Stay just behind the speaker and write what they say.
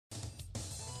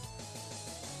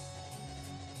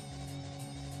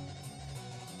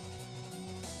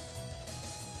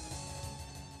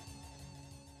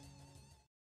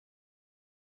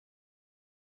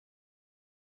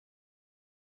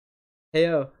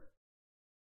Heyo.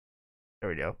 There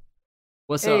we go.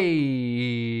 What's up?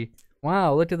 Hey!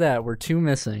 Wow, look at that. We're two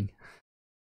missing.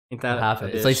 Ain't that Half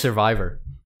it. It's like Survivor.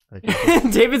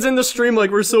 David's in the stream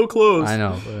like we're so close. I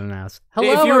know. What an ass. Hey,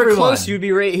 Hello, if you were everyone. close, you'd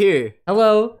be right here.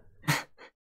 Hello.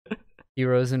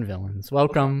 Heroes and villains.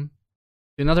 Welcome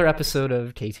to another episode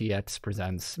of KTX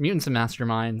Presents Mutants and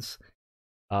Masterminds.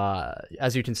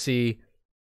 As you can see,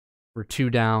 we're two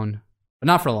down, but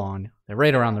not for long. They're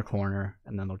right around the corner,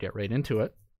 and then they'll get right into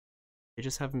it. They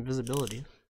just have invisibility.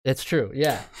 It's true.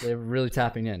 Yeah, they're really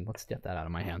tapping in. Let's get that out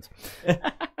of my hands.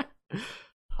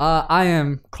 I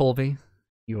am Colby,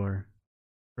 your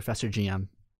Professor GM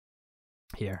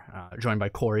here, joined by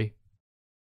Corey,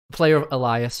 player of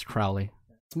Elias Crowley.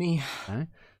 It's me. Okay. This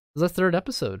is the third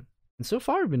episode, and so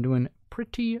far we've been doing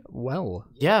pretty well.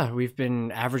 Yeah, we've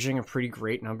been averaging a pretty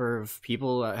great number of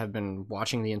people that have been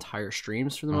watching the entire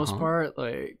streams for the most part.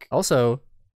 Like, also,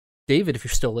 David, if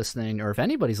you're still listening, or if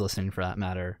anybody's listening for that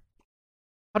matter,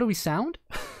 how do we sound?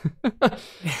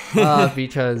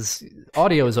 Because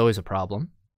audio is always a problem.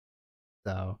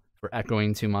 So if we're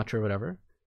echoing too much or whatever,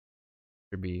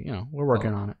 should be, we're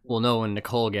working on it. We'll know when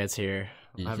Nicole gets here.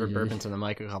 I'll have her burp into the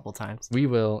mic a couple times. We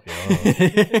will.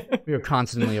 We are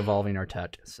constantly evolving our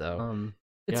tech, so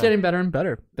it's yeah. getting better and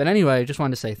better. But anyway, just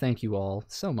wanted to say thank you all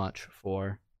so much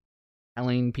for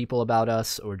telling people about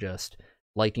us, or just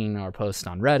liking our posts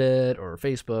on Reddit or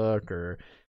Facebook or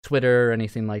Twitter or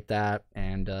anything like that,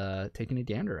 and taking a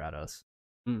gander at us.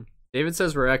 David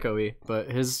says we're echoey,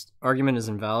 but his argument is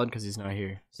invalid because he's not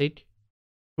here.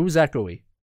 Who's echoey?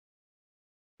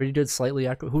 Pretty did slightly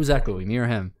echo. Who's echoey? Me or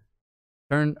him?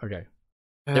 Turn. Okay.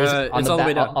 It's all the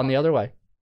way down. On the other way.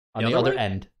 On the other way?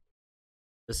 end.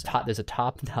 This There's a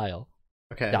top dial.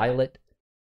 okay. Dial it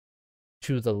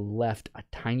to the left a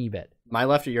tiny bit. My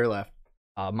left or your left?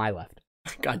 My left.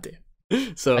 God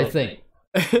damn. So I think.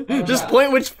 just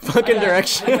point which fucking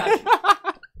direction.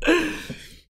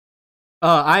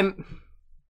 I'm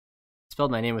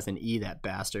spelled my name with an E, that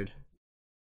bastard.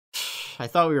 I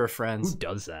thought we were friends. Who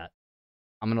does that?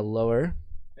 I'm gonna lower.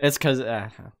 It's because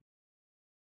There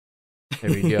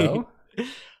we go.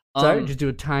 Sorry, just do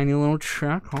a tiny little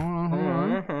check. Hold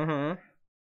on.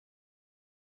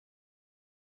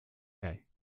 Okay.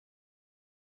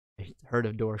 I heard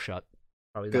a door shut.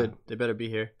 Probably good. That. They better be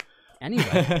here. Anyway,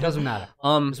 it doesn't matter.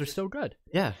 Because we're still good.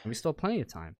 Yeah. And we still have plenty of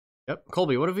time. Yep.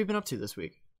 Colby, what have we been up to this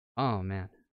week? Oh man,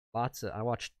 I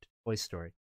watched Toy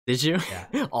Story. Did you?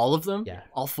 Yeah. All of them? Yeah.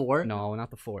 All four? No,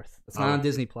 not the fourth. It's not on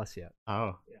Disney Plus yet.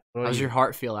 Oh. Yeah. How's your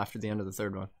heart feel after the end of the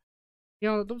third one?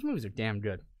 Those movies are damn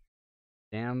good.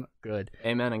 Damn good.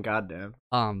 Amen and goddamn.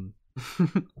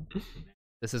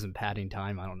 This isn't padding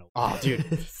time. I don't know. Oh, dude.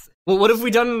 Well, what have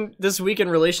we done this week in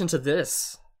relation to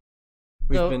this?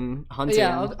 We've been hunting.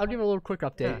 Yeah, I'll give a little quick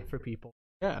update for people.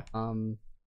 Yeah.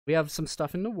 We have some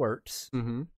stuff in the works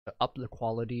to up the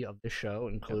quality of the show,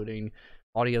 including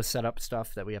audio setup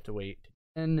stuff that we have to wait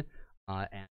in,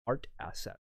 and art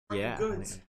assets. Yeah.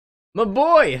 My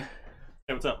boy!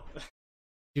 Hey, what's up?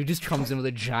 Dude just comes in with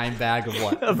a giant bag of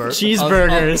what? Of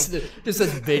cheeseburgers. Just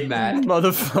says Big Mac.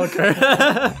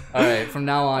 Motherfucker. All right, from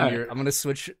now on, I'm going to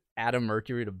switch Adam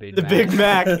Mercury to Big The Mac. Big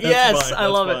Mac. Yes, fine, I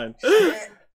love fine. it.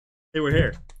 Hey, we're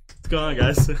here. What's going on,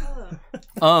 guys?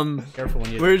 Careful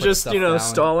when you we're put just, stuff down.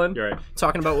 stalling, You're right.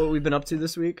 talking about what we've been up to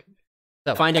this week.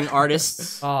 So- Finding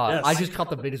artists. Yes. I just caught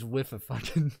the biggest whiff of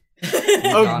fucking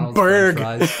Oh, McDonald's Berg.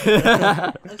 French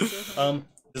fries.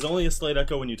 There's only a slight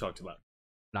echo when you talk about it.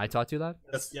 Can I talk to you that?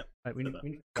 That's yep. All right,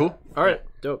 we Cool. All right.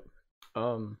 Dope.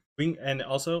 And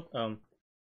also,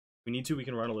 we need to. We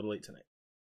can run a little late tonight.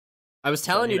 I was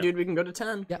telling you, Yeah. dude, we can go to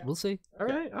 10. Yeah, we'll see. All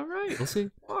right. We'll see.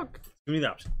 Fuck. Give me the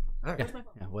option. All right.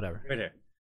 Yeah, whatever. Right here.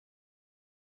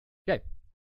 Okay.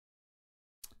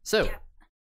 So,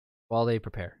 while they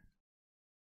prepare,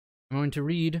 I'm going to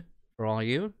read for all of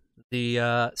you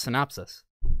the synopsis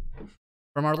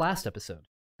from our last episode,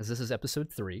 as this is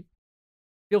episode 3.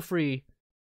 Feel free to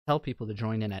tell people to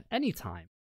join in at any time.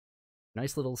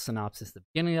 Nice little synopsis at the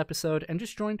beginning of the episode, and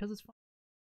just join because it's fun.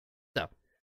 So,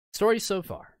 story so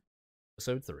far,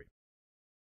 episode 3.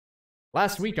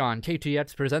 Last week on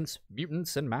KTX Presents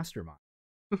Mutants and Masterminds,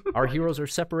 our heroes are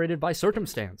separated by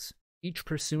circumstance, each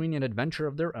pursuing an adventure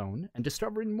of their own and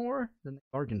discovering more than they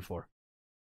bargained for.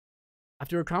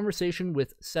 After a conversation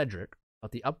with Cedric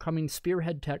about the upcoming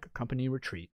Spearhead Tech Company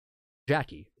retreat,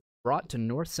 Jackie is brought to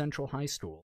North Central High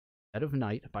School dead of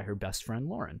night by her best friend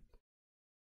Lauren.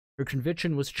 Her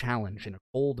conviction was challenged in a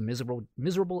cold,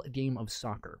 miserable game of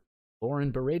soccer.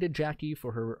 Lauren berated Jackie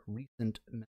for her recent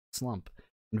slump,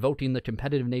 invoking the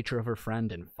competitive nature of her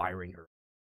friend and firing her.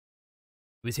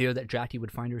 It was here that Jackie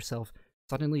would find herself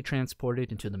suddenly transported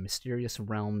into the mysterious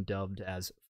realm dubbed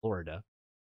as Florida.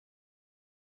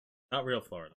 Not real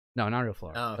Florida. No, not real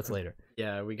Florida. Oh, That's later.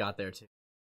 Yeah, we got there too.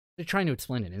 They're trying to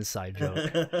explain an inside joke.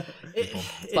 It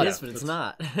But is, but it's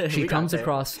not. She We got comes there.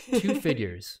 across two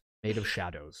figures made of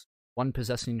shadows, one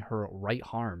possessing her right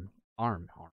arm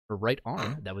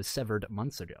that was severed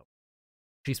months ago.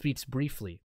 She speaks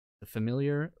briefly, the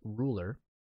familiar ruler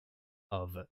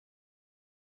of,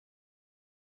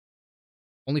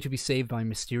 only to be saved by a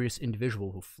mysterious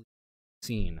individual who flees the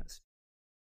scene.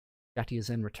 Jackie is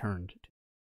then returned.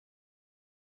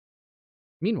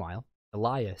 Meanwhile,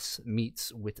 Elias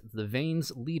meets with the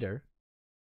Vane's leader,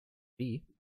 V,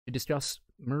 to discuss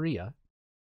Maria,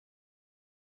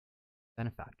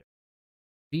 benefactor.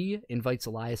 V invites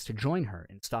Elias to join her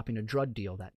in stopping a drug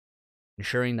deal that,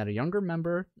 ensuring that a younger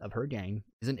member of her gang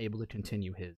isn't able to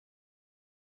continue his.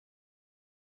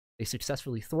 They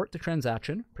successfully thwart the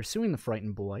transaction, pursuing the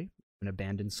frightened boy to an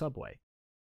abandoned subway.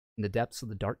 In the depths of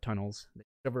the dark tunnels, they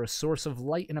discover a source of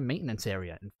light in a maintenance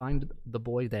area and find the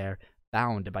boy there,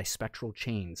 bound by spectral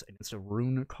chains against a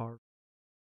rune carved.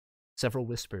 Several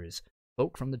whispers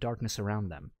spoke from the darkness around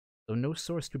them, though no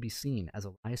source could be seen as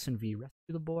Elias and V rescue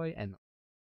the boy and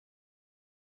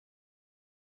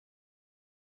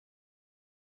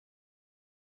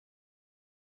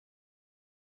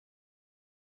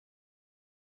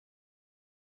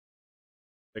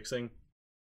Fixing.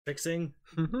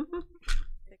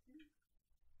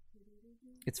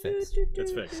 it's fixed.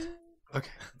 It's fixed. Okay.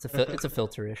 It's a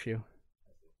filter issue.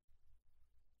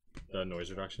 The noise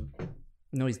reduction.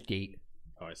 Noise gate.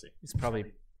 Oh, I see. He's probably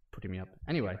putting me up.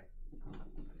 Anyway,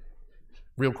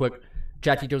 real quick,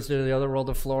 Jackie goes to the other world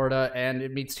of Florida and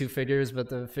it meets two figures, but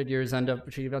the figures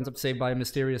she ends up saved by a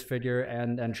mysterious figure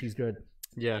and she's good.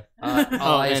 Yeah.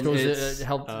 Elias and goes it's, to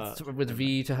help with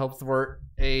V to help thwart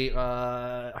a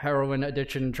heroin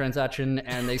addiction transaction,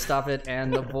 and they stop it.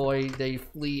 And the boy, they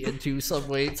flee into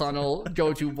subway tunnel.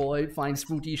 Go-to boy finds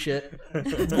spooky shit.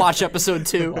 Watch episode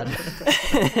 2.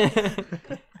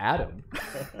 Adam,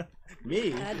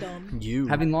 Me. Adam. You.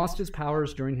 having lost his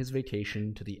powers during his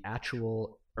vacation to the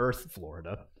actual Earth,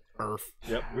 Florida,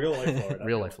 Yep. Real life Florida.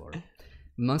 real life Florida,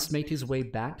 must make his way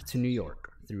back to New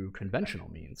York through conventional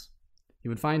means. He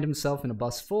would find himself in a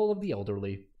bus full of the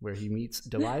elderly, where he meets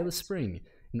Delilah Spring,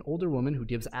 an older woman who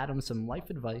gives Adam some life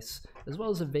advice, as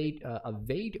well as a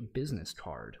vague business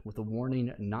card with a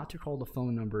warning not to call the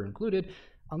phone number included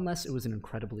unless it was an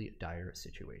incredibly dire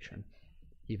situation.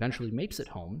 He eventually makes it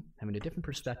home, having a different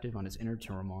perspective on his inner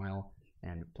turmoil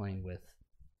and playing with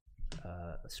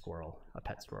a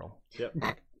pet squirrel. Yep.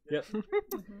 Yep.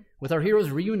 With our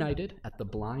heroes reunited at the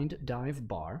Blind Dive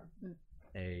Bar,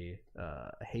 a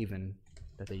haven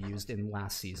that they used in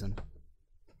last season,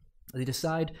 they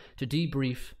decide to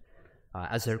debrief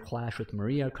as their clash with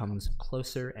Maria comes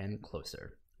closer and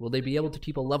closer. Will they be able to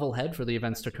keep a level head for the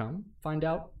events to come? Find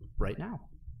out right now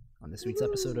on this week's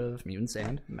episode of Mutants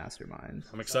and Masterminds.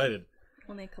 I'm excited.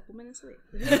 Only a couple minutes late.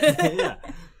 Yeah.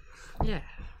 Yeah.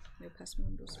 No, pass me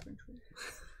one of those French ones.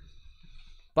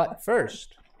 But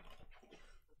first,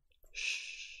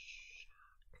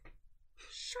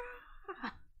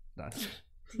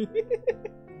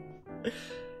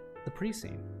 the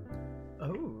pre-scene.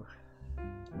 Oh.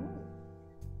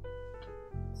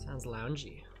 Sounds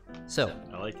loungy. So,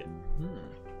 I like it.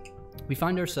 we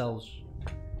find ourselves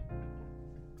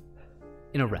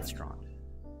in a restaurant.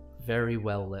 Very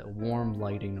well lit, warm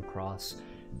lighting across,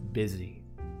 busy.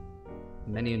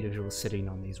 Many individuals sitting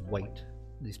on these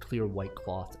clear white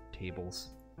cloth tables.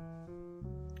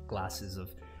 Glasses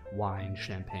of wine,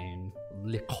 champagne,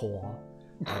 liqueur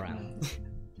around.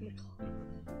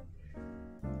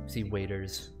 See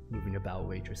waiters moving about,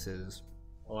 waitresses.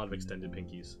 A lot of extended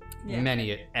pinkies.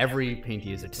 Yeah. Every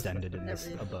pinky is extended in this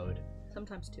Every- abode.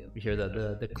 Sometimes two. We hear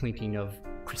the clinking of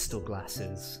crystal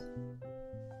glasses.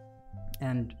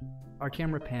 And our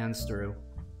camera pans through,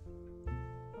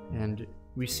 and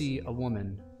we see a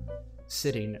woman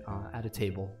sitting at a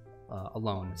table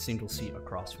alone, a single seat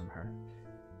across from her.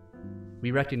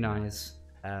 We recognize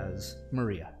as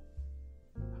Maria,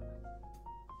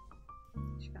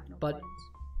 She got no but friends.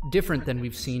 different than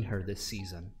we've seen her this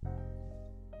season.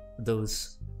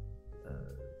 Those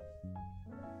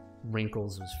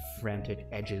wrinkles, those frantic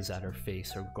edges at her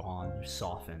face are gone, they're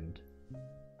softened.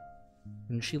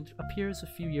 And she appears a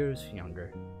few years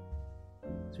younger.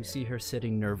 So we see her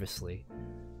sitting nervously,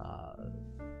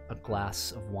 a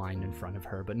glass of wine in front of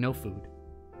her, but no food.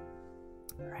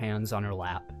 Her hands on her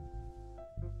lap.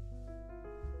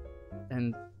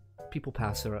 And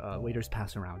waiters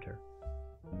pass around her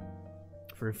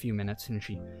for a few minutes, and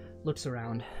she looks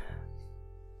around.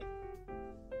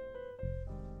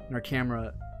 And our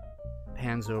camera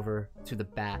pans over to the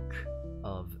back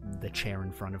of the chair in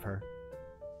front of her,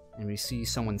 and we see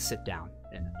someone sit down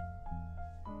in it.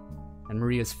 And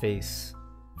Maria's face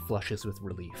flushes with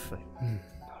relief, like,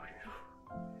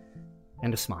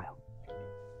 and a smile.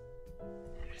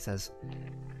 She says,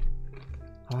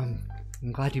 I'm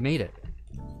glad you made it.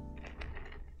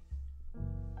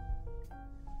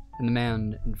 And the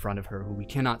man in front of her, who we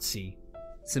cannot see,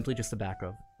 simply just the back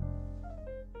of,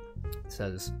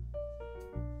 says,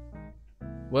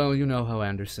 well, you know how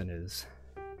Anderson is.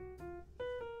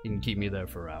 He can keep me there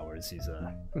for hours. He's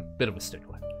a bit of a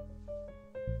stickler.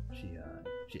 She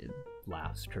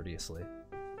laughs courteously.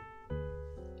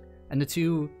 And the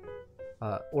two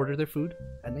order their food,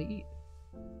 and they eat.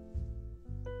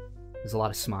 There's a lot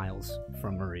of smiles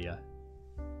from Maria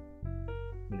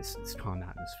in this calm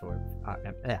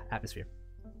atmosphere.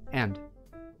 And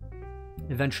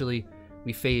eventually,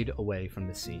 we fade away from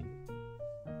the scene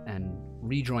and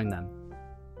rejoin them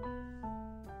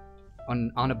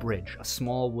on a bridge, a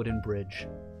small wooden bridge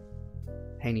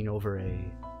hanging over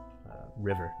a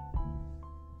river.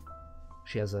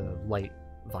 She has a light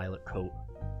violet coat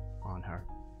on her.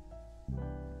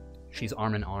 She's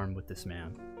arm in arm with this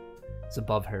man. As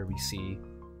above her, we see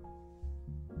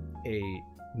a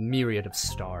myriad of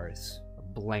stars, a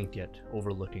blanket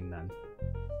overlooking them.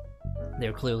 They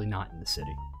are clearly not in the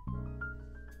city.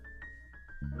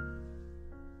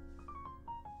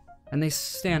 And they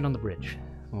stand on the bridge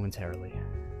momentarily,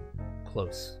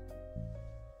 close.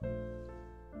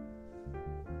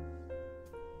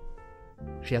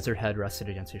 She has her head rested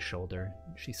against his shoulder.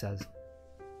 She says,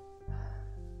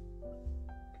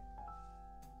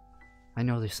 I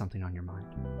know there's something on your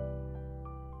mind.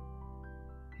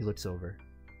 He looks over.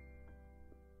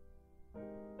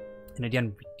 And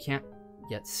again, we can't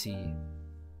yet see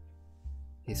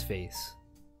his face.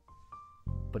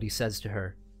 But he says to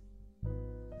her,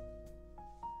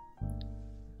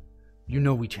 you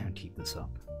know we can't keep this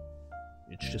up.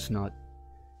 It's just not...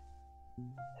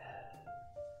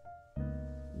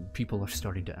 People are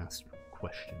starting to ask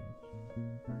questions.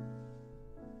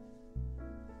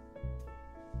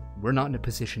 We're not in a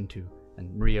position to...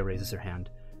 And Maria raises her hand.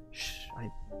 Shh,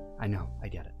 I know, I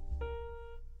get it.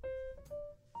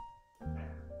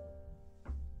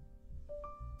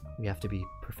 We have to be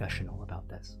professional about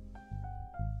this,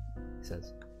 he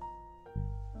says.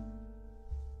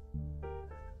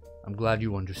 I'm glad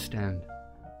you understand.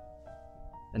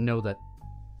 And know that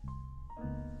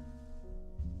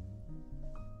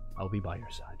I'll be by your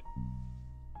side.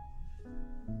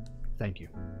 Thank you.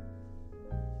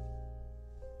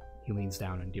 He leans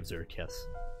down and gives her a kiss.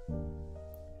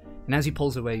 And as he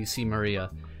pulls away, you see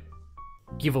Maria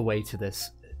give away to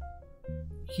this.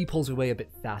 He pulls away a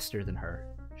bit faster than her.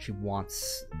 She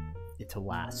wants it to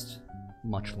last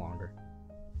much longer.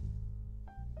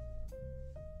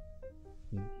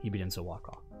 He begins to walk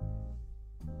off.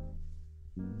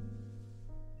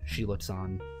 She looks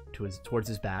on towards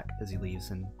his back as he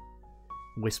leaves and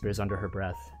whispers under her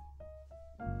breath,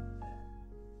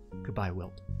 "Goodbye,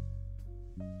 Wilt."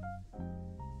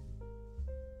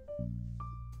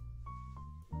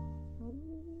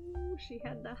 Oh, she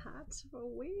had the hots for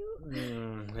Will.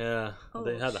 Yeah, Oh,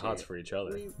 they had the shit. hots for each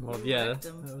other. Well, We yeah, wrecked that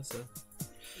him. was a...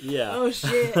 Yeah. Oh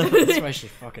shit. That's why she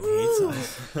fucking hates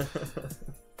us.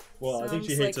 Well, I think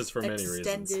she Sounds hates like us for many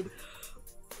extended. reasons.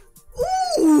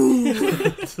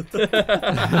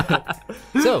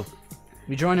 So,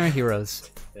 we join our heroes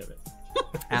Damn it.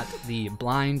 at the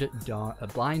Blind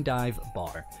Dive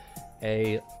Bar,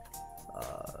 a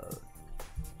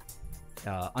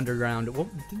underground. Well,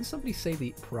 didn't somebody say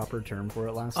the proper term for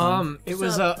it last time? It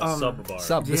was a Sub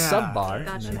bar. The yeah. sub bar in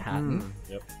Gotcha. Manhattan,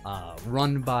 Yep.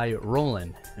 run by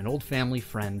Roland, an old family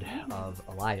friend of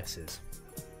Elias's.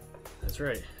 That's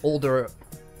right. Older,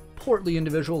 portly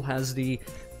individual has the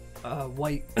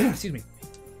white,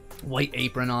 white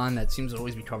apron on that seems to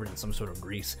always be covered in some sort of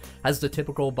grease. Has the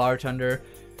typical bartender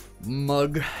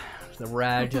mug, the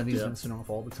rag that he's rinsing off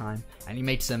all the time, and he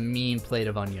makes a mean plate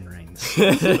of onion rings.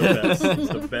 It's the best. It's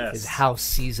the best. His house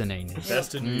seasoning.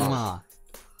 Best in New York. Mwah.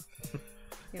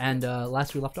 Yeah. And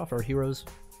last we left off, our heroes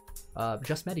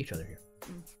just met each other here.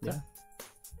 Yeah.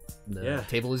 The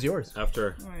table is yours.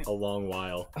 After Right. a long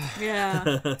while.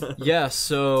 Yeah. Yeah,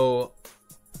 so...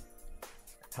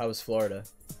 How was Florida?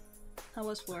 How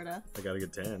was Florida? I got a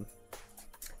good tan.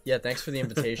 Yeah, thanks for the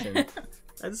invitation.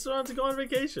 I just wanted to go on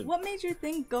vacation. What made you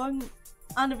think going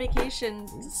on a vacation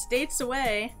states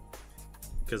away?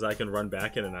 Because I can run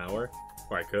back in an hour.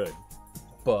 Or I could.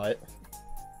 But...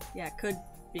 Yeah, could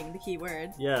being the key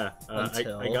word. Yeah. I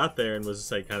Until- got there and was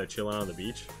just like kind of chilling on the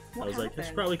beach. What I was like, I should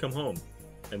happened? probably come home.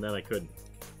 And then I couldn't.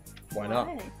 Why not?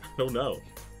 I don't know.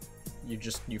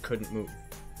 You couldn't move.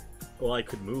 Well, I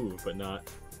could move, but not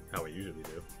how I usually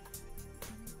do.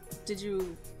 Did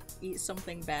you eat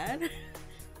something bad?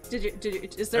 Did you?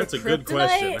 Is there That's a good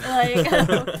question.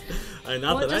 Like,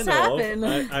 Not what that just I know.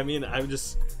 happened? I mean, I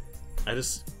just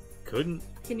couldn't.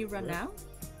 can you run now?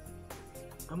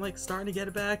 I'm like starting to get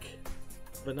it back,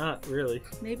 but not really.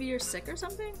 Maybe you're sick or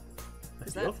something.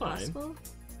 Is feel that fine. possible?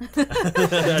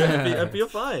 I feel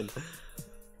fine.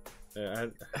 I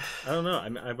don't know.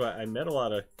 I met a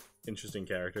lot of interesting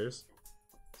characters,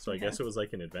 so I Okay. guess it was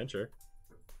like an adventure.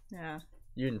 Yeah.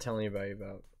 You didn't tell anybody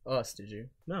about us, did you?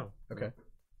 No. Okay.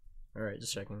 All right,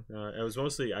 just checking. It was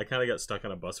mostly I kind of got stuck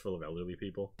on a bus full of elderly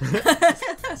people,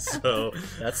 so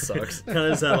That sucks. kind of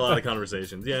just had a lot of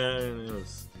conversations. Yeah, it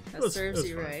was. That serves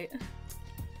you fun. right.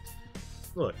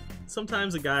 Look,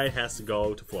 sometimes a guy has to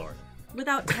go to Florida.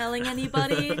 Without telling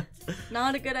anybody,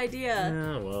 not a good idea.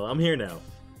 Yeah, well, I'm here now.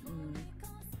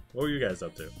 What were you guys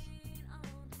up to?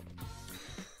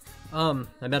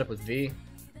 I met up with V.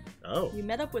 Oh, You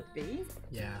met up with B?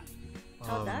 Yeah.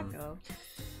 How'd that go?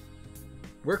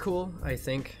 We're cool, I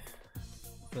think,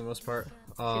 for the most part.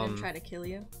 She didn't try to kill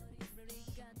you?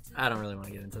 I don't really want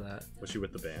to get into that. was she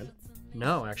with the band?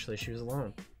 No, actually, she was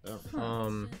alone.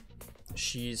 Oh,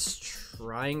 She's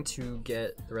trying to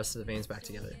get the rest of the veins back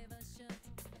together.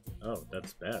 oh,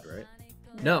 that's bad, right?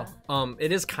 No,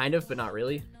 it is kind of, but not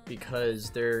really, because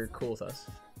they're cool with us.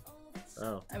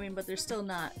 Oh, I mean, but they're still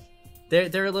not.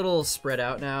 They're a little spread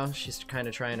out now. She's kind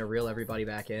of trying to reel everybody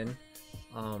back in.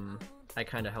 I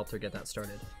kind of helped her get that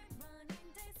started.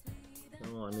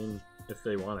 well, I mean, if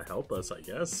they want to help us, I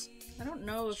guess. I don't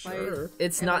know if Sure.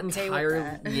 It's I'm not okay with entirely.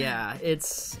 that. Yeah,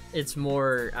 it's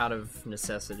more out of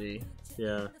necessity.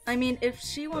 Yeah. I mean, if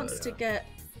she wants to yeah. get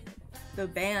the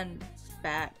band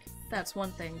back, that's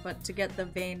one thing, but to get the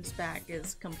veins back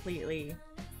is completely.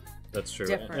 That's true.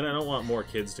 Different. And I don't want more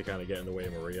kids to kind of get in the way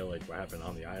of Maria, like what happened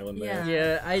on the island there.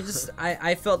 Yeah,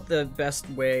 I felt the best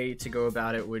way to go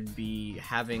about it would be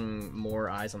having more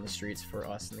eyes on the streets for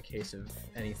us in the case of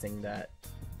anything that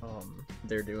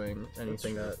they're doing,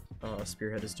 anything that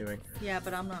Spearhead is doing. Yeah,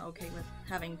 but I'm not okay with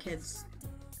having kids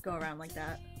go around like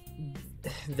that.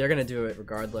 They're gonna do it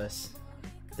regardless.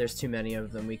 There's too many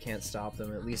of them. We can't stop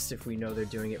them. At least if we know they're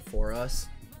doing it for us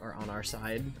or on our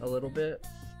side a little bit,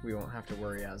 we won't have to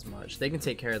worry as much. They can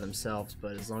take care of themselves,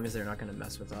 but as long as they're not gonna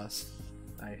mess with us,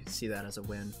 I see that as a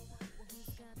win.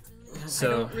 I So,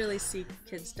 don't really see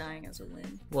kids dying as a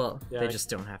win. well, Yeah, they I- just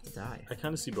don't have to die. I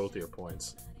kind of see both of your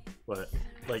points, but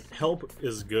like help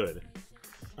is good.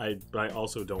 But I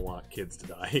also don't want kids to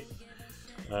die.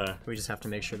 We just have to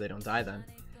make sure they don't die then.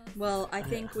 Well, I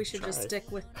think we should just Try.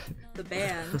 stick with the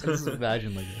band. Just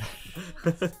imagine like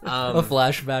a Um,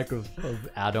 flashback of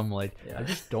Adam like, Yeah. I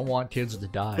just don't want kids to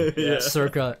die. Yeah.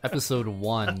 Circa episode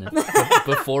 1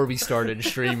 before we started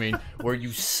streaming, where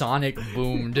you sonic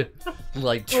boomed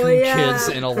like two Oh, yeah. kids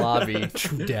in a lobby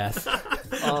to death.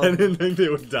 I didn't think they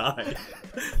would die.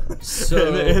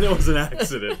 So and it was an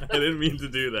accident. I didn't mean to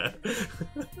do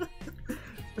that.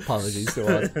 Apologies to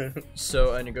us.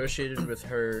 So I negotiated with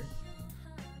her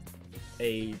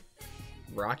a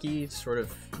rocky sort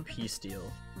of peace deal.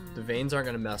 The Veins aren't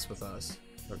going to mess with us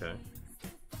Okay.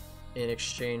 in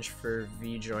exchange for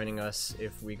V joining us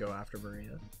if we go after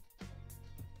Maria.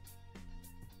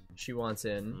 She wants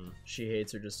in. She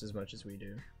hates her just as much as we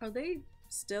do. Are they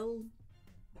still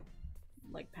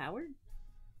like powered?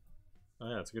 Oh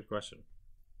yeah, that's a good question.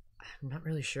 I'm not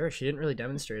really sure. She didn't really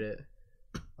demonstrate it.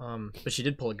 But she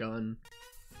did pull a gun.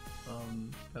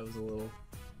 That was a little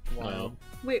wild.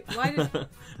 Wait, why did I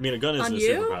mean, a gun isn't On a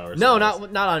you? superpower. No, so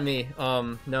not on me.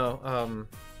 No.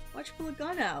 why'd you pull a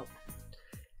gun out?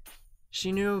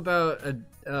 She knew about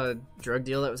a drug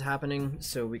deal that was happening,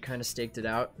 so we kind of staked it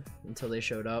out until they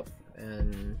showed up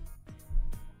and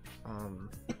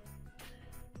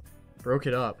broke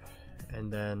it up.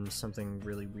 And then something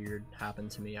really weird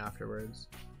happened to me afterwards.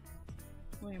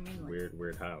 What do you mean? Like,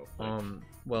 Weird how? Like,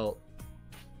 Well,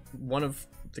 one of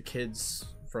the kids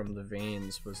from the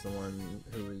Veins was the one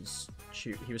who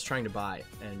he was trying to buy,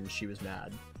 and she was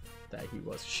mad that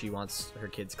she wants her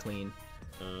kids clean.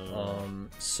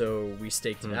 So we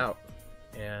staked it out,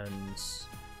 and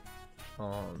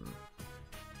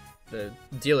the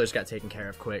dealers got taken care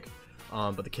of quick.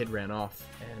 But the kid ran off,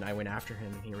 and I went after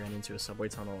him, and he ran into a subway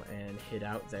tunnel and hid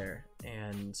out there,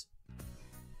 and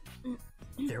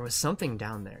there was something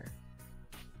down there.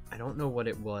 I don't know what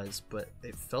it was, but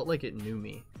it felt like it knew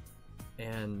me,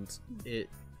 and it,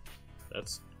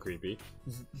 that's creepy.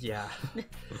 yeah,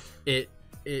 it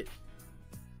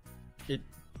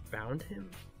found him.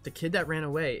 The kid that ran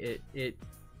away, it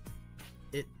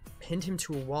pinned him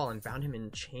to a wall and bound him in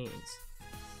chains.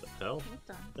 The hell? What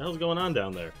the? The hell's going on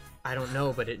down there? I don't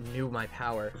know, but it knew my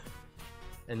power,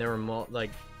 and there were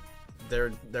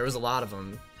there was a lot of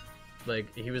them.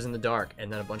 Like, he was in the dark,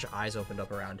 and then a bunch of eyes opened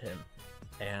up around him,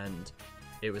 and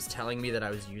it was telling me that I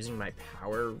was using my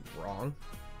power wrong.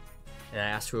 And I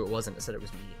asked who it was, and it said it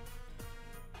was me.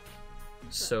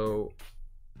 So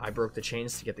I broke the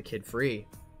chains to get the kid free,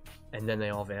 and then they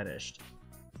all vanished.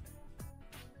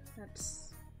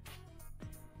 That's...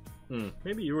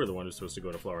 Maybe you were the one who's supposed to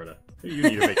go to Florida. Maybe you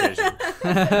need a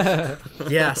vacation.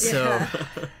 Yeah, so Yeah.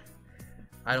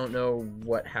 I don't know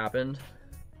what happened,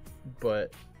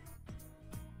 but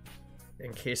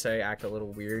in case I act a little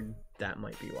weird, that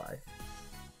might be why.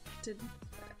 Did...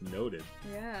 Noted.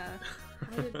 Yeah.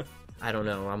 How did... I don't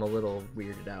know, I'm a little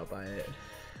weirded out by it.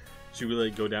 Should we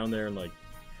like go down there and like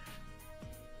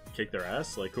kick their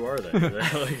ass? Like, who are they? Are they,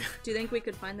 like... Do you think we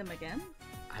could find them again?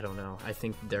 I don't know. I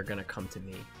think they're gonna come to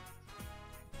me.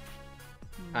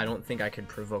 I don't think I could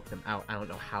provoke them out. I don't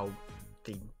know how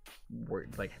they were,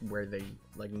 like, where they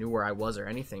like knew where I was or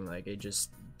anything. Like, it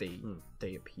just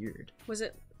they appeared. Was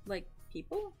it like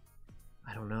people?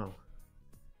 I don't know.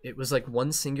 It was like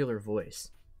one singular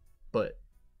voice, but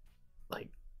like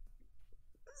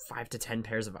 5 to 10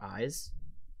 pairs of eyes,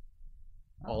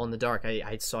 all in the dark.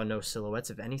 I saw no silhouettes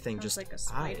of anything, Sounds just like a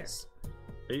spider. eyes.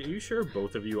 Are you sure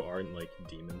both of you aren't like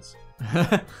demons?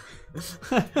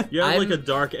 You have like a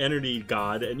dark entity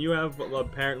god, and you have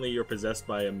apparently you're possessed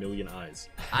by a million eyes.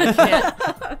 I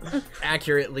can't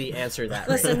accurately answer that.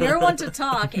 Listen, right you're one to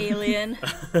talk, alien.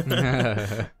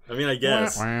 I mean, I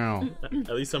guess. Wow. At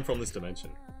least I'm from this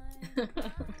dimension.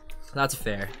 That's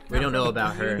fair. We don't know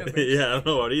about her. Yeah, I don't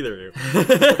know about either of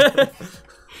you.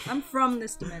 I'm from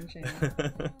this dimension.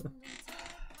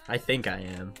 I think I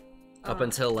am. Up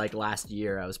until like last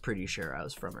year, I was pretty sure I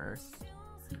was from Earth.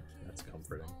 That's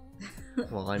comforting.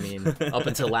 Well, I mean, up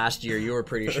until last year, you were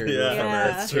pretty sure you were Yeah. from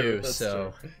Yeah. Earth too. That's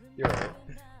So, true. You're right.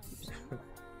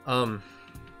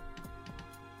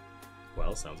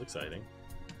 Well, sounds exciting.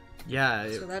 yeah,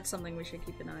 So that's something we should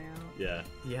keep an eye out. Yeah.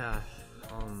 yeah.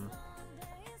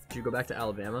 Did you go back to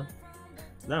Alabama?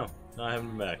 No, I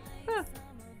haven't been back.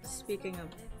 Speaking of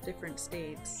different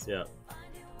states, Yeah.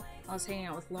 I was hanging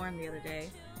out with Lauren the other day,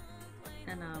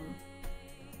 and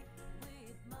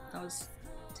I was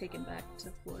taken back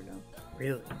to Florida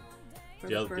Really? for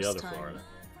The the other first time. Florida.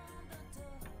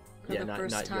 For Yeah, the not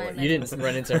first not time. your. You didn't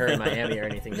run into her in Miami or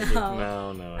anything. Did you?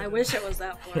 No. No, I didn't. wish it was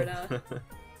that Florida.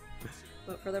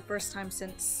 But for the first time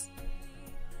since,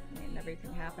 I mean,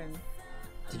 everything happened,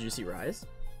 Did you see Rise?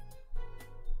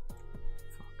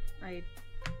 I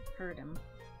heard him.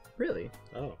 Really?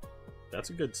 Oh,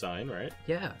 that's a good sign, right?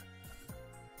 Yeah.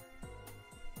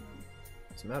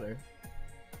 What's the matter?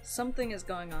 Something is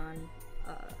going on.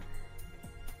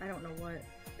 I don't know what.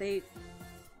 They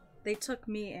took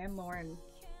me and Lauren,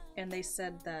 and they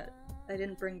said that I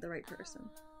didn't bring the right person,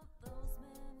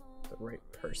 The right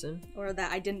person? or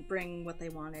that I didn't bring what they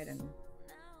wanted, and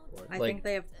I Like- think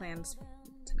they have plans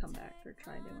to come back or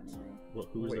try to anyway. Well,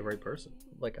 who's the Wait. right person?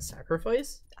 Like a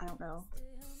sacrifice? I don't know.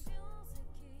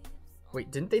 Wait,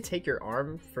 didn't they take your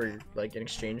arm for like in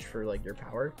exchange for like your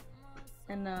power?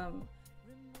 And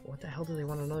What the hell do they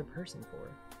want another person for?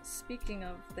 speaking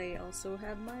of, they also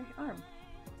had my arm,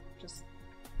 just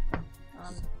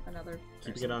on another.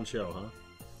 Keeping it on show,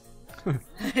 huh?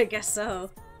 I guess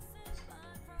so.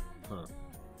 Huh.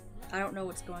 I don't know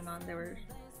what's going on.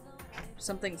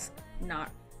 Something's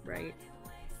not right,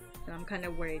 and I'm kind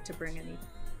of worried to bring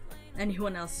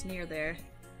anyone else near there.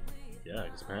 Yeah,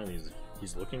 because apparently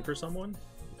he's looking for someone.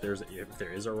 If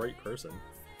there is a right person.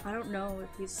 I don't know if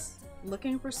he's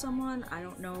looking for someone. I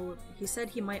don't know. He said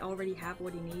he might already have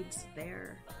what he needs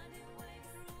there.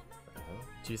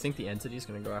 Do you think the entity's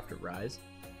gonna go after Rise?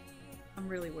 I'm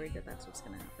really worried that that's what's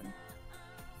gonna happen.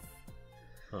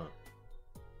 Huh.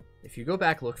 If you go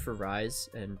back, look for Rise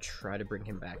and try to bring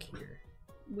him back here.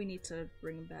 We need to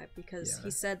bring him back because Yeah.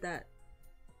 he said that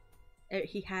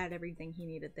he had everything he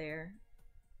needed there,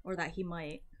 or that he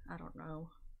might. I don't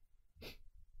know.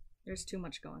 There's too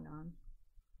much going on.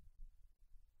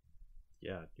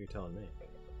 Yeah, you're telling me.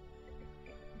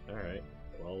 Alright,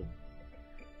 well,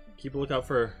 keep a lookout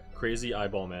for crazy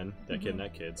eyeball men that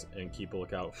kidnap kids, and keep a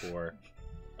lookout for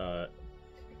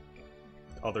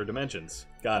other dimensions.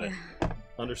 Got it.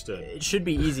 Understood. It should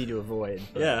be easy to avoid.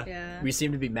 But Yeah. Yeah. We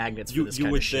seem to be magnets for You this you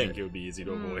kind would of shit. think it would be easy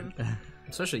to avoid.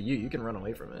 Especially you. You can run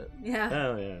away from it. Yeah.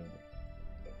 Oh, yeah.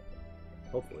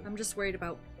 Hopefully. I'm just worried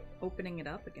about opening it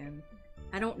up again.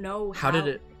 I don't know How did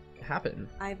it happen?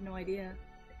 I have no idea.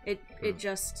 It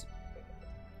just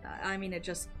I mean it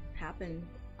just happened.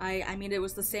 I mean it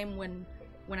was the same when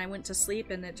when I went to sleep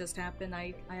and it just happened,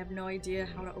 I have no idea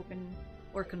how to open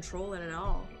or control it at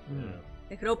all. Yeah.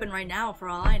 It could open right now for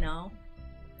all I know.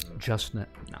 Just no.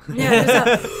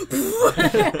 Yeah.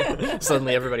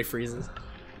 Suddenly everybody freezes.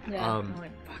 Yeah. I'm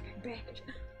like, fucking bitch.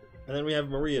 And then we have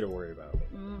Maria to worry about.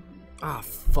 Mm-hmm. Ah,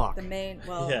 fuck. The main,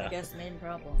 well, Yeah. I guess the main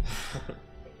problem.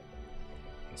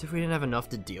 As if we didn't have enough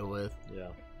to deal with. Yeah.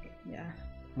 Yeah.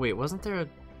 Wait, wasn't there a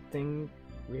thing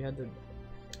we had to...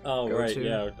 Oh, Go right, to?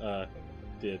 yeah.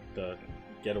 The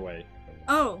getaway,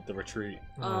 Oh. the retreat.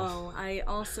 Oh, I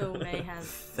also may have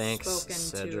Thanks, spoken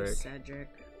Cedric. to Cedric.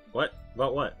 What?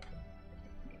 About what?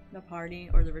 The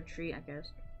party or the retreat, I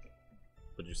guess.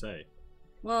 What'd you say?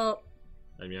 Well,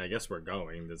 I mean, I guess we're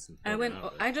going.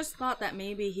 I just thought that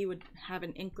maybe he would have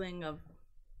an inkling of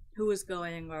who was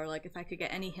going, or like if I could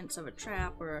get any hints of a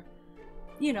trap, or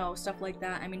stuff like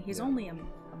that. I mean, he's only a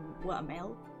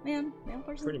male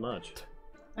person. Pretty much.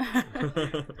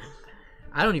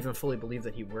 I don't even fully believe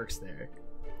that he works there.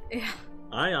 Yeah.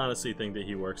 I honestly think that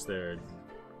he works there,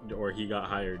 or he got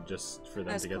hired just for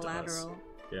them As to get collateral. to us.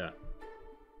 Yeah.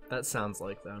 That sounds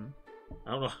like them.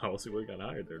 I don't know how else he would have got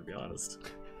hired there, to be honest.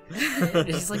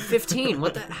 He's like 15.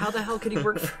 How the hell could he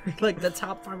work for like the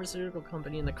top pharmaceutical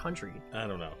company in the country? I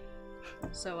don't know.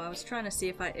 So I was trying to see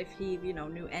if he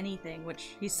knew anything,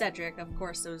 which he's Cedric, of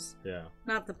course. It was Yeah.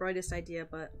 not the brightest idea,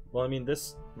 but Well, I mean,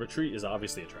 this retreat is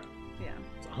obviously a trap. yeah.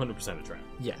 It's 100% a trap.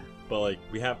 Yeah. But, like,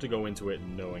 we have to go into it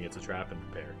knowing it's a trap and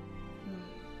prepare.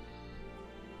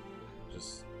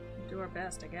 Just, Do our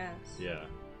best, I guess. yeah.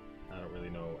 I don't really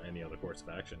know any other course of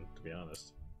action, to be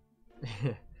honest.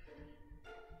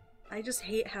 I just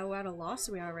hate how at a loss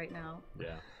we are right now.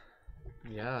 Yeah.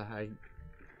 Yeah,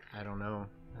 I don't know.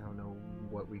 I don't know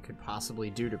what we could possibly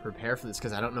do to prepare for this,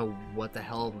 because I don't know what the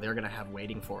hell they're gonna have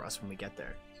waiting for us when we get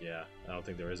there. Yeah. I don't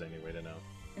think there is any way to know.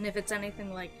 And if it's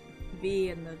anything like V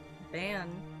and the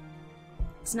band,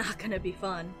 it's not gonna be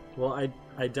fun. Well,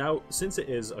 I doubt, since it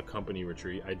is a company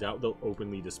retreat, I doubt they'll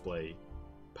openly display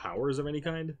powers of any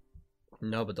kind.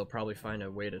 No, but they'll probably find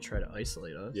a way to try to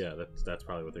isolate us. Yeah, that's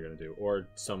probably what they're gonna do, or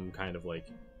some kind of like,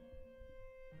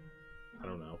 I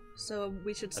don't know, So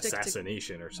we should stick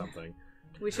assassination or something.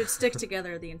 we should stick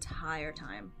together the entire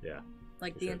time. Yeah.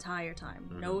 Like We the should. entire time.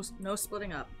 Mhm. No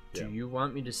splitting up. Do Yeah. you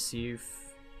want me to see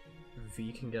if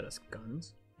V can get us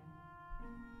guns?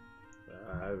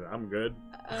 I'm good.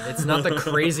 It's not the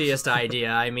craziest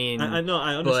idea. I mean, I know.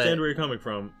 I understand but- where you're coming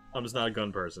from. I'm just not a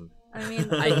gun person. I mean,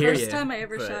 the I hear first ya, time I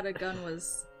ever but- shot a gun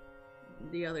was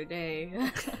the other day.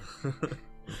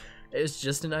 it's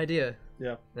just an idea.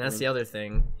 Yeah. And that's the other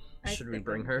thing. I Should we think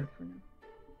bring I'm her? good for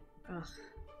now. Ugh.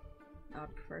 I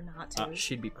would prefer not to.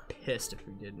 She'd be pissed if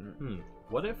we didn't.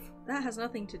 What if? That has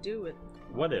nothing to do with.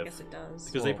 What I if? guess it does.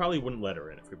 Because they Well- probably wouldn't let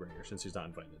her in if we bring her, since she's not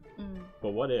invited. Mm. But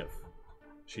what if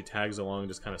she tags along,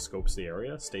 just kind of scopes the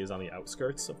area, stays on the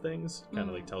outskirts of things, kind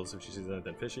of like tells if she sees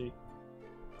anything fishy?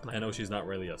 I know she's not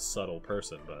really a subtle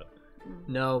person, but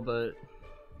No, but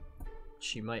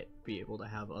she might be able to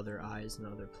have other eyes in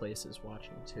other places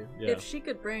watching too. yeah. If she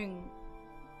could bring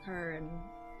her and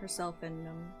herself and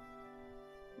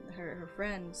her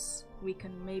friends, we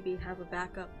can maybe have a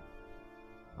backup.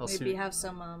 I'll Maybe see. have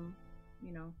some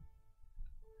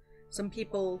some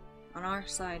people on our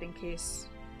side in case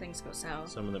things go south.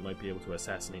 Someone that might be able to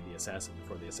assassinate the assassin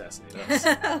before they assassinate us.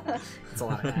 It's a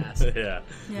lot of ass. Yeah.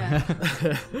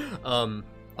 Yeah.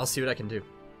 I'll see what I can do.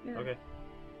 Yeah. Okay.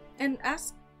 And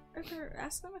ask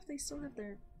them if they still have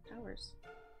their towers.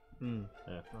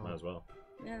 Yeah, might as well.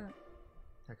 Yeah.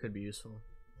 That could be useful.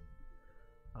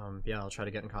 Yeah, I'll try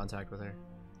to get in contact with her.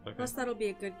 Okay. Plus, that'll be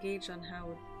a good gauge on how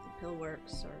the pill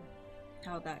works or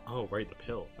how that. Oh, right, the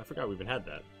pill. I forgot we even had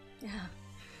that. Yeah.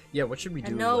 Yeah, what should we do?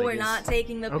 And no, like, we're is- not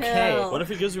taking the Okay, pill. What if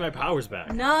he gives me my powers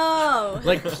back? No.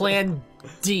 Like plan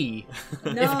D.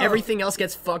 No. If everything else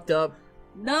gets fucked up,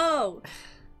 No.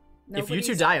 if you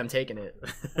two Nobody's- die, I'm taking it.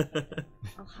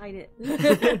 I'll hide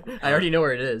it. I already know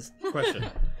where it is. Question.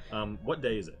 What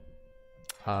day is it?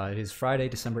 It is Friday,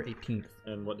 December 18th,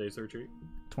 And what day is the retreat?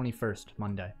 21st,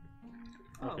 Monday.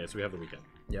 Oh. Okay, so we have the weekend.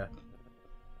 Yeah. Oh,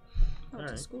 it's a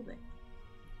Alright. school day.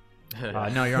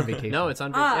 No, you're on vacation. No, it's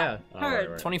on. Ah, Yeah, Oh, heard.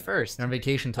 right. 21st. You're on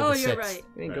vacation till Oh, the 6th. you're right.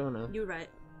 We ain't Right. going now. You're right.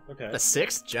 Okay. The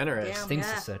 6th? Generous. Damn. Things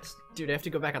Yeah. the 6th. Dude, I have to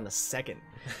go back on the 2nd.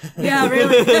 Yeah,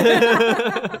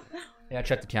 really. Yeah,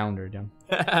 check the calendar, Jim.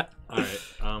 Alright.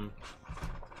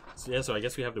 So I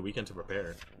guess we have the weekend to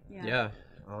prepare. Yeah.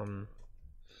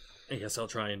 I guess I'll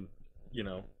try and,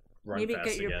 run Maybe fast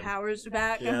get your again. powers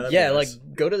back. Yeah, that'd be Yeah, nice.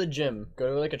 like go to the gym,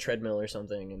 go to like a treadmill or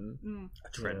something, and A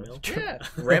treadmill? yeah,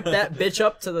 ramp that bitch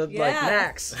up to the like Yeah.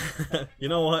 max. You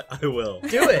know what? I will.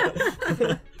 Do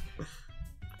it.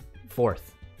 4th.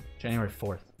 January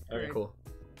 4th. Okay, Cool.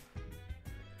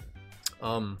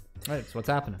 Right, so what's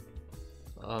happening?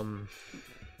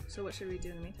 So what should we do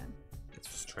in the meantime? Let's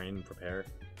just train and prepare.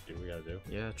 Do what we gotta do.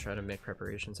 Yeah, try to make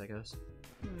preparations, I guess.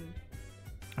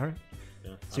 All right.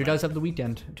 Yeah. So you guys have the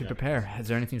weekend to Yeah. prepare. Is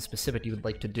there anything specific you would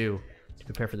like to do to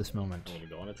prepare for this moment? I want to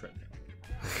go on a treadmill.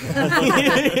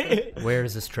 Where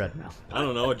is this treadmill? I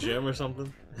don't know, a gym or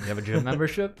something. You have a gym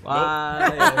membership?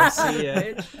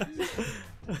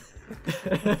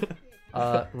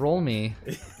 Roll me.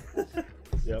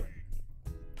 Yep.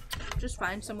 Just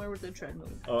find somewhere with a treadmill.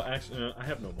 Oh, actually, no, I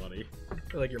have no money.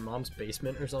 Like your mom's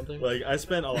basement or something? Like, I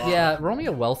spent a lot. Yeah, roll me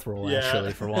a wealth roll,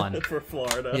 actually, for one. For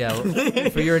Florida. Yeah,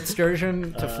 for your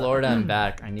excursion to Florida and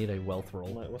back, I need a wealth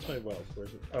roll. What's my wealth?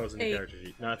 Where's it? Oh, it's in the 8. character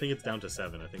sheet. No, I think it's down to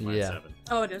 7. I think mine's Yeah. 7.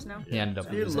 Oh, it is now? You end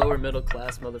up You're losing. lower middle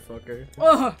class motherfucker.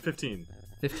 Oh! 15.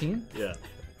 15? Yeah.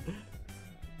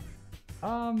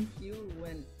 You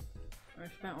went... I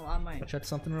spent a lot of money. Check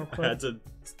something real I quick. had to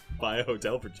buy a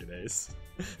hotel for 2 days.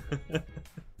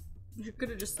 You could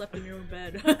have just slept in your own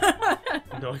bed.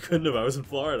 No, I couldn't have. I was in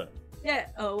Florida. Yeah.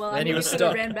 Oh, well, And he was could have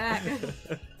stuck. ran back.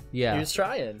 Yeah. He was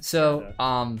trying. So,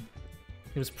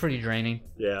 it was pretty draining.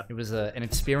 Yeah. It was an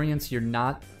experience you're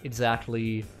not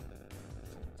exactly...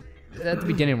 At the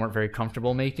beginning, weren't very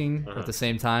comfortable making. But at the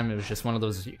same time, it was just one of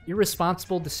those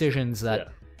irresponsible decisions that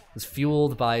was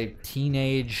fueled by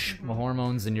teenage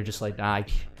hormones, and you're just like, I'm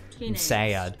Teenage.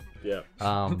 sad. Yeah.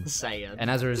 Sad. And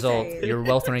as a result, Sad. your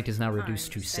wealth rank is now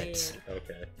reduced I'm to 6. sad.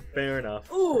 Okay. Fair enough.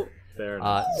 Ooh! Fair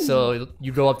enough. So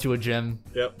you go up to a gym,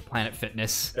 Yep. Planet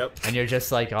Fitness, Yep. and you're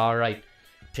just like, all right,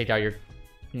 take out your,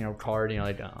 card, and you're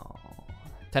like, oh.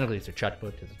 Technically, it's a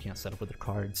checkbook because you can't set up with a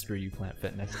card. Screw you, Planet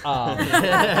Fitness.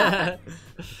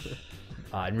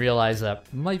 And realize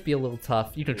that might be a little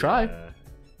tough. You can try. Yeah.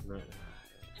 Right.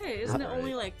 Hey, isn't it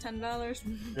only like $10?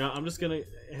 Yeah, I'm just gonna,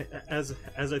 as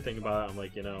I think about it, I'm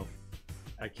like,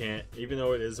 I can't, even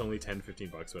though it is only 10, 15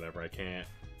 bucks, whatever, I can't.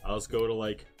 I'll just go to,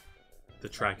 like, the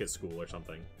track at school or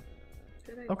something.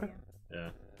 Good idea. Okay. Yeah.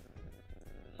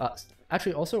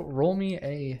 Actually, also roll me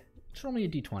a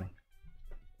d20.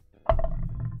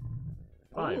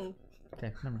 5. Ooh.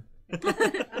 Okay, never mind.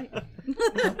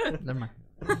 Never mind.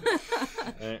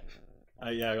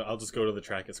 Yeah, I'll just go to the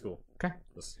track at school. Okay.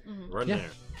 Just run Yeah. there.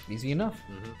 Easy enough.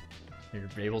 Mm-hmm.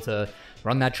 You're able to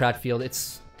run that track field.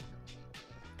 It's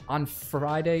on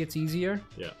Friday. It's easier.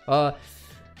 Yeah.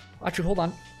 Actually, hold on.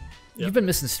 Yep. You've been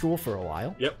missing school for a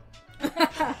while. Yep.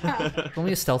 Roll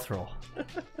me a stealth roll.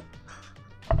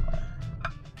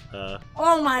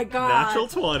 Oh my god! Natural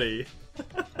 20.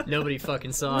 Nobody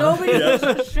fucking saw him. Nobody Yeah.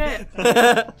 gives a shit.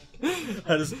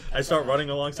 I start running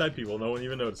alongside people. No one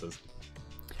even notices.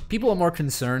 People are more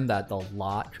concerned that the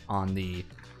lock on the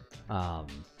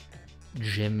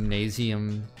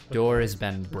gymnasium door has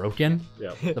been broken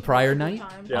Yeah. the prior night,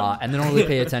 Time. Yeah. and they don't really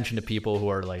pay attention to people who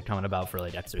are like coming about for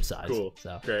like exercise. Cool.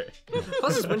 So Great.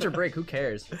 Plus it's winter break, who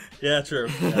cares? Yeah, true.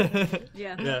 Yeah.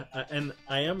 Yeah. Yeah, and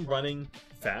I am running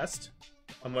fast.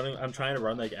 I'm trying to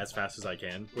run like as fast as I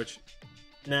can, which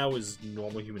now is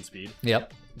normal human speed,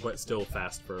 yep. but still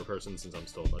fast for a person since I'm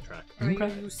still on track. Are you Okay.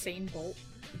 Usain Bolt?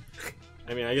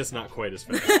 I mean, I guess not quite as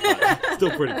fast, but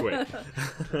still pretty quick.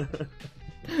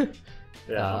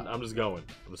 Yeah, I'm just going.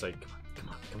 I'm just like, come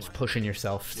on. Just pushing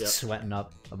yourself, Yep. sweating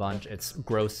up a bunch. It's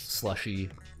gross, slushy.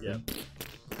 Yeah,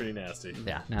 pretty nasty.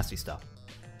 Yeah, nasty stuff.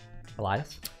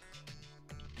 Elias?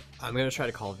 I'm gonna try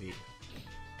to call V.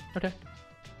 Okay.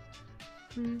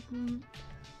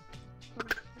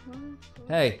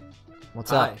 Hey,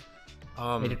 what's up?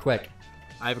 Hi. Made it quick.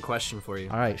 I have a question for you.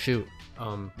 All right, shoot.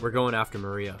 We're going after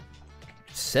Maria.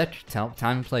 Sick. Time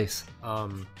and place.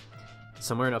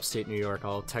 Somewhere in upstate New York.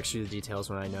 I'll text you the details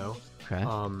when I know. Okay.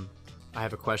 I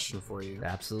have a question for you.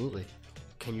 Absolutely.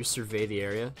 Can you survey the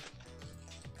area?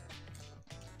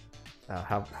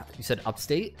 How you said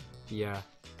upstate? Yeah.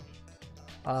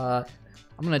 I'm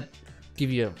gonna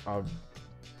give you a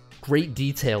great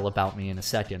detail about me in a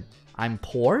second. I'm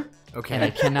poor, and I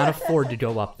Okay. cannot afford to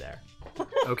go up there.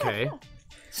 Okay.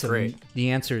 So Great. the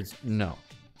answer is no,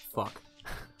 Fuck.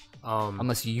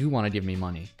 unless you want to give me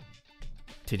money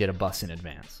to get a bus in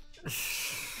advance.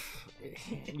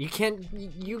 You can't.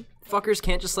 You fuckers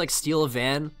can't just like steal a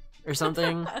van or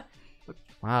something.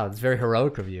 Wow, it's very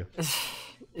heroic of you.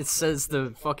 It says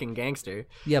the fucking gangster.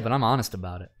 Yeah, but I'm honest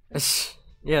about it.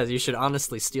 Yeah, you should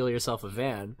honestly steal yourself a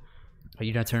van. Are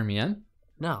you gonna turn me in?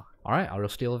 No. All right, I'll go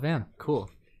steal a van. Cool.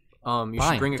 You Fine.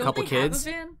 should bring a Don't couple they kids.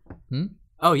 Have a van?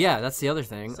 Oh yeah, that's the other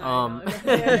thing. Sorry,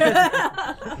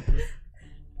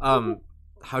 no.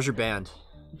 How's your band?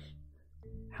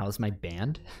 How's my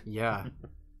band? Yeah.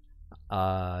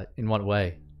 In what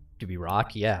way? To be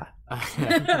rock, yeah.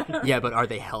 Yeah, but are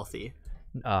they healthy?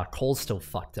 Cole's still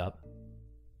fucked up.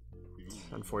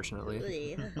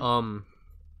 Unfortunately.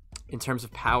 In terms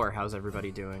of power, how's everybody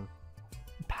doing?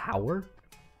 Power?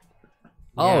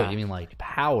 Yeah. Oh, you mean like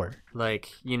power?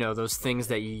 Like, you know, those things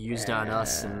that you used on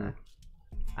us and...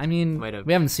 I mean, Might have-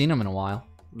 we haven't seen them in a while.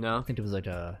 No? I think it was like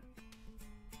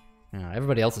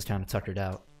everybody else is kind of tuckered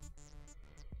out.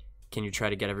 Can you try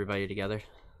to get everybody together?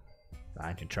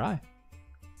 I can try.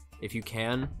 If you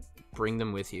can, bring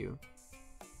them with you.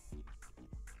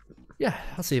 Yeah,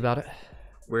 I'll see about it.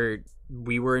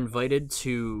 We were invited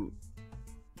to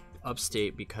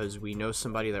upstate because we know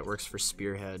somebody that works for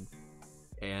Spearhead,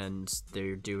 and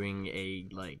they're doing a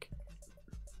like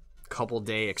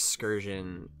couple-day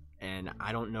excursion, and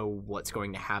I don't know what's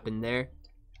going to happen there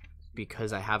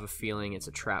because I have a feeling it's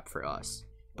a trap for us.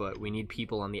 But we need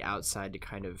people on the outside to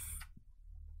kind of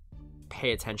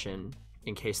pay attention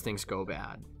in case things go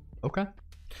bad. Okay.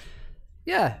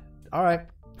 Yeah, alright,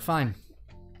 fine.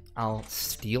 I'll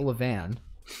steal a van,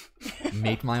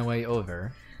 make my way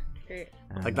over. Great.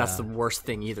 And, Like, that's the worst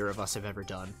thing either of us have ever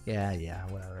done. Yeah,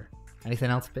 whatever. Anything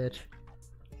else, bitch?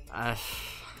 I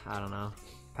don't know.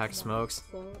 Pack of smokes.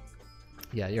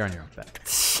 Yeah, you're on your own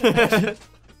back.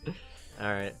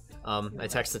 Alright. I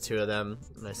text the two of them,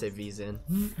 and I say V's in.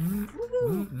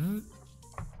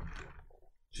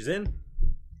 She's in.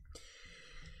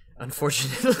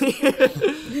 Unfortunately.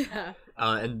 Yeah.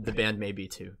 And the band may be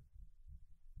too.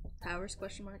 Powers?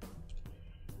 Question mark.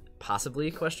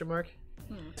 Possibly? Question mark.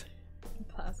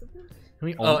 Possibly. Can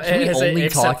we Oh, only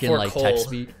except talk in for like Cole. text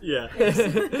speak? Yeah.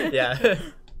 Yeah.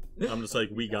 I'm just like,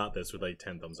 we got this with like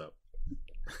 10 thumbs up.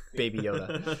 Baby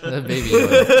Yoda. Baby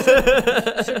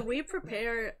Yoda. Should we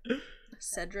prepare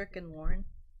Cedric and Lauren?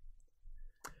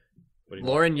 What do you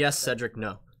Lauren, yes. Cedric,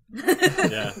 no.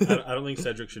 Yeah, I don't think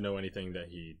Cedric should know anything that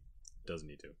he doesn't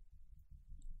need to.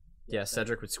 Yeah,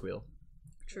 Cedric would squeal.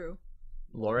 True.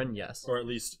 Lauren, yes. Or at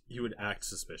least he would act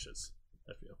suspicious,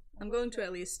 I feel. I'm going to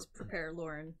at least prepare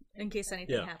Lauren in case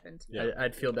anything Yeah. happened. Yeah.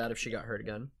 I'd feel bad if she got hurt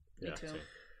again. Me Yeah, too. same.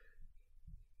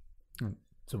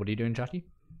 So what are you doing, Jackie?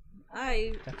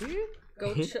 I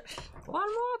go. One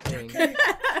more thing.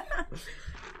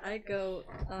 I go.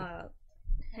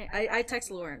 Hey, I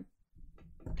text Lauren.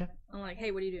 Okay. I'm like,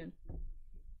 hey, what are you doing?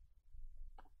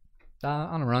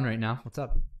 On a run right now. What's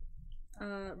up?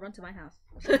 Run to my house.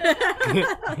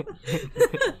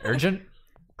 Urgent?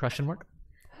 Question mark?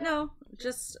 No,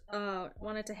 just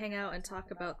wanted to hang out and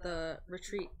talk about the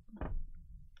retreat.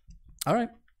 All right.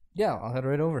 Yeah, I'll head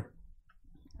right over.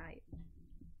 I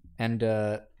And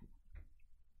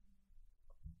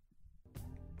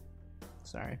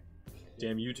sorry,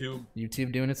 Damn YouTube.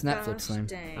 YouTube doing its Netflix gosh thing.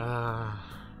 dang.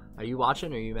 Are you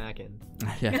watching or are you macking?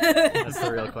 Yeah, That's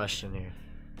the real question here.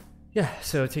 yeah.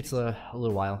 So it takes a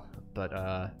little while, but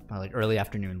by like early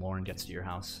afternoon, Lauren gets to your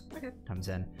house. Okay. Comes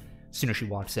in. As soon as she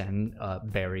walks in,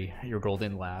 Barry, your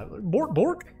golden lab, bork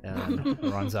bork, and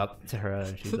runs up to her.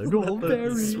 And she's like, "Oh,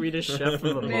 Barry!" Swedish chef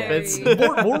from the Barry.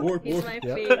 Muppets. Bork bork. He's my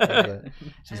Yep. favorite.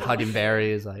 She's hugging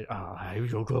Barry. Is like, "Oh,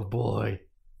 you're a good boy."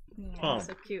 Yeah, Huh.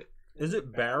 so cute. Is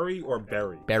it Barry or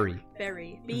Barry? Barry.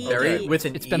 Berry. Barry with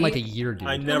an It's E? been like a year, dude.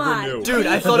 I never on. knew. Dude,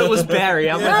 I thought it was Barry.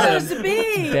 I'm No, with it's him.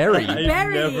 B. Barry. I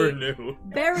Barry. never knew.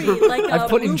 Berry, like a I've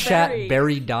put in blue chat berry.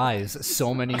 Barry dies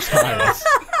so many times.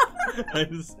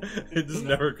 It just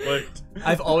never clicked.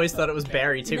 I've always thought it was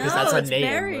Barry too, because No, that's a it's name.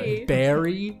 Barry.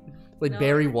 Barry? Like No.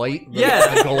 Barry White?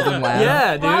 Yeah. The golden lab?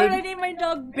 Yeah, Why would I dude. name my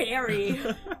dog Barry?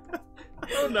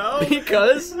 Oh no.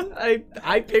 Because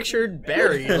I pictured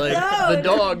Barry, like No, the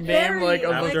dog Barry, name, like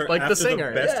of After, like the after singer.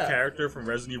 the best yeah. character from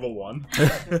Resident Evil 1.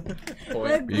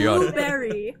 Like Yeah.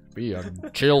 blueberry. Be a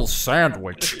chill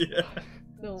sandwich. Yeah.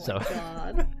 Oh So- my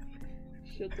god.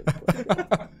 Shut the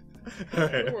fuck up.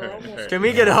 We're almost- Can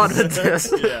we get on with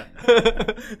this? Yeah.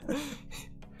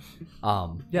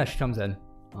 Yeah, she comes in.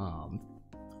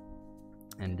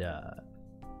 And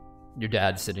your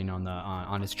dad's sitting on the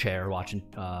on his chair watching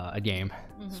a game.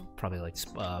 It's probably like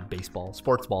baseball,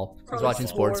 sports ball. He's Probably watching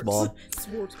sports ball.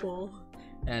 Sports ball.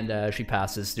 And she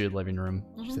passes through the living room.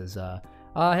 She says,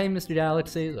 hey, Mr.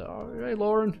 Galaxy. Oh, hey,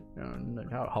 Lauren.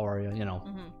 How are you? You know,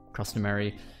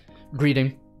 customary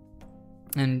greeting.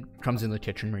 And comes in the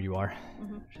kitchen where you are.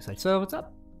 She's like, so what's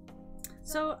up?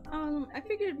 So, I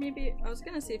figured maybe I was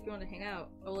gonna see if you want to hang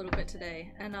out a little bit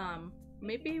today, and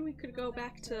maybe we could go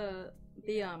back to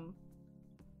the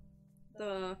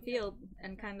field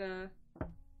and kind of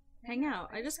hang out.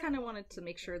 I just kind of wanted to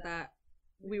make sure that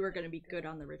we were gonna be good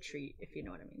on the retreat, if you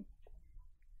know what I mean.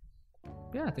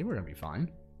 Yeah, I think we're gonna be fine.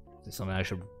 Is this something I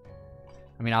should...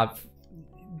 I mean, I've...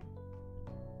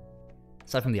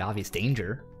 Aside from the obvious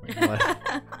danger. Like,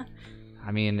 what?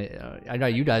 I mean, I know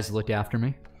you guys looked after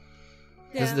me.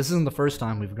 Yeah. This isn't the first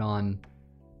time we've gone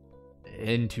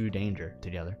into danger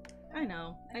together. I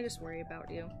know. I just worry about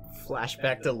you.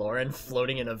 Flashback to Lauren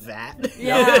floating in a vat.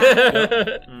 Yeah.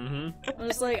 Mm-hmm. I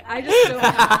was like, I just don't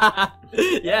have...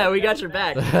 Yeah, we got your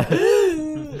back.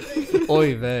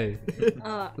 Oy vey.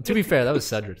 Uh, To be fair, that was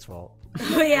Cedric's fault.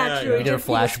 oh yeah, true. We did a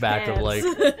flashback of like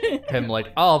him like,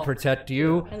 I'll protect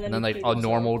you, and then like a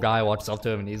normal guy walks up to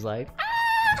him and he's like,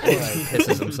 and, like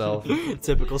pisses himself.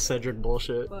 Typical Cedric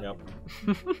bullshit. Yep.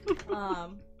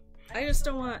 I just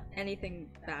don't want anything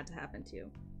bad to happen to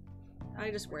you. I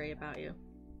just worry about you.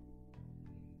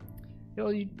 You know,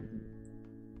 you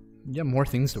have more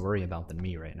things to worry about than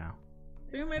me right now.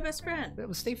 You're my best friend.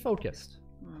 But stay focused.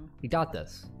 Hmm. We got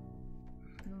this.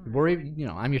 Worry, you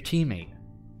know, I'm your teammate.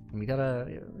 And we gotta,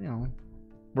 you know,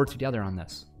 work together on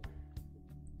this.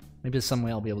 Maybe there's some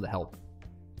way I'll be able to help.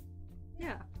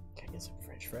 Yeah. Can I get some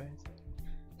French fries?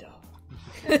 Duh.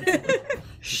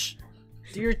 Shh.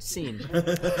 Do your scene.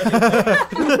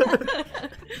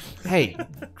 Hey,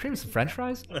 crave some French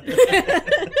fries? Yeah,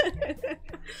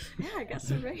 I got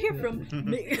some right here from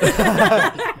me.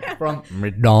 From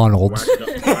McDonald's.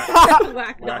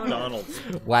 Whack McDonald's.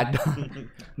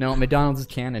 No, McDonald's is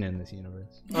canon in this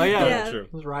universe. Oh yeah, Yeah. True.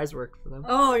 those rise work for them.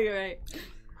 Oh, you're right.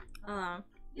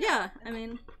 Yeah, I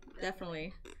mean,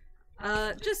 definitely.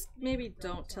 Just maybe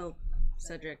don't tell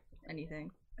Cedric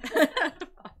anything.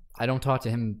 I don't talk to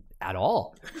him at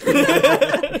all.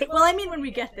 Well, I mean when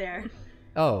we get there.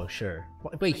 Oh, sure.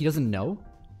 Wait, he doesn't know?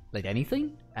 Like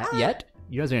anything? Yet?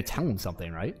 You guys are gonna tell him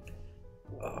something, right?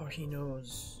 Oh, he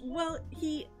knows. Well,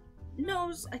 he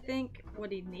knows, I think,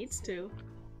 what he needs to.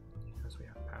 Because we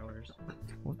have powers.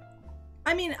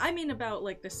 I mean about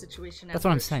like the situation. That's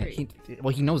what I'm saying.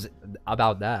 He knows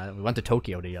about that. We went to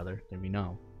Tokyo together, then we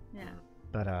know. Yeah.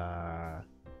 But I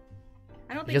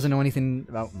don't he think doesn't know anything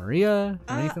about Maria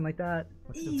or anything like that.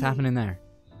 What's happening there?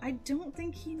 I don't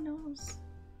think he knows.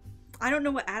 I don't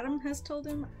know what Adam has told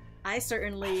him. I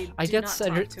certainly I do get not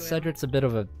Cedric. talk to him. Cedric's a bit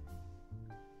of a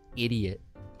idiot,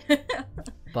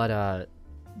 but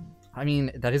I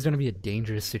mean that is going to be a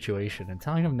dangerous situation. And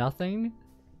telling him nothing,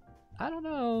 I don't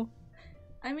know.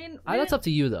 I mean, That's up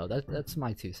to you though. That's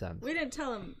my 2 cents. we didn't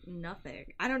tell him nothing.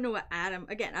 I don't know what Adam.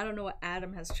 Again, I don't know what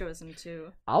Adam has chosen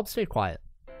to. I'll stay quiet.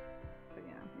 But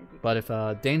yeah, maybe. But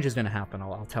if danger's going to happen,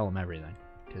 I'll tell him everything.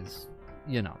 Because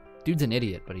you know, dude's an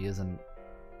idiot, but he doesn't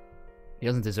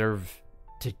deserve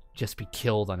to just be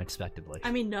killed unexpectedly.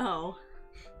 I mean, no.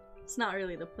 It's not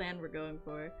really the plan we're going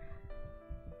for.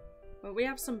 But we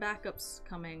have some backups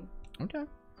coming, Okay.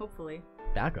 hopefully.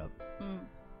 Backup. Mm.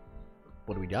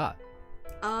 What do we got?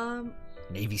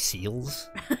 Navy SEALs?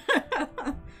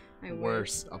 I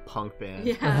Worse, a punk band.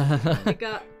 wish. Yeah, we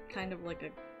got kind of like a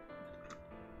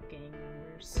gang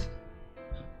members.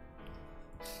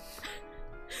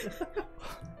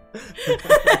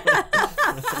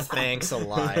 Thanks,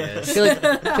 Elias. I feel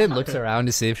like Finn looks around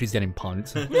to see if she's getting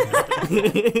punked.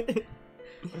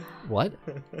 What?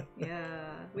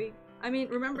 Yeah, I mean,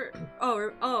 remember?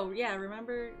 Oh, yeah.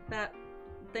 Remember that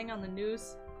thing on the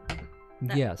news?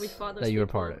 That Yes, we fought those that you were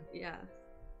people? part of. Yeah.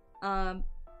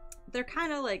 They're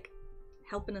kind of like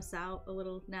helping us out a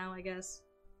little now, I guess.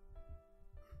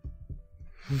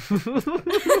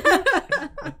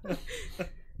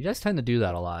 You guys tend to do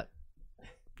that a lot.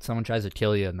 Someone tries to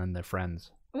kill you and then they're friends.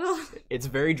 Well, It's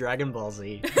very Dragon Ball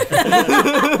Z.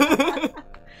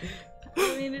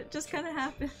 I mean, it just kind of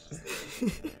happens.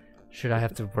 Should I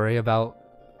have to worry about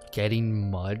getting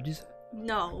mugged?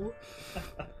 No.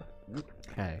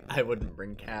 Okay. I wouldn't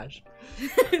bring cash.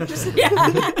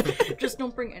 Just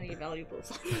don't bring any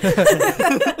valuables.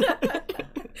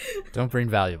 Don't bring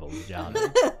valuables, John.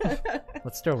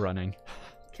 Let's still running.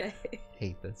 Okay.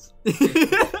 Hate this.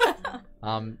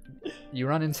 You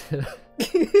run into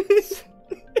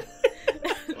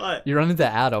What? you run into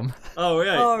Adam Oh, right.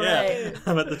 Oh, yeah. right.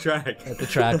 I'm at the track. at the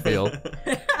track field.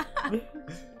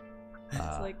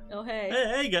 It's like, oh hey.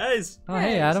 Hey guys. Oh,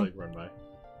 hey, Just, Adam. like, run by.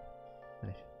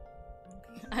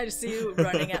 I just see you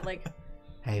running at like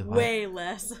Hey, why? way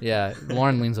less. Yeah,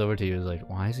 Lauren leans over to you and is like,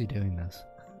 why is he doing this?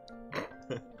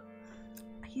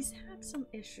 He's had some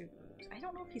issues. I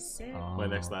don't know if he's sick. Oh. My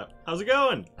next lap. How's it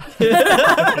going?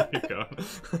 Keep going.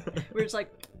 We're just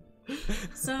like,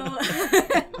 so.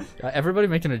 Everybody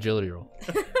make an agility roll.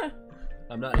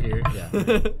 I'm not here.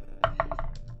 Yeah.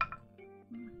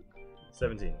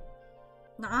 17.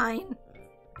 9.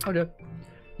 Okay.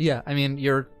 Yeah, I mean,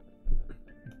 you're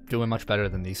doing much better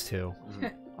than these two.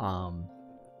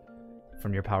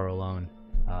 From your power alone.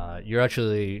 You're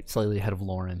actually slightly ahead of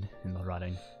Lauren in the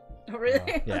running. Oh,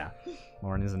 really? Yeah.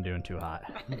 Lauren isn't doing too hot.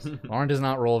 Lauren does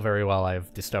not roll very well,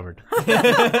 I've discovered.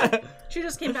 She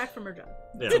just came back from her job.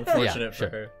 Yeah. Unfortunate sure.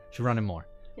 for her. She's running more.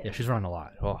 Yeah, she's running a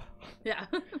lot. Oh. Yeah.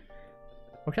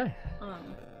 Okay.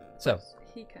 um, So,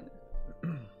 he kind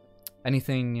of.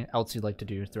 anything else you'd like to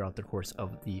do throughout the course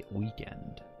of the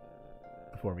weekend?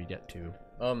 Before we get to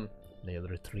the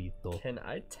other three, though. Can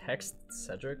I text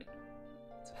Cedric?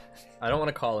 I don't want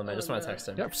to call him. I just want to text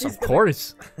him. Yep, of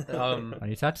course. Why Are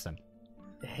you texting?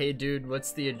 Hey, dude,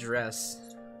 what's the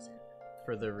address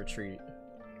for the retreat?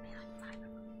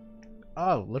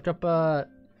 Oh, look up,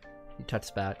 he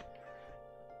texts back.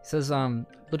 He says,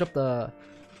 look up the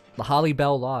Holly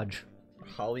Bell Lodge.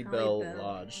 Holly Holly Bell Bell.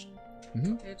 Lodge.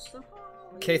 It's the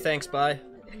Holly. Okay, thanks, bye.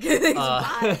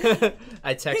 Bye.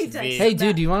 I text V. Hey,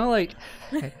 dude, do you want to, like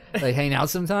hang out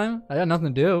sometime? I got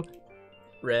nothing to do.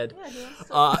 Red. Yeah, he wants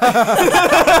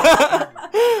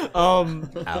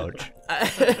to- Ouch.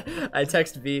 I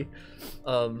text V.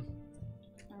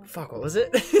 Fuck, what was it?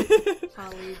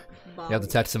 Holly. You have to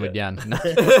text him again.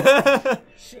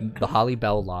 The Holly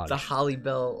Bell Lodge. The Holly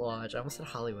Bell Lodge. I almost said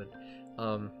Hollywood.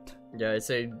 Yeah, I'd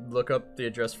say look up the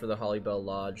address for the Holly Bell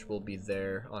Lodge. We'll be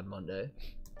there on Monday.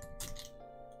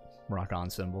 Rock on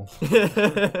symbol.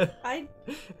 I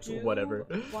do Whatever.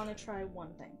 want to try one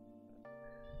thing.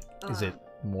 Is it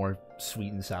more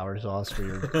sweet and sour sauce for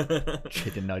your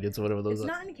chicken nuggets or whatever those It's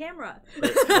are? not in camera.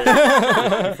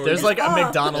 There's like a Oh.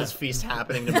 McDonald's feast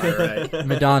happening to my right.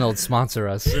 McDonald's sponsor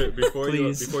us. Before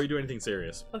Please. you do anything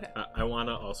serious, Okay. I want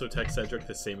to also text Cedric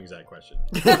the same exact question.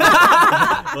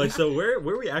 Like, so where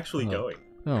are we actually going?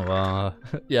 Oh,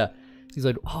 yeah. He's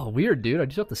like, oh, weird, dude. I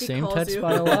just got the He same calls text you.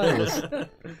 by Elias.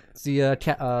 It's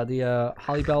the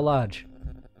Holly Bell Lodge.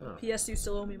 P.S. You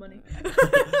still owe me money.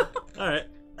 All right.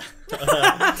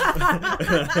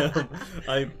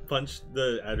 I punched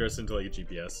the address into like a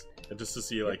GPS just to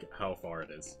see like how far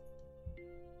it is.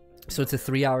 So it's a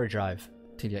 3-hour drive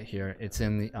to get here. It's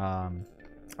in the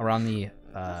around the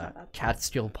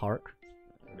Catskill Park,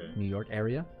 Okay. New York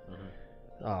area,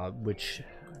 which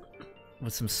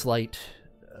with some slight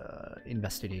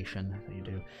investigation that you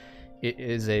do, it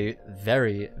is a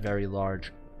very, very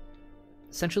large,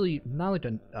 essentially not like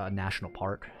a national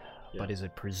park, but is a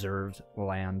preserved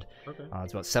land. Okay.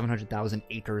 It's about 700,000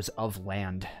 acres of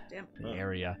land Damn. in the Oh.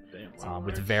 area, Damn.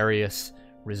 with various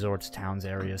resorts, towns,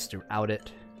 areas throughout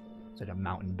it. It's like a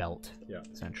mountain belt,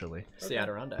 essentially. It's the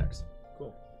Adirondacks.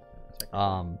 Cool.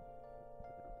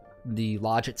 The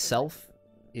lodge itself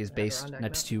is based Adirondack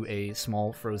next to a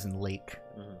small frozen lake,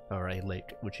 or a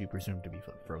lake which you presume to be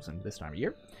frozen this time of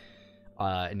year,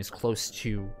 and is close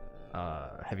to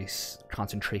heavy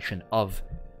concentration of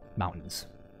mountains.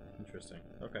 Interesting.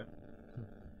 Okay.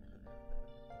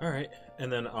 All right,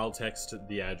 and then I'll text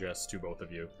the address to both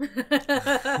of you.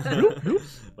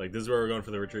 Like, this is where we're going for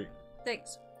the retreat.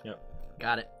 Thanks. Yep.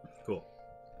 Got it. Cool.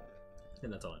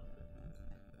 And that's all.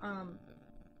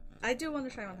 I do want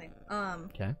to try one thing.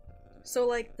 Okay. So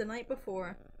like the night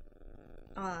before,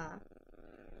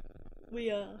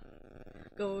 we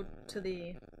go to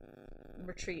the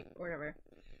retreat or whatever.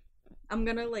 I'm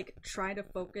gonna like try to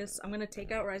focus. I'm gonna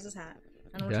take out Rise's hat,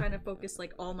 and I'm trying to focus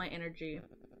like all my energy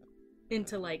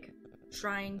into like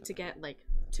trying to get like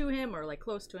to him or like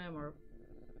close to him or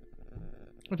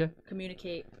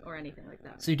communicate or anything like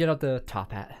that. So you get out the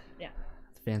top hat. Yeah.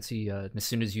 Fancy. As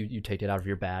soon as you take it out of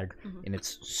your bag in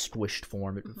its squished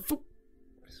form, it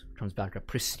comes back up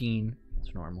pristine.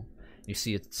 It's normal. You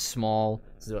see a small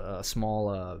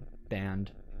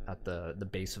band at the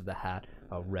base of the hat,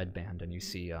 a red band, and you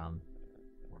see a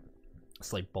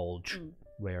slight bulge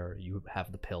where you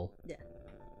have the pill. Yeah.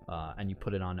 And you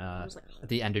put it on was like, at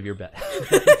the end of your bed.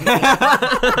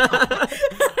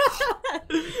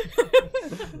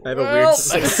 I have a weird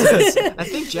success. I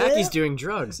think Jackie's doing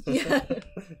drugs. Yeah. I'm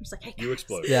just like, hey, You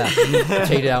explode. Yeah. You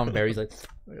take it out, and Barry's like.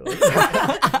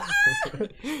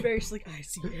 Barry's like, I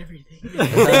see everything.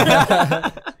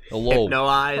 Hello. No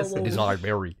eyes. It is not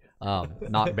Barry.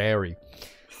 Not Barry.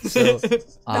 So,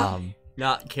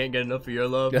 Not can't get enough of your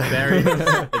love, Barry.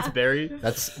 It's Barry.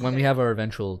 that's when we have our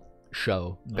eventual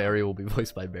show. Barry will be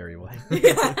voiced by Barry White.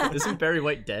 Isn't Barry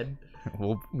White dead?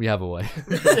 Well, we have a way.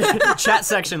 Chat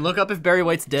section. Look up if Barry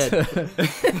White's dead.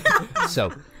 So,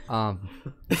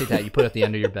 take that. You put it at the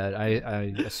end of your bed.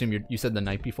 I assume you said the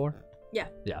night before. Yeah.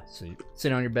 Yeah. So you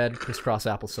sit on your bed, crisscross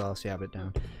applesauce. You have it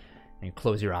down, and you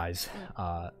close your eyes.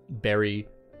 Barry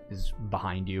is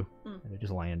behind you, and you're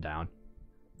just laying down.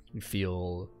 You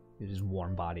feel his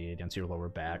warm body against your lower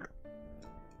back,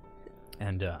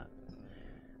 and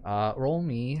roll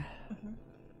me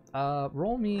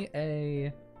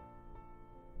a.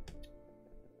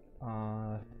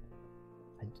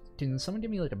 Can someone give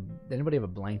me like anybody have a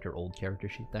blank or old character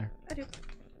sheet there? I do.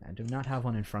 I do not have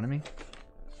one in front of me.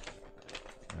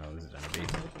 Oh, this is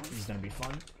gonna be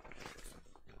fun.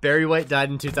 Barry White died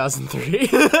in 2003.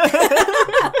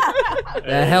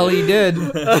 The hell he did.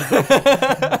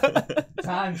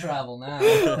 Time travel now.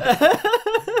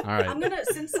 All right. I'm gonna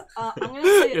say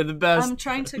You're the best. I'm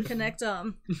trying to connect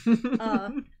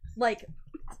like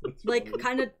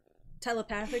kind of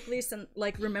telepathically,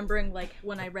 like remembering like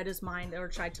when I read his mind or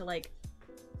tried to like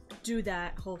do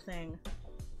that whole thing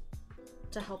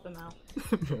to help him out.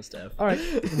 Most F. All right.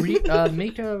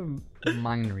 Make a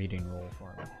mind reading roll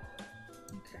for me.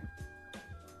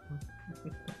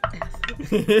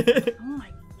 Okay. Oh my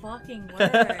fucking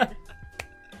word.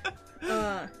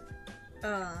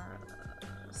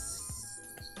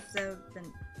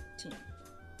 17.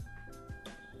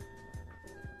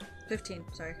 15.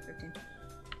 Sorry, 15.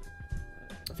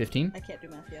 15. I can't do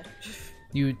math yet.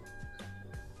 You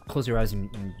close your eyes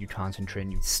and you concentrate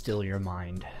and you still your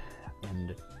mind,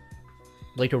 and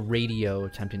like a radio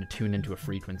attempting to tune into a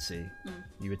frequency,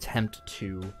 you attempt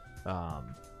to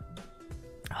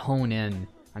hone in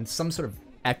on some sort of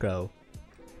echo.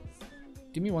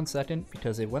 Give me 1 second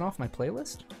because it went off my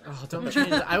playlist. Oh, don't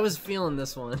change it. I was feeling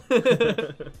this one.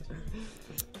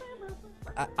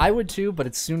 I would too, but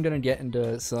it's soon gonna get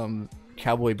into some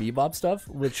Cowboy Bebop stuff,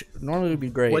 which normally would be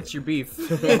great. What's your beef?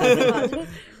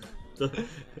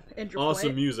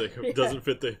 Awesome music doesn't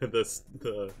fit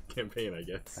the campaign, I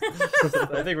guess.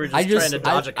 I think we're just trying to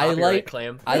dodge a copyright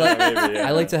claim. I like, Maybe, yeah.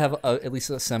 I like to have at least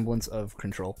a semblance of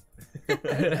control.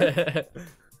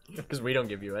 Because we don't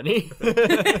give you any.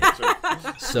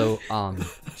 So,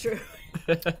 True.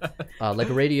 like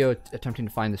a radio attempting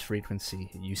to find this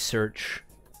frequency, you search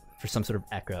for some sort of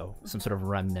echo, some sort of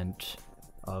remnant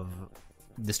of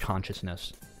this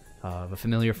consciousness of a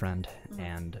familiar friend,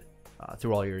 and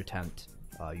through all your attempt,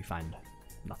 you find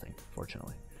nothing,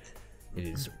 fortunately. It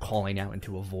is calling out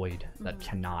into a void that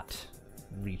cannot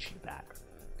reach you back.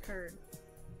 Heard.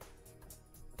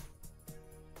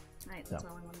 Alright, that's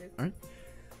all I want to do. Alright.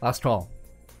 Last call.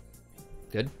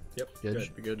 Good? Yep. Good?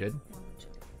 Should be good. Good?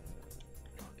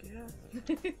 Fuck yeah.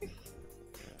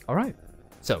 Alright.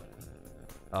 So,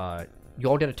 you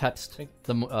all get a text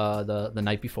the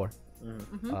night before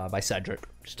by Cedric,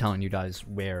 just telling you guys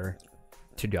where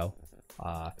to go.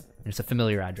 It's a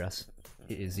familiar address.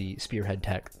 It is the Spearhead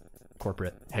Tech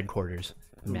corporate headquarters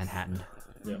in Manhattan.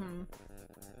 Yeah.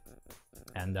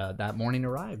 And that morning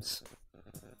arrives.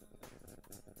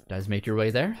 Guys make your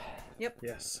way there?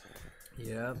 Yes.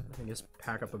 Yeah, I guess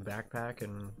pack up a backpack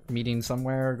and... Meeting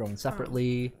somewhere, going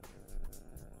separately.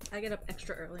 I get up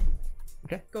extra early.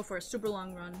 Okay. Go for a super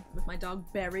long run with my dog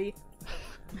Barry.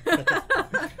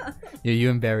 Yeah,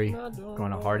 you and Barry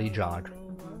going a hearty jog.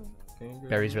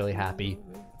 Barry's really happy.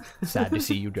 Sad to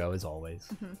see you go, as always.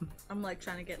 I'm like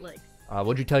trying to get like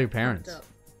What'd you tell your parents? up.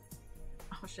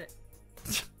 Oh shit.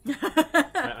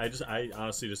 I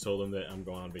honestly just told them that I'm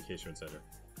going on vacation, etc.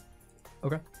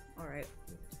 Okay. Alright.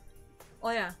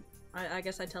 Oh yeah. I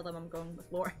guess I tell them I'm going with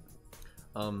Laura.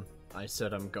 I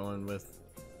said I'm going with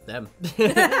them.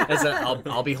 I said,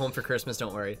 I'll be home for Christmas,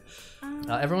 don't worry.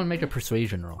 Everyone make a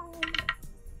persuasion roll.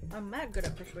 I'm mad good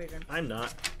at persuasion. I'm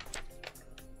not.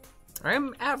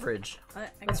 I'm average. I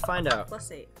Let's got find out.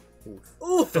 +8.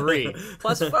 Ooh, 3.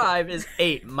 Plus 5 is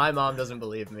 8. My mom doesn't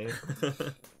believe me.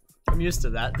 I'm used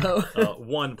to that, though.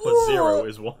 1 plus 0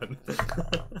 is 1.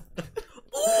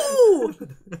 Ooh!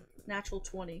 Natural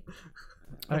 20.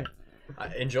 Alright.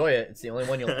 Enjoy it. It's the only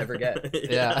one you'll ever get.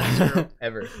 Yeah.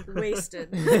 Ever. Wasted.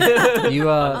 You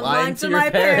I'm Lying to your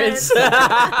my parents.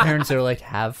 parents are like,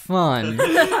 have fun.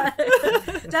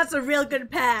 That's a real good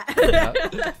pat.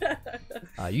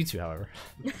 You two, however.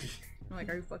 I'm like,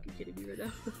 are you fucking kidding me right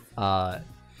now?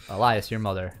 Elias, your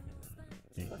mother.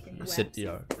 Fucking You sit, waxy. you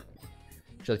know,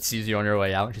 she like sees you on your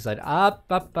way out, and she's like, up.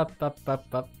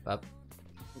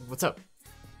 What's up?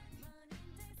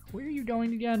 Where are you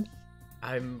going again?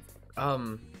 I'm,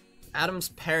 Adam's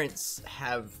parents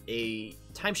have a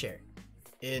timeshare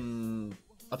in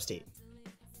upstate.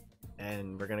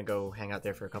 And we're gonna go hang out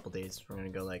there for a couple days. We're gonna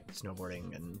go, like,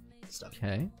 snowboarding and stuff.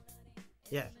 Okay.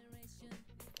 Yeah.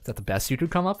 Is that the best you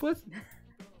could come up with?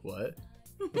 What?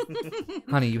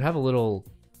 Honey, you have a little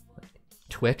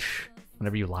twitch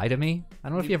whenever you lie to me. I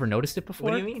don't know if you ever noticed it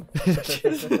before. What do you mean?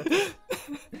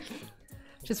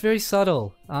 Just very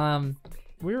subtle.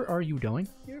 Where are you going?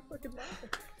 You're a fucking liar.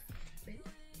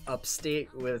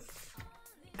 Upstate with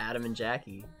Adam and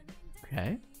Jackie.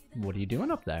 Okay. What are you doing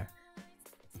up there?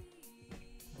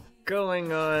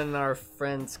 Going on our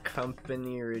friend's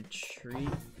company retreat.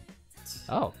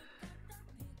 Oh.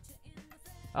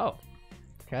 Oh.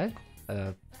 Okay.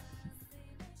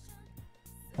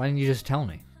 Why didn't you just tell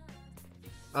me?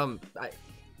 I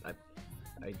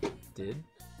did,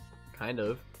 kind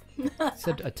of. You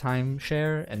said a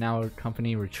timeshare and now a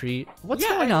company retreat. What's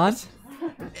Yeah, going on?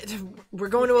 We're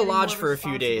going to a Getting lodge more for a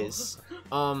few responsible.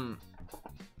 days.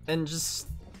 And just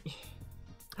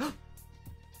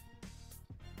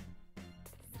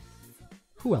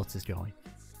Who else is going?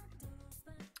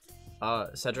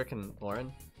 Cedric and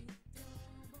Lauren.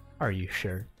 Are you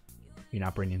sure you're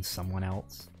not bringing someone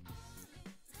else?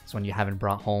 Someone you haven't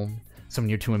brought home? Someone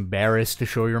you're too embarrassed to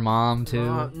show your mom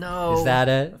to? No. Is that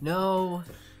it? No.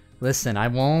 Listen, I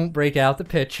won't break out the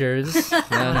pictures.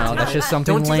 No, that's just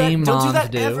something Don't do lame that. Don't do moms that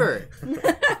do. ever.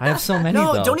 I have so many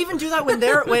No, though. don't even do that when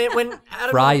they're when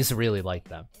Adam. Fries really like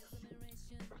them.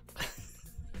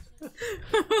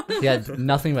 He had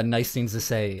nothing but nice things to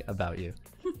say about you.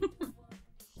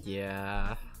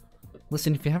 Yeah.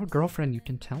 Listen, if you have a girlfriend, you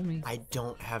can tell me. I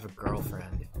don't have a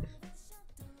girlfriend.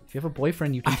 If you have a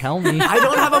boyfriend, you can tell me. I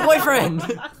don't have a boyfriend.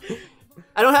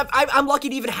 I don't have. I'm lucky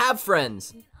to even have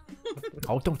friends.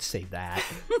 Oh, don't say that.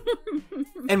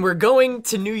 And we're going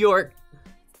to New York,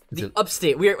 Is the it-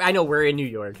 upstate. I know we're in New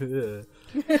York.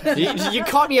 you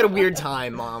caught me at a weird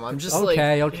time, Mom. I'm just like.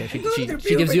 Okay.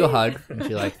 She gives you a hug and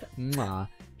she like, mwah.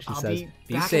 She I'll says, be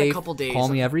 "Be back in a safe. couple days." Call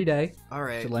me every day. All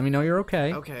right. So let me know you're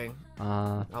okay. Okay.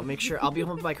 Uh, I'll make sure. I'll be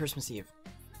home by Christmas Eve.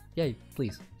 yeah,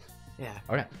 please. Yeah.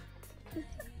 Okay.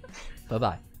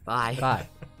 Bye-bye. Bye. Bye.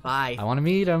 Bye. I want to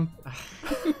meet him.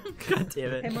 God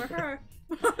damn it. Him or her.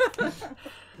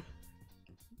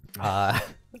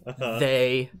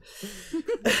 They.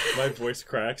 My voice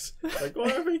cracks. Like, go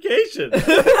on vacation.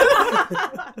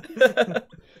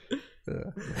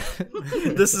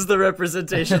 This is the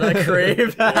representation I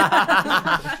crave.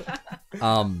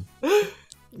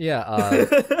 Yeah.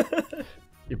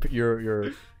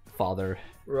 Your father,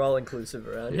 We're all inclusive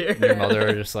around here. and your mother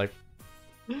are just like,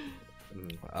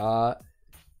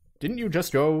 didn't you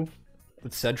just go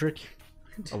with Cedric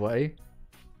away?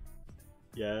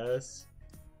 Yes.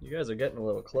 You guys are getting a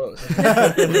little close.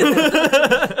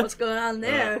 What's going on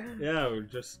there? Yeah, we're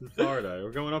just in Florida.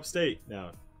 We're going upstate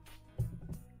now.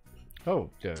 Oh,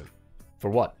 for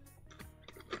what?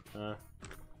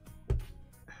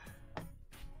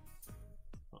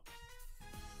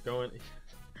 Going.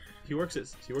 He works at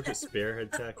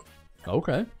Spearhead Tech.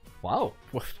 Okay. Wow.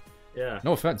 Yeah.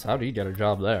 No offense. How did he get a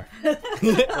job there?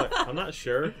 Look, I'm not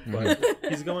sure, but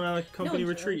he's going on a company No,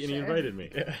 retreat and he sure. invited me.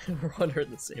 We're wondering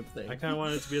the same thing. I kind of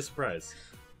wanted it to be a surprise.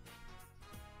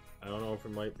 I don't know if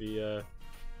it might be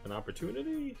an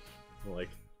opportunity. Like.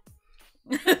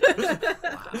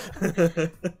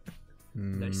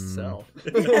 Nice sell.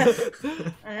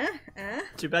 Uh,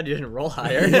 Too bad you didn't roll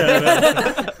higher.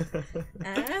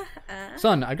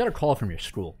 Son, I got a call from your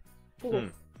school.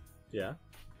 Yeah.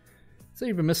 So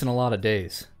you've been missing a lot of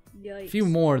days. Yikes. A few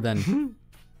more than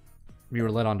we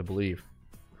were led on to believe.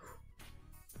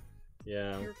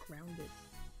 Yeah. You're grounded.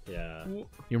 Yeah.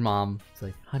 Your mom is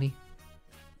like, honey,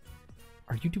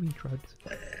 are you doing drugs?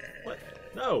 What?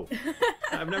 No.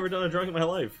 I've never done a drug in my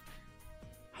life.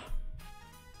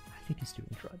 I think he's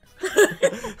doing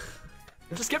drugs.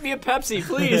 Just get me a Pepsi,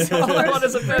 please. All I want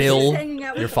is a Pepsi. Bill, She's hanging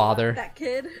out with your father. that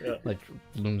kid. Like,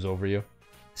 looms over you.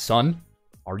 Son,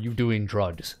 are you doing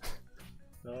drugs?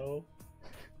 No.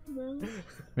 No.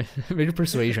 Make a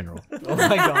persuasion roll. Oh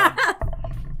my god.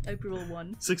 I roll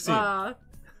 1. 16.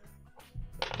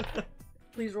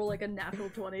 Please roll like a natural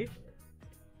 20.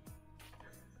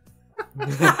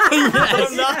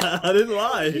 I'm not. I didn't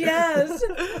lie. Yes.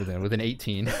 With an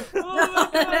 18.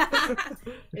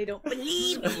 They don't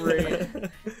believe.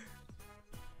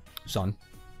 Son,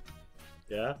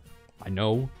 Yeah. I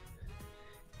know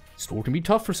school can be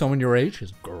tough for someone your age.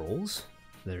 There's girls,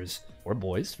 or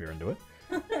boys if you're into it.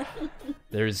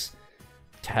 There's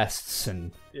tests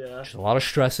and Yeah. just a lot of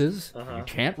stresses. Uh-huh. You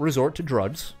can't resort to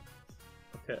drugs.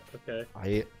 Okay. Okay. I'm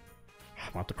gonna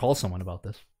have to call someone about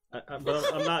this. But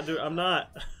I'm not doing. I'm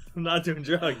not doing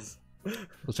drugs.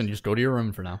 Listen, you just go to your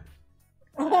room for now.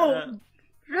 Oh,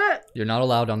 shit. You're not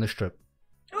allowed on this trip.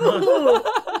 Ooh.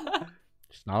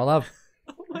 Just not allowed.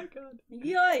 Oh my god.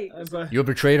 Yikes. You have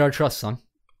betrayed our trust, son.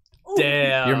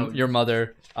 Damn. Your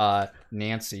mother,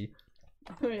 Nancy,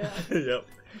 Oh, yeah. Yep.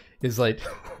 is like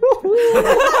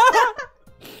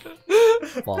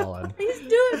falling. He's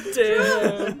doing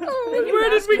Damn. Where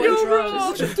did we go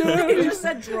wrong? He just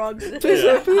said drugs.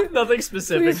 Nothing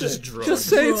specific, just drugs. Just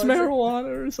say it's Drugs.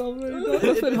 marijuana or something.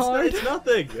 Nothing It's hard. It's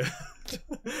nothing.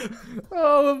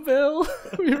 Oh, Bill,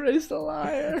 we raised a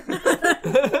liar.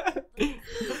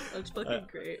 That's fucking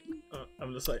great.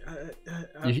 I'm just like.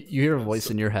 You hear a voice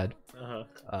in your head.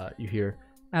 Uh-huh. You hear,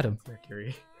 Adam,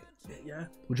 Mercury. Yeah.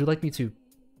 would you like me to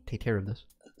take care of this?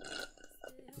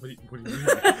 What do you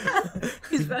mean?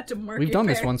 He's about to mark We've your done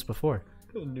this parents. once before.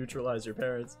 Neutralize your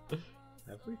parents.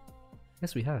 Have we?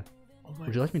 Yes, we have. Oh my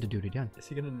Would you like me to do it again? Is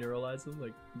he gonna neuralize them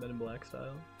like Men in Black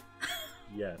style?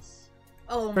 Yes.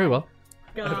 Oh Very my well.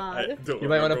 god. Don't You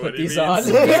might want to remember put what he these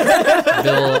means.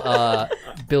 on.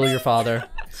 Bill, your father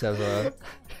says,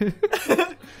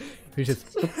 he's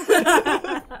just,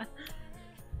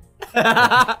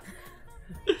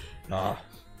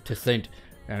 to think,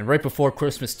 and right before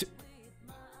Christmas,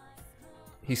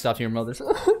 he stopped your mother's,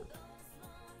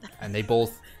 and they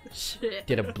both Shit.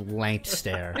 get a blank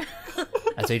stare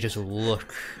as they just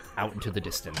look out into the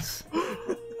distance.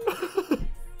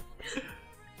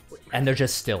 And they're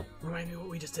just still. Remind me what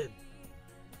we just did.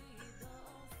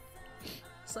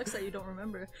 Sucks that you don't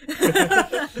remember.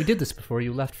 We did this before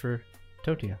you left for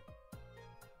Totia.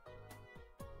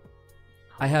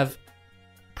 I have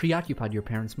preoccupied your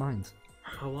parents' minds.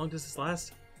 How long does this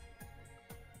last?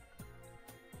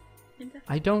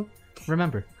 I don't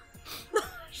remember.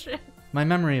 Shit. My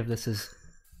memory of this is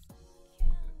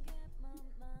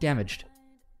damaged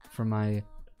from my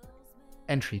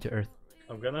entry to Earth.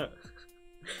 I'm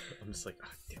just like, oh,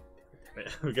 damn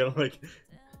it. I'm gonna like,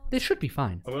 They should be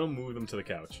fine. I'm gonna move them to the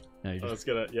couch. No, you I'm just, just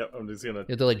gonna, yep, I'm just gonna, you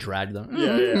have to like drag them.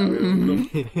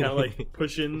 yeah. Kind of like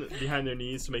push in behind their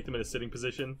knees to make them in a sitting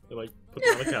position. And, like, put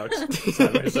them on the couch,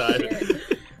 side by side.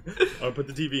 I'm gonna put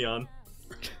the TV on.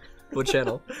 What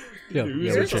channel? Yeah, News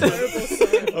yeah, or we should. something. Terrible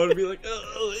son. I would be like,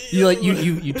 oh, You like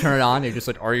you turn it on. You're just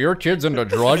like, are your kids into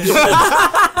drugs?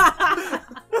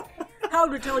 How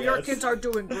to tell your kids are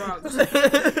doing drugs.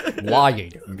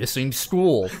 Lying, missing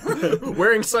school,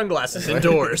 Wearing sunglasses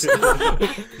indoors.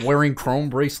 wearing chrome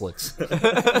bracelets.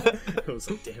 I was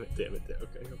like, damn it.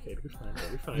 Okay,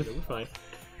 we're fine.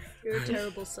 You're a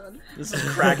terrible son. This is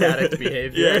crack addict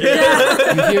behavior.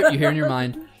 You hear in your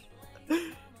mind.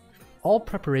 All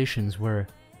preparations were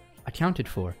accounted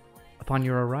for upon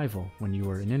your arrival when you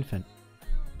were an infant.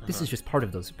 This is just part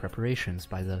of those preparations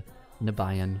by the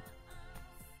Nabayan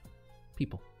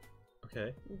people.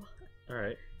 Okay.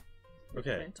 Alright.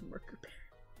 Okay. Trying to mark your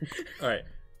parents. Alright.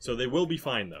 So they will be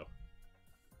fine, though.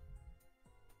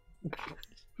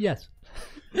 Yes,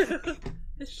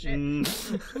 Shit.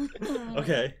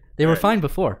 Okay. they were Alright. fine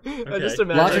before. I just Okay.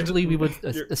 imagine Logically, we would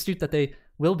You're- astute that they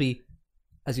will be,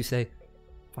 as you say,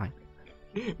 fine.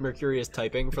 Mercury is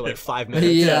typing for like 5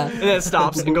 minutes. Yeah. And then it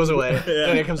stops and goes away. Yeah.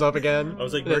 And it comes up again. I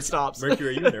was like, and it stops. Mercury,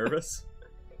 are you nervous?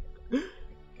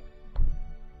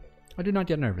 I do not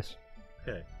get nervous.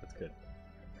 Okay, that's good.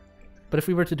 But if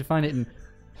we were to define it in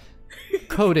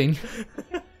coding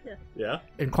Yeah?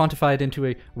 and quantify it into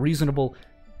a reasonable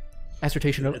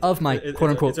assertion of my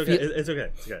quote-unquote It's okay. feel- It's okay.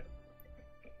 It's okay.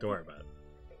 Don't worry about it.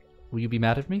 Will you be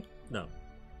mad at me? No.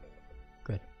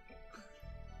 Good.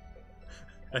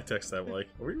 I text them like,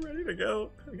 are we ready to go?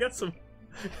 I got some...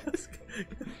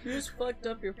 You just fucked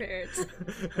up your parents.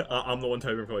 I'm the one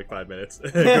typing for like 5 minutes.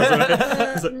 It goes away.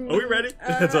 It's like, are we ready?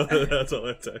 That's all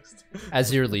I text.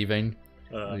 As you're leaving,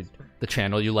 Uh, the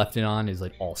channel you left it on is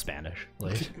like all Spanish.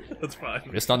 Like, that's fine.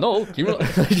 just don't know.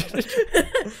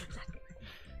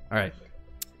 All right.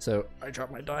 So I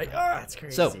dropped my die. That's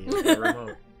crazy. So The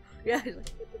remote. Yeah. he's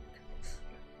like,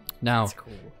 now, That's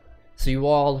cool. so you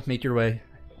all make your way.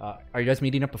 Are you guys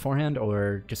meeting up beforehand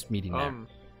or just meeting there?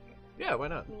 Yeah, why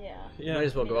not? yeah. Yeah. Might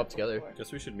as well go up together.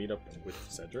 Guess we should meet up with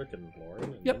Cedric and Lauren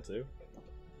and Yep. them too.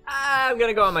 I'm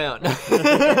gonna go on my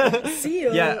own. See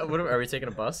you. Yeah, are we taking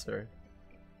a bus or?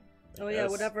 Oh yeah,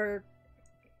 Yes. whatever.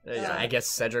 I guess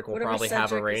Cedric will Whatever probably have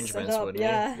Cedric is arrangements, set up, wouldn't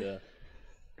yeah. Yeah.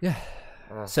 Yeah.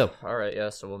 he? So, all right, yeah.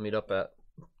 So we'll meet up at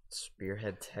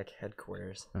Spearhead Tech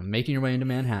headquarters. making your way into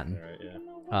Manhattan. Alright,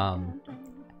 yeah.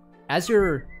 As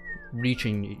you're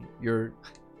reaching, you're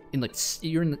in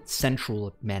the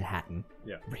central Manhattan.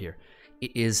 Yeah. Over here,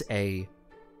 it is a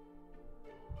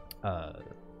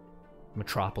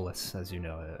metropolis, as you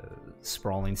know, a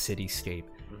sprawling cityscape,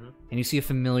 Mhm. and you see a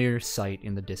familiar sight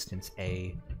in the distance: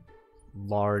 a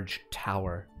large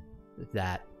tower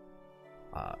that,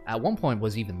 at one point,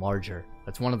 was even larger.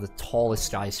 That's one of the tallest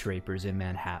skyscrapers in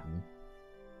Manhattan,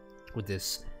 with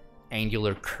this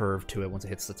angular curve to it. Once it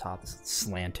hits the top, this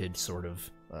slanted sort of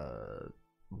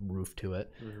roof to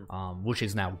it, which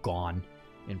is now gone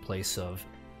in place of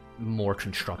more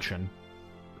construction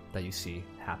that you see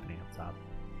happening up top.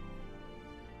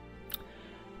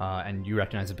 And you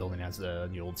recognize the building as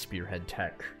the old Spearhead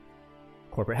Tech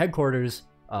corporate headquarters,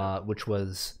 which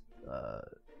was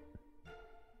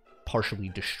partially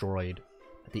destroyed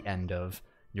at the end of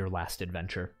your last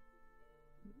adventure.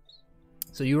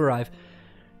 So you arrive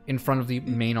in front of the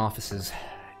main offices,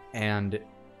 and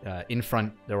in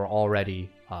front there were already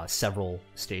several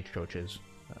stagecoaches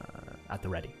at the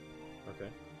ready. Okay.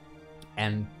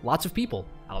 And lots of people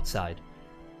outside.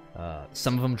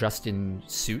 Some of them dressed in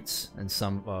suits, and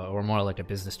some or more like a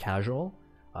business casual,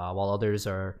 while others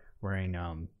are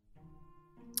wearing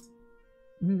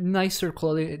nicer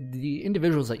clothing. The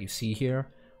individuals that you see here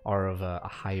are of a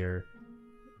higher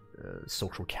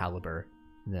social caliber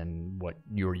than what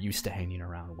you're used to hanging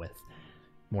around with.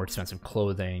 More expensive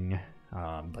clothing,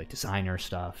 like designer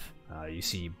stuff. You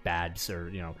see bags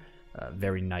or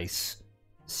very nice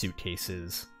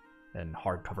suitcases and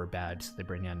hardcover bags they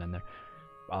bring in, and their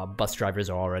bus drivers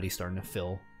are already starting to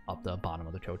fill up the bottom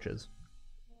of the coaches.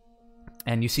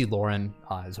 And you see Lauren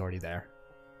is already there,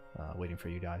 waiting for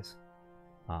you guys.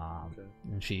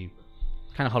 And she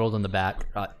kind of huddled in the back.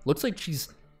 Looks like she's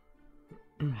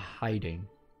hiding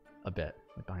a bit,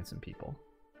 like behind some people.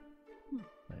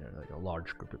 Like a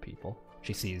large group of people.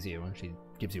 She sees you and she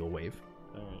gives you a wave.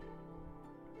 All right.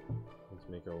 Let's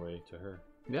make our way to her.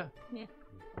 Yeah. Yeah.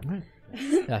 All right.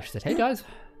 Yeah, she said, "Hey guys."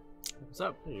 What's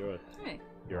up? Hey, you're Hey.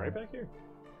 right back here.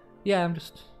 Yeah, I'm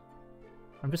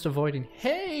just avoiding.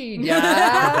 Hey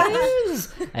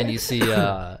guys. And you see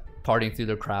parting through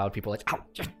the crowd, people like, "Ow,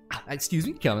 excuse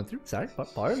me, coming through. Sorry,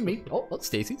 pardon me. Oh,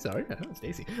 Stacy. Sorry,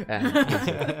 Stacy."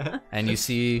 And you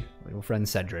see your friend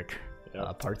Cedric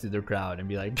part through the crowd and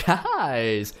be like,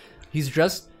 "Guys." He's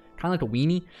dressed kind of like a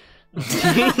weenie.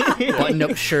 Buttoned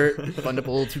up shirt, buttoned up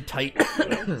a little too tight.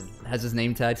 Has his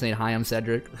name tag saying, "Hi, I'm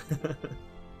Cedric."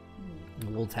 A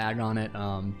little tag on it.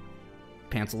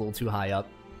 Pants a little too high up.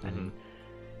 And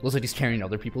looks like he's carrying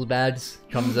other people's bags.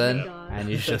 Comes in and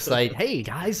he's just like, "Hey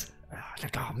guys."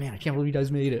 Like, "Oh man, I can't believe you guys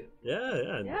made it.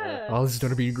 Yeah. Oh, this is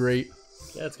gonna be great."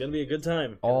 Yeah, it's gonna be a good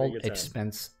time. All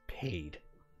expense paid.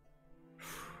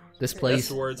 This place.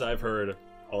 Best words I've heard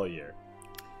all year.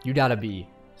 You gotta be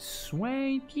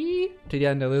swanky to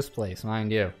get into this place,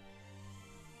 mind you.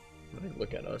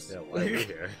 Look at us. Yeah, why are you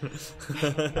here?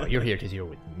 Oh, you're here because you're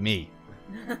with me.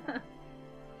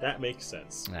 That makes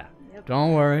sense. Yeah. Yep.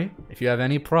 Don't worry. If you have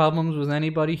any problems with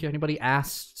anybody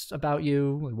asks about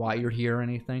you, why you're here or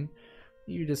anything,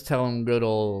 you just tell them good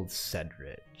old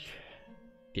Cedric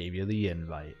gave you the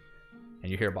invite.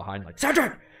 And you hear behind like,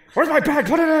 "Cedric! Where's my bag?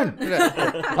 Put it in!"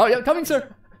 "Oh, yeah, coming,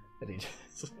 sir."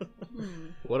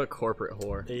 What a corporate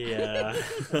whore. Yeah.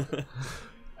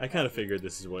 I kind of figured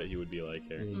this is what he would be like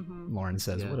here. Lauren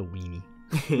says, Yeah. "What a weenie."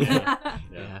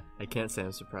 Yeah. I can't say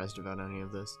I'm surprised about any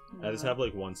of this. I just have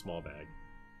like one small bag.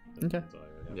 Okay. That's all I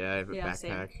really have. Yeah, I have a Yeah,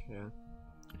 same. backpack.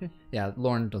 Yeah. Yeah,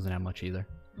 Lauren doesn't have much either.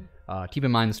 Keep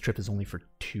in mind this trip is only for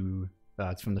 2.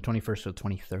 It's from the 21st to the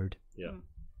 23rd. Yeah.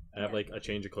 I have like a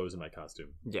change of clothes in my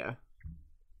costume. Yeah.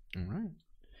 All right.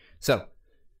 So,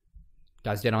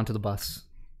 guys, get onto the bus.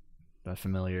 A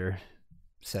familiar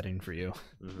setting for you.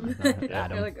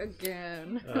 Adam. You're like,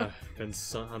 again. Been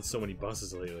on so many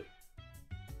buses lately.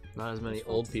 Not as many Whose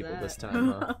old fault is people that? this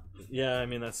time, huh? Yeah, I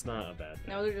mean that's not a bad thing.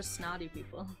 No, they're just snotty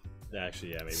people.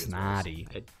 Actually, yeah, maybe it's Snotty.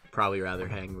 I'd probably rather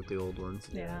hang with the old ones.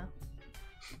 Yeah.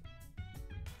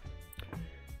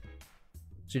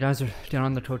 So you guys are down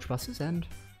on the coach buses and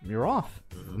you're off.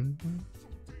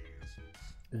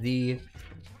 The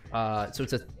so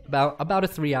it's about a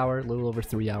 3-hour, little over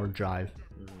 3-hour drive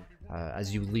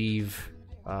as you leave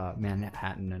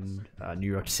Manhattan and New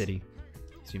York City.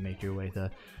 So you make your way to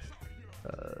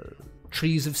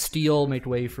trees of steel, make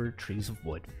way for trees of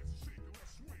wood.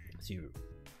 So you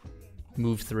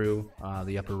move through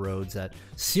the upper roads that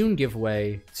soon give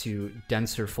way to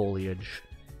denser foliage,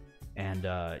 and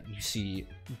you see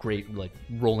great like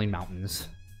rolling mountains.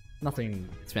 Nothing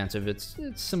expansive. It's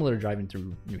similar to driving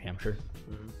through New Hampshire.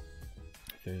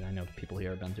 I know people here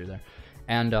have been through there,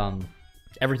 and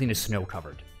everything is snow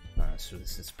covered. So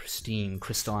it's this pristine,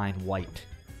 crystalline white,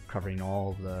 covering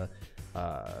all the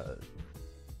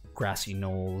grassy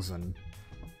knolls and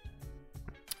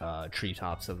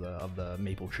treetops of the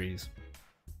maple trees.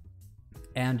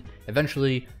 And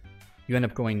eventually, you end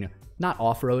up going not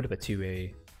off-road, but to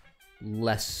a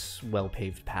less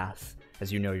well-paved path.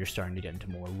 As you know, you're starting to get into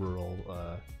more rural,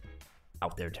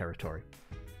 out there territory.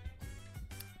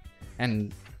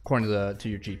 And according to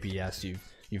your GPS,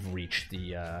 you've reached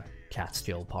the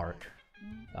Catskill Park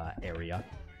area.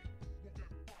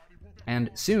 And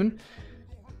soon,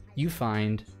 you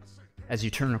find, as you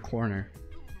turn a corner,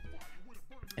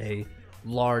 a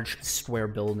large square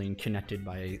building connected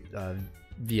by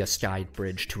via sky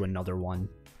bridge to another one.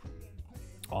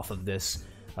 Off of this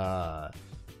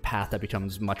path that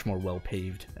becomes much more well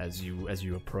paved as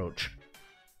you approach,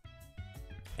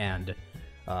 and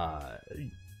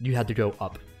you had to go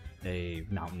up a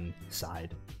mountain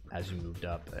side as you moved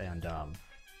up, and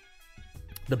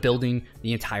the building,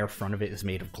 the entire front of it is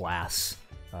made of glass,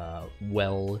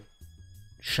 well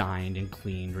shined and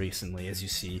cleaned recently, as you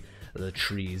see the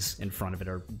trees in front of it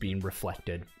are being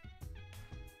reflected.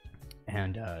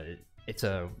 And it's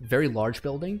a very large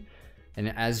building, and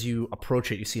as you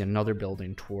approach it, you see another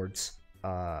building towards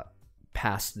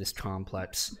past this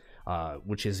complex,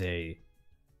 which is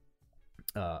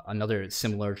another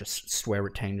similar, just square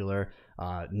rectangular,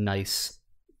 nice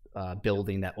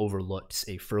building that overlooks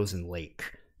a frozen lake.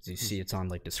 As you see, it's on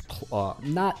like this,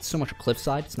 not so much a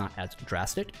cliffside, it's not as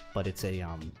drastic, but it's a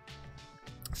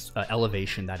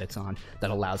elevation that it's on that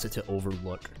allows it to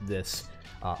overlook this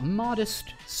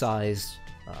modest-sized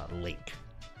lake.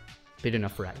 Big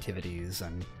enough for activities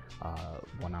and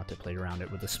whatnot to play around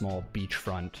it, with a small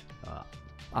beachfront.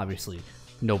 Obviously,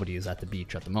 nobody is at the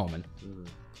beach at the moment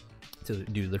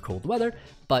due to the cold weather,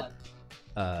 but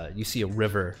you see a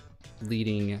river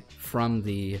leading from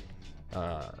the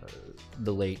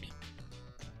lake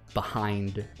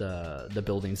behind the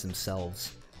buildings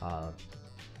themselves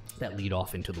that lead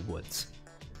off into the woods.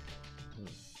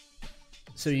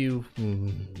 So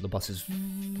the buses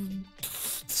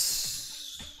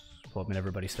pull up and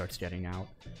everybody starts getting out.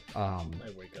 I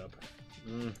wake up.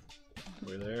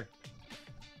 We're there.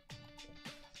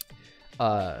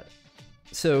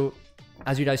 So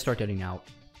as you guys start getting out,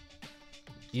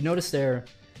 you notice there,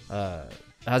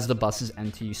 as the buses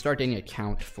empty, you start getting a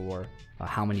count for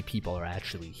how many people are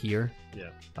actually here. Yeah.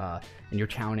 And you're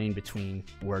counting between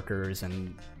workers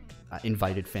and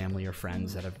invited family or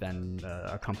friends that have been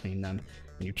accompanying them,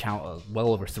 and you count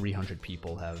well over 300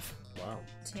 people have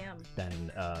Damn.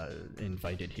 been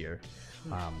invited here.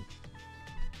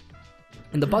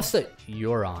 And the bus that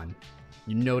you're on,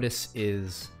 you notice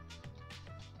there's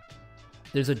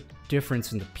a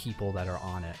difference in the people that are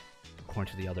on it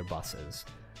according to the other buses.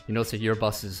 You notice that your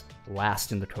bus is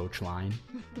last in the coach line.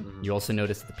 You also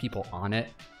notice that the people on it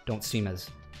don't seem as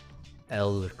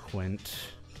eloquent,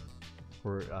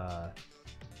 or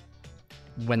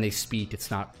when they speak,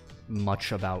 it's not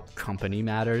much about company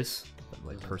matters, but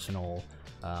like personal,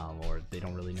 or they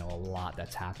don't really know a lot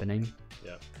that's happening.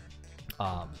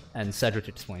 Yeah. And Cedric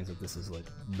explains that this is like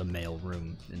the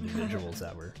mailroom individuals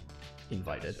that were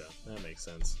invited. Gotcha. That makes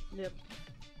sense. Yep.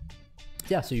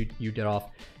 Yeah, so you get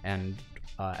off, and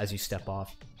as you step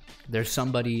off, there's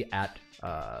somebody at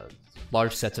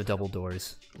large sets of double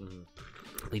doors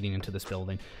leading into this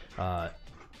building.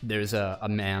 There's a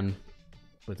man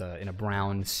in a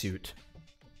brown suit,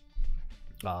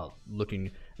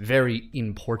 looking very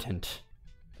important.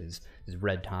 His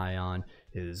red tie on,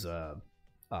 his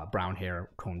brown hair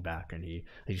combed back, and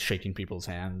he's shaking people's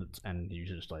hands, and he's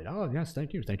just like, "Oh yes,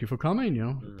 thank you for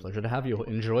coming. Pleasure to have you.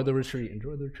 Enjoy the retreat,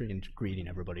 and greeting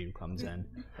everybody who comes in."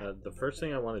 The first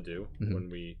thing I want to do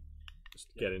when we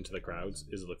get into the crowds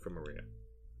is look for Maria.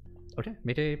 Okay,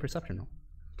 make a perception roll.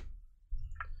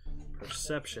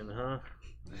 Perception, huh?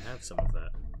 I have some of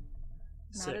that.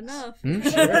 Not 6. enough.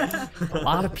 Sure. A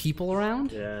lot of people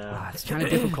around. Yeah. It's kind of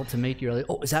difficult to make. You're like,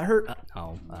 oh, is that her?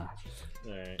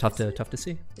 Alright. Tough to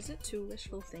see. Is it too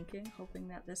wishful thinking, hoping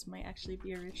that this might actually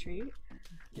be a retreat?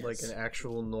 Like an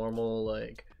actual normal,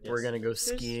 we're gonna go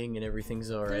skiing and everything's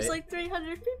alright. There's like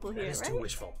 300 people here, That is right? too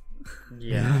wishful.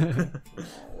 Yeah.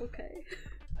 Oh, okay.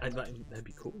 That'd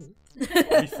be cool.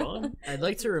 That'd be fun. I'd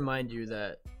like to remind you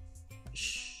that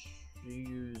she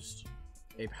used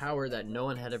a power that no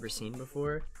one had ever seen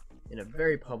before in a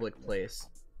very public place,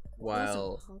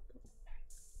 while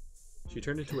She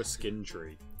turned into a skin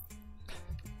tree.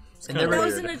 and there that were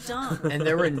was in a dump. and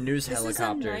there were news This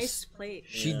helicopters. is a nice place.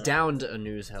 She Yeah. downed a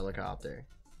news helicopter.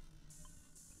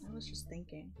 I was just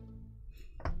thinking.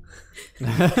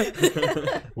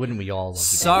 Wouldn't we all? Love to do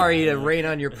Sorry that? to rain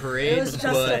on your It parade, was just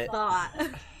a but thought.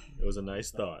 It was a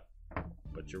nice thought,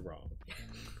 but you're wrong.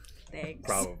 Thanks.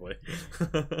 Probably.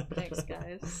 Thanks,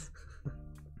 guys.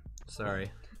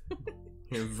 sorry.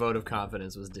 Your vote of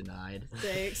confidence was denied.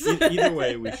 Thanks. Either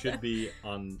way, we should be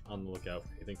on the lookout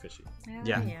for anything fishy.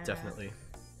 Yeah, definitely.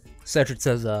 Cedric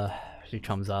says, he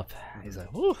comes up. He's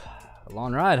like, "Ooh, a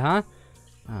long ride, huh?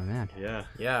 Oh man. Yeah.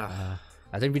 Yeah.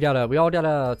 I think we all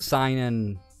gotta sign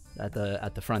in at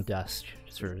the front desk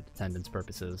just for attendance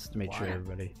purposes to make sure Why?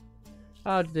 everybody.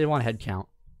 They want a head count.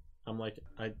 I'm like,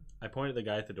 I pointed at the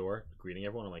guy at the door, greeting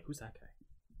everyone. I'm like, who's that guy?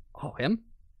 Oh, him?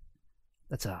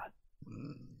 That's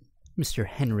Mr.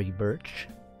 Henry Birch,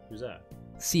 Who's that?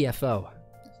 CFO.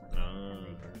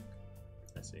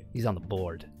 I see. He's on the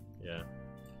board. Yeah.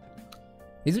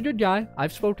 He's a good guy.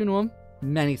 I've spoken to him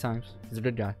many times. He's a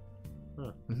good guy.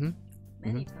 Huh. Mm-hmm.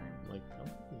 Many times. Like, I don't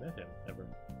think we met him ever.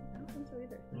 I don't think so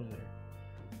either.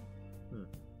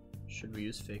 Should we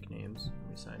use fake names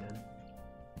when we sign in?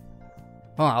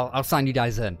 Well, I'll sign you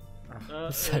guys in. Oh,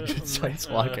 Cedric starts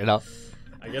walking up.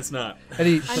 I guess not. And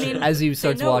he, I mean, as he they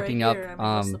starts know we're walking up, here, I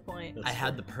mean, what's the point? I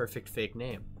had the perfect fake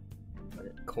name.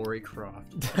 Corey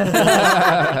Croft.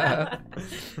 can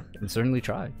certainly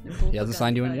try. They're both He hasn't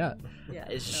signed you in yet.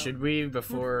 Yeah. Should we,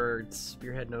 before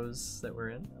Spearhead knows that we're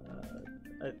in?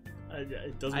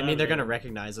 It doesn't I mean, they're matter. gonna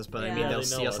recognize us, but I Yeah. mean, Yeah, they'll they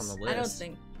see know us on us. the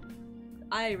list.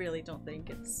 I really don't think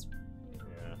it's Yeah.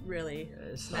 really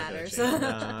It's not gonna matters.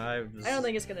 change. I don't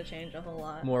think it's gonna change a whole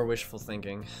lot. More wishful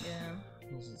thinking. Yeah.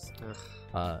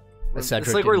 Ugh. Cedric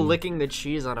It's like we're and- licking the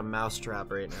cheese on a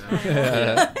mousetrap right now.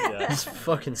 Yeah. This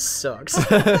fucking sucks.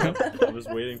 I was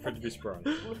waiting for it to be sprung.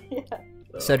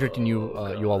 Cedric and you,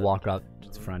 Oh, you all God. walk up to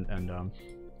the front, and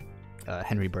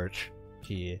Henry Birch,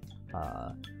 he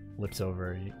looks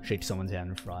over, he shakes someone's hand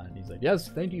in front, and he's like, "Yes,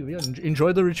 thank you. Yeah,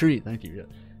 enjoy the retreat. Thank you." Yeah.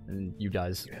 And you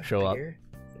guys show up,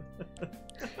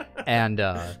 and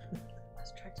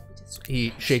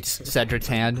he shakes Cedric's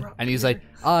hand, and he's like,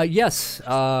 "Yes,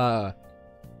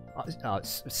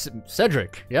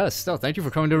 Cedric. Yes, no, thank you for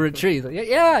coming to retreat." He's like,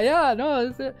 yeah,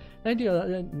 no, thank you."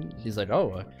 And he's like,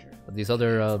 "Oh, are these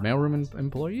other mailroom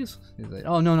employees?" He's like,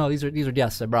 "Oh, no, these are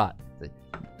guests I brought." He's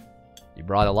like, "You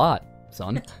brought a lot,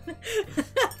 son."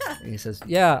 And he says,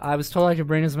 "Yeah, I was told I could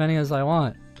bring as many as I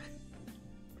want.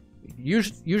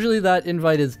 Usually that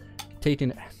invite is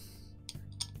taken." I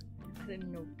didn't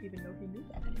even know he knew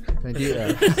that. Thank you.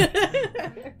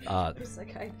 It's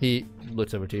like He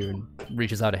looks over to you and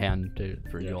reaches out a hand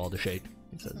for you all to shake.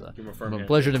 He says, Give him a firm hand.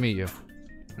 "Pleasure to meet you.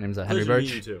 My name's Henry Pleasure to meet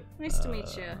Birch." you too. Nice to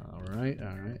meet you. All right.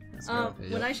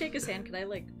 When I shake his hand, could I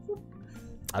like? Whoop?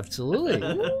 Absolutely.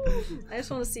 I just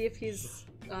want to see if he's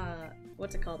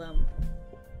what's it called?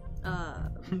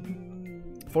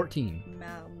 14.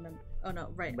 Oh no,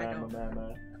 right. I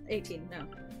know. 18. No.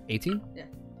 18? Yeah.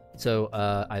 So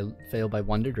I fail by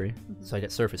 1 degree, so I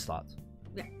get surface thoughts.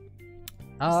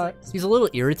 Yeah. He's a little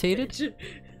irritated.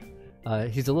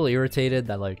 He's a little irritated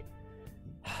that like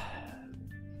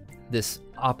this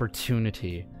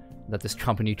opportunity that this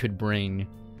company could bring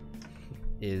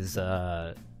is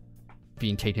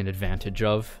being taken advantage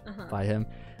of by him.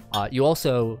 You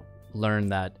also learn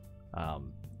that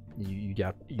you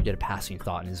get a passing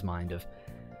thought in his mind of,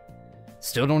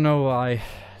 still don't know why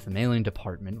the mailing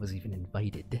department was even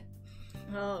invited.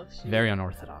 Oh, shoot. Very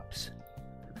unorthodox.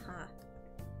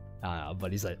 Huh.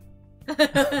 But he's like,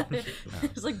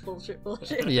 It's like bullshit.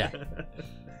 yeah,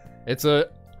 it's a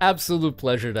absolute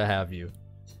pleasure to have you.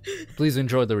 Please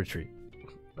enjoy the retreat.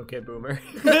 Okay, Boomer.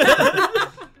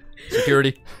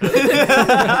 Security.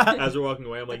 As we're walking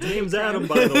away, I'm like, "Name's Adam,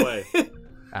 by the way."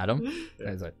 Adam. Yeah. And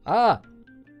he's like,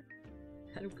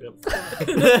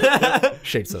 Yep.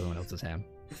 shakes someone else's hand.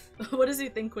 What does he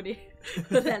think when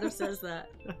Adam says that?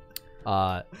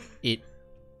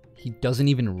 He doesn't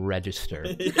even register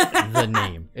the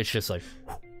name. It's just like,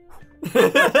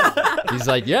 he's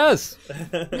like, "Yes."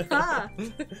 Ah.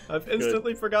 I've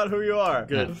instantly forgot who you are.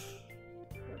 Good.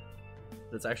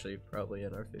 That's actually probably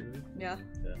in our favor. Yeah.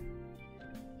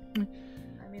 Yeah.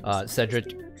 I mean,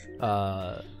 Cedric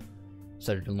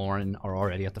and Lauren are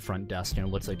already at the front desk, and it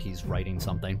looks like he's writing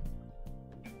something.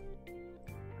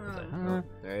 Oh,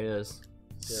 there he is.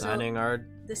 Signing our...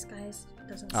 This guy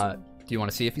doesn't Do you want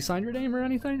to see if he signed your name or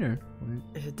anything, or?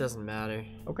 It doesn't matter.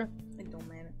 Okay. It don't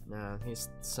matter. Nah, he's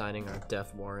signing our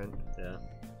death warrant. Yeah.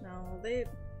 No, they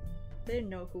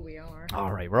know who we are.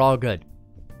 All right, we're all good.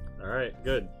 All right.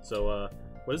 Good. So,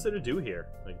 what is there to do here?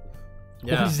 Like,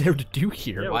 What is there to do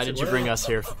here? Yeah, Why did you bring us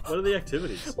here? what are the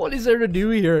activities? What is there to do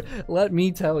here? Let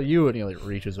me tell you. And he like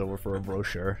reaches over for a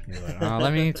brochure. He's like,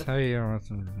 let me tell you.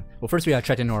 Well, first we gotta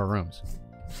check into our rooms.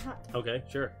 Okay,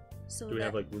 sure. So Do we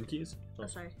have like room keys? Oh,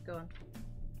 sorry. Go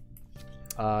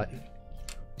on.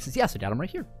 He says, "Yes, I got them right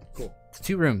here. Cool. It's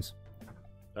 2 rooms."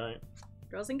 All right.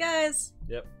 Girls and guys.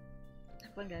 Yep.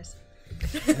 Have fun, guys.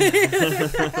 I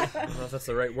don't know if that's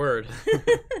the right word.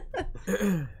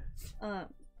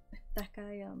 That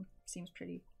guy seems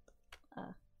pretty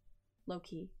low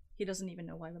key. He doesn't even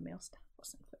know why the male staff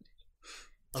wasn't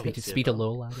included. Speak a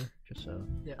little louder, just so.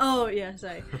 Oh yeah,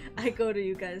 sorry. I go to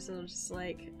you guys and I'm just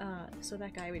like, so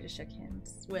that guy we just shook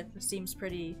hands with seems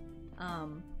pretty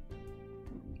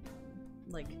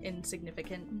like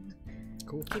insignificant.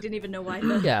 Cool. He didn't even know why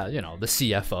the Yeah, the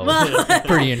CFO.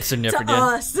 Pretty insignificant. to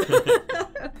us.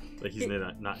 Like he's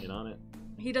not in on it.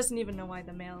 He doesn't even know why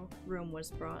the mail room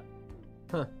was brought.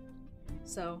 Huh.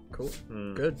 So Cool.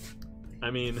 Hmm. Good. I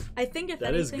mean, I think if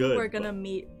That is anything, good, we're gonna but-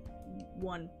 meet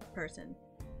one person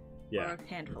yeah. or a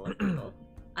handful of people.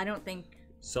 I don't think.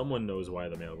 Someone knows why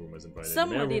the mailroom was invited.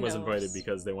 Somebody the mailroom was knows. invited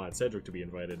because they wanted Cedric to be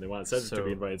invited. They wanted Cedric to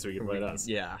be invited so he could invite us.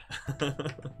 Yeah.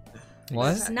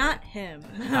 What? It's not him.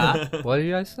 What did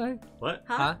you guys say? What?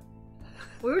 Huh?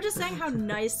 We were just saying how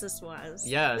nice this was.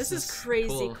 Yeah, This is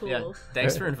crazy cool. Yeah,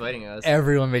 thanks for inviting us.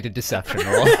 Everyone made a deception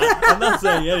roll. I'm not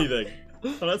saying anything.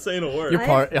 I'm not saying a word. You're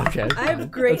part. Okay. I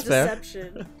have great That's fair.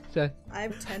 deception. Okay. I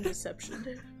have 10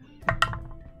 deception.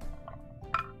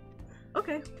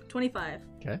 Okay, 25.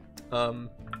 Okay.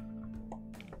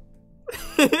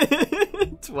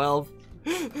 12.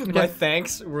 My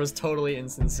thanks was totally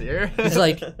insincere. He's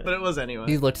like, but it was anyway.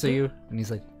 he looks at you and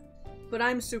he's like, But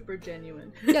I'm super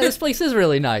genuine. yeah, this place is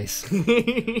really nice.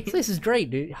 This place is great,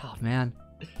 dude. Oh man,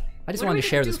 I just What are wanted we to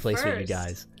share gonna this do place with you first?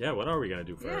 guys. Yeah, what are we gonna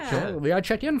do first? Yeah. So we gotta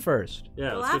check in first.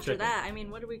 Yeah, Well, let's go after check that, I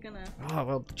mean, what are we gonna... Oh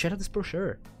well, check out this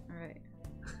brochure. Alright.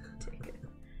 Take it.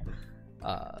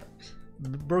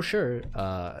 The brochure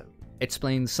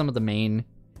explains some of the main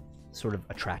sort of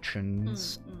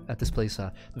attractions at this place.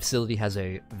 The facility has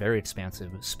a very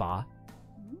expansive spa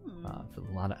with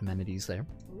a lot of amenities there.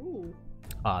 Ooh.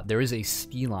 There is a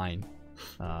ski line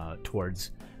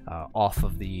towards off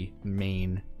of the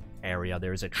main area.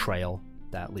 There's a trail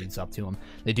that leads up to them.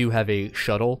 They do have a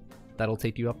shuttle that'll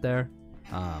take you up there,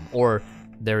 or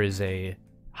there is a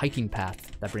hiking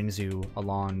path that brings you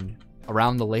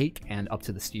around the lake and up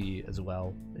to the ski as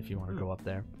well if you want to go up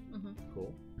there.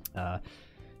 Cool.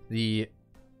 The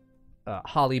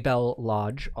Holly Bell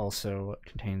Lodge also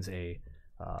contains a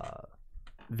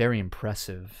very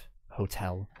impressive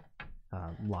hotel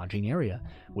lodging area,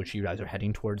 which you guys are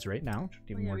heading towards right now.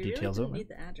 Give Oh, you yeah, more we details really over. need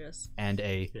the address. And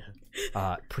a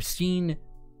pristine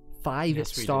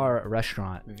 5-star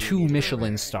restaurant, Vegan. 2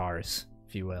 Michelin stars,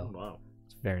 if you will. Wow.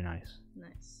 It's very nice.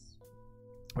 Nice.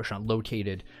 Restaurant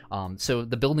located. So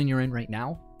the building you're in right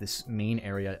now, this main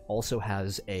area, also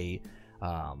has a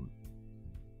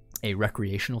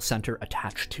recreational center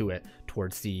attached to it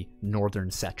towards the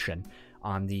northern section.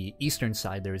 On the eastern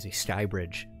side, there is a sky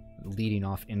bridge leading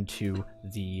off into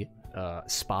the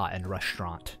spa and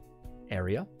restaurant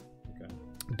area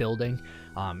building.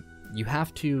 You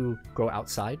have to go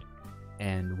outside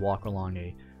and walk along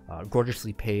a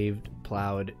gorgeously paved,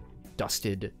 plowed,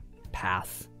 dusted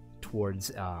path towards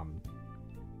the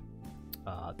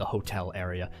hotel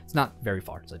area. It's not very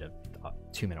far. It's like a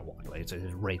 2-minute walk away. It's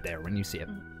right there when you see it.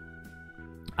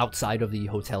 Outside of the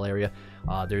hotel area,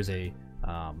 there's a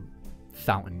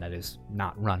fountain that is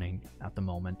not running at the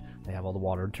moment. They have all the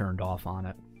water turned off on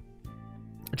it.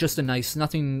 Just a nice,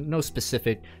 no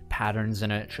specific patterns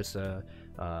in it. It's just a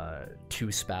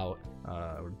 2-spout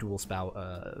or dual spout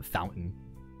fountain.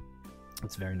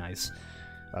 It's very nice.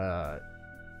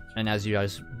 And as you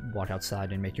guys walk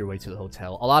outside and make your way to the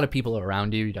hotel, a lot of people are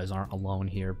around you. You guys aren't alone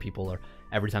here. People are,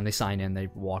 every time they sign in, they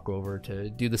walk over to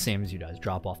do the same as you guys,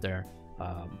 drop off their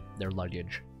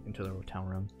luggage into their hotel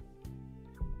room.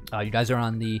 You guys are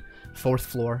on the 4th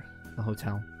floor of the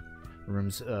hotel.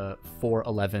 Rooms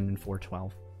 411 and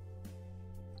 412.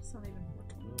 It's not even...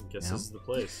 Guess Yeah. this is the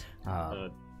place.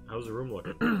 How's the room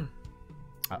looking?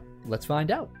 Let's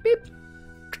find out. Beep.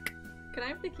 Can I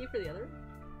have the key for the other one?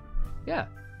 Yeah.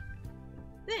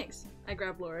 Thanks. I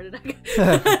grab Laura and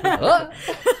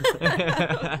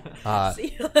Uh,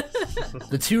 See?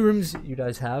 The 2 rooms you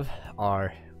guys have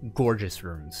are gorgeous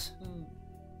rooms.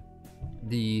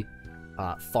 The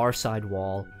far side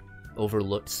wall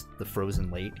overlooks the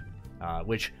frozen lake,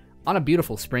 which on a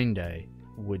beautiful spring day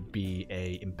would be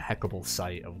a impeccable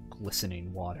sight of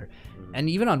glistening water. And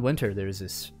even on winter, there's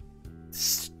this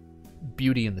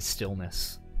beauty in the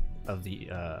stillness of the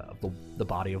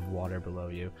body of water below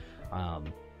you,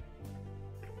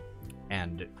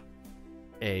 and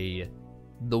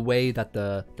the way that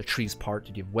the trees part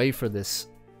to give way for this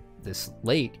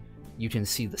lake, you can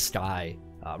see the sky.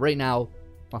 Right now,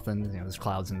 nothing. There's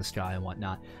clouds in the sky and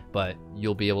whatnot, but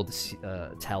you'll be able to see,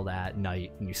 tell that at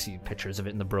night, and you see pictures of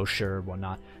it in the brochure and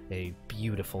whatnot. A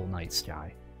beautiful night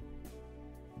sky,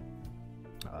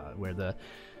 where the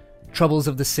troubles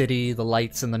of the city, the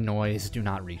lights and the noise do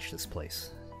not reach this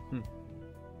place.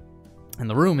 And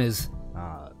the room is,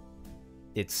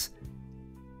 it's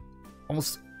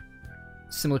almost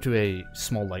similar to a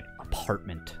small, like,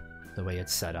 apartment, the way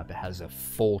it's set up. It has a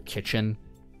full kitchen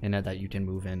in it that you can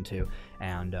move into,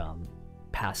 and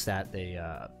past that,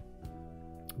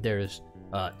 there's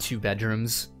 2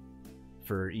 bedrooms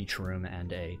for each room,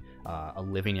 and a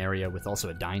living area with also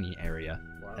a dining area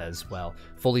as well.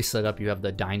 Fully set up. You have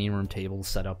the dining room table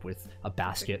set up with a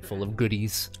basket full of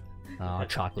goodies,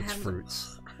 chocolates,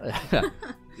 fruits.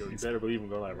 You better believe I'm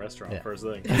going to that restaurant Yeah. first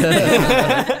thing.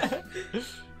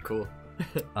 Cool.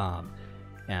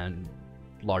 And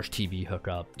large TV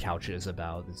hookup, couches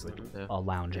about. There's like a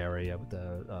lounge area with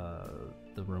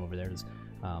the room over there. There's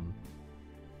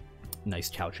nice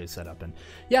couches set up, and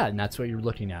yeah, and that's what you're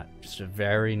looking at. Just a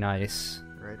very nice,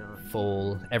 Right on.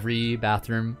 full. Every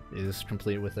bathroom is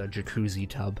complete with a jacuzzi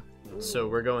tub. So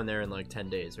we're going there in like 10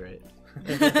 days, right?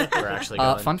 We're actually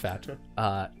going. Fun fact: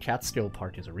 Catskill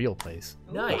Park is a real place.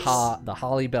 Nice. The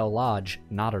Holly Bell Lodge,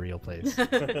 not a real place.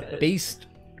 Based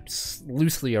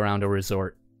loosely around a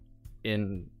resort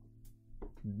in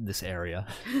this area.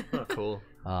 Oh, cool.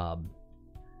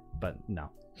 But no.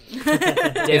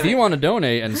 Damn If you it. want to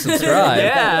donate and subscribe,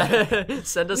 Yeah.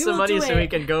 Send us We some will money do so it. we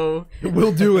can go.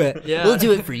 we'll do it. Yeah. We'll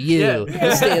do it for you. Yeah.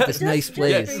 We'll stay at this Just- nice just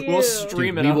place. for We'll you.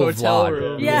 stream Dude, in a we will hotel vlog.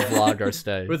 room. We Yeah. will vlog our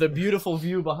stay. With a beautiful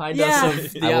view behind Yeah. us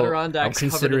of the I will- Adirondacks I'll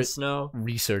covered consider in it snow.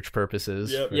 research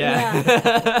purposes. Yep.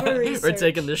 Yeah. For We're research.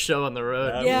 taking this show on the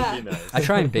road. That Yeah. would be nice. I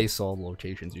try and base all the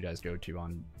locations you guys go to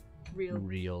on Real.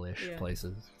 real-ish Yeah.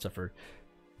 places, except for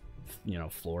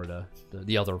Florida,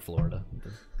 the other Florida,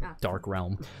 the Ah. dark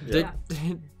realm. Yeah.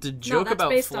 The joke that's about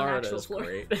based on Florida actual is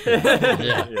Florida. great.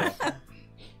 Yeah.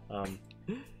 Yeah.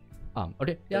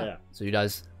 Okay. Yeah. Yeah. So you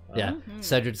guys, yeah. Mhm.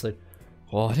 Cedric's like,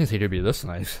 well, I didn't think it'd be this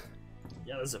nice.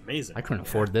 Yeah, that's amazing. I couldn't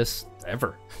afford this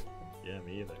ever. Yeah,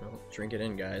 me either. Well, drink it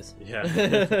in, guys. Yeah.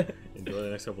 Enjoy the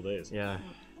next couple days. Yeah.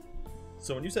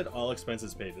 So when you said all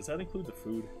expenses paid, does that include the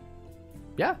food?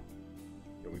 Yeah.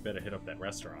 Yeah, we better hit up that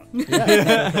restaurant.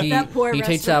 Yeah. he That poor he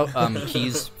takes out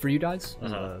keys for you guys.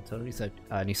 Uh-huh. So he said,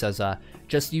 and he says,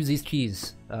 just use these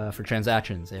keys for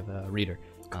transactions. They have a reader.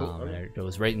 Cool. And Okay. it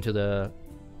goes right into the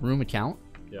room account,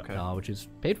 Yeah. Okay. which is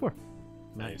paid for.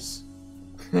 Nice.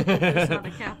 There's not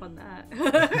a cap on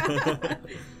that.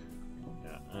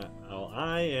 Yeah.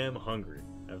 I am hungry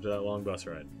after that long bus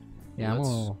ride. Yeah, I'm a Let's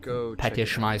little go check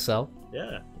peckish it out. myself.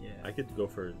 Yeah. Yeah. I could go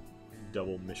for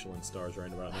double Michelin stars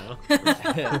right about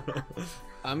now.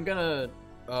 I'm gonna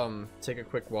take a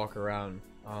quick walk around.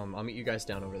 I'll meet you guys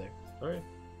down over there. Alright.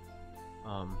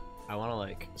 I want to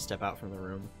like step out from the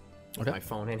room with Okay. my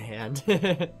phone in hand,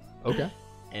 Okay.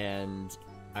 and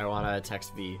I want to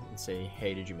text V and say,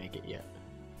 "Hey, did you make it yet?"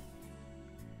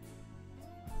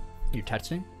 You're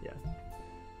texting? Yeah.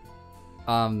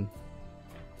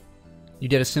 You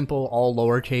did a simple, all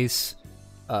lowercase,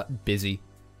 busy,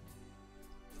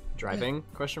 Driving?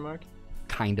 Question mark.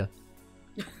 kinda.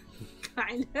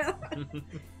 Kind of.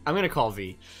 I'm gonna call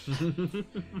V. The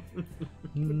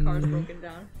car's broken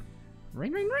down.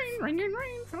 Ring, ring, ring, ring, ring,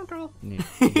 ring, phone call. You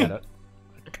get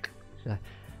it.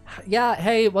 Yeah,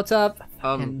 hey, what's up?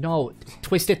 And no,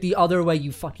 twist it the other way,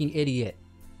 you fucking idiot.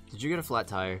 Did you get a flat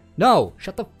tire? No,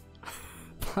 shut the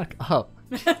fuck up.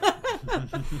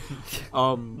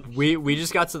 We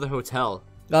just got to the hotel.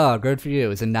 Oh, good for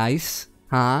you. Is it nice?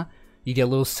 Huh? You get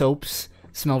little soaps,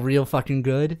 smell real fucking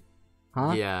good?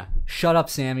 Huh? Yeah. Shut up,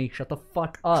 Sammy. Shut the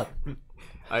fuck up.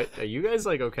 Are you guys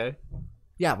like okay?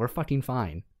 Yeah, we're fucking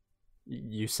fine.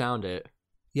 You sound it.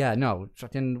 Yeah, no,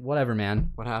 fucking whatever,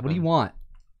 man. What What do you happened? want?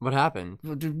 What happened?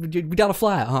 We got a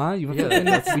flat, huh? You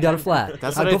Yeah. we got a flat.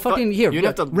 That's what I go thought- fucking here. you'd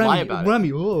have to Remy, lie about it.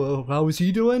 Remy, oh, how is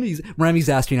he doing? Remy's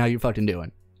asking how you're fucking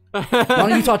doing. Why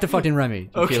don't you talk to fucking Remy? You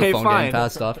feel Okay, the phone fine. getting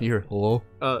passed off, and you hear, hello?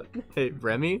 Hey,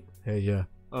 Remy? Hey, yeah.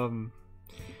 A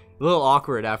little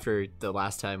awkward after the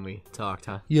last time we talked,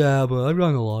 huh? Yeah, but I've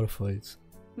gotten a lot of fights.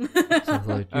 So it's like,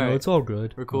 you know, Alright. it's all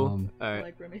good. We're cool. Alright.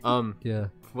 Like Remy. Yeah.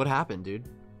 What happened, dude?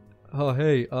 Oh,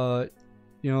 hey,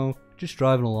 you know, just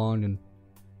driving along, and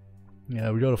yeah,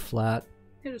 we got a flat.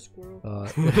 Hit a squirrel.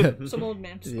 Some old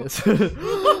man. Just yes.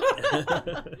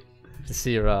 To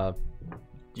see your,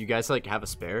 Do you guys like have a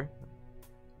spare?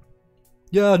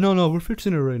 Yeah, no, we're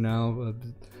fixing it right now.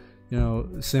 You know,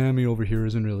 Sammy over here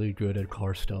isn't really good at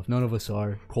car stuff. None of us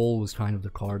are. Cole was kind of the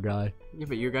car guy. Yeah,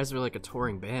 but you guys are like a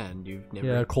touring band. You've never.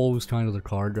 Yeah, Cole was kind of the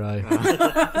car guy.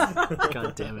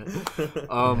 God damn it.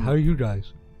 How are you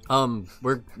guys?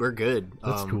 We're good.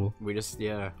 That's cool. We just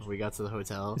we got to the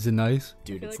hotel. Is it nice?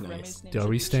 Dude, I feel it's like nice. Remy's name Are should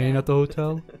we be staying Chad. at the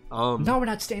hotel? No, we're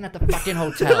not staying at the fucking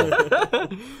hotel.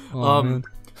 Oh, man.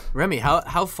 Remy,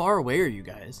 how far away are you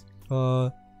guys?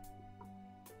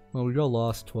 Well, we got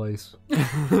lost twice.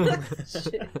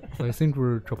 Shit. I think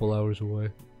we're a couple hours away.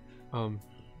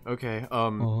 Okay.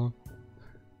 Uh-huh.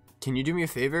 Can you do me a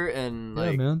favor and Yeah,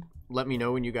 like man. let me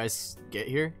know when you guys get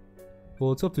here?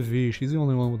 Well, it's up to V. She's the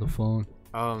only one with the phone.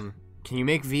 Can you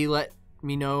make V let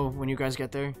me know when you guys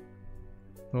get there?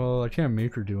 Well, I can't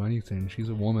make her do anything. She's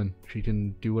a woman. She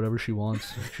can do whatever she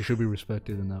wants. She should be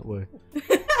respected in that way.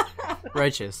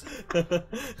 Righteous.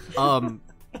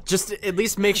 Just at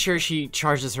least make sure she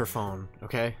charges her phone,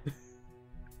 okay?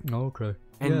 Oh, okay.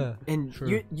 And yeah, and sure.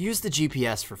 you use the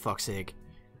GPS for fuck's sake.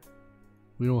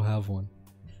 We don't have one.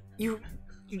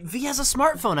 V has a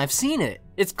smartphone. I've seen it.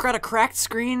 It's got a cracked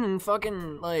screen and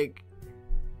fucking like.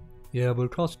 Yeah, but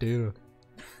it costs data.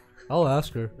 I'll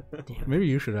ask her. Maybe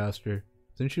you should ask her.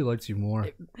 Since she likes you more.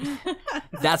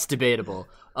 That's debatable.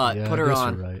 Yeah, Put I her guess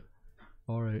on. you're right.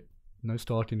 All right. Nice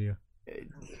talking to you.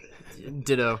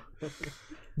 Ditto.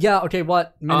 Yeah. Okay.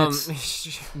 What minutes?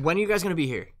 When are you guys gonna be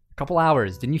here? Couple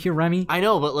hours. Didn't you hear Remy? I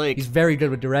know, but like, He's very good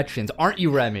with directions, aren't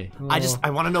you, Remy? I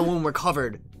want to know when we're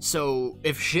covered. So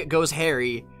if shit goes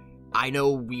hairy, I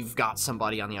know we've got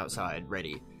somebody on the outside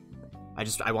ready.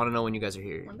 I want to know when you guys are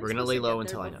here. When We're they're gonna lay supposed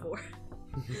to low get until I there know. before.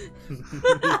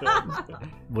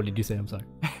 What did you say? I'm sorry.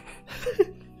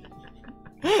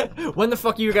 When the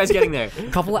fuck are you guys getting there?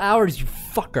 Couple of hours, you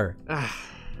fucker.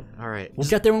 All right. We'll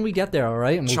get there when we get there, all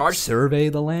right? And we'll Charge- survey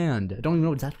the land. I don't even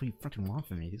know exactly what you fucking want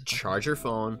from me. Charge your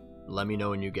phone. Let me know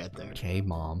when you get there. Okay,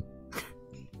 Mom.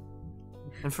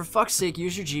 And for fuck's sake,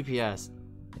 use your GPS.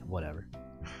 Yeah, whatever.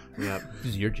 Yep. This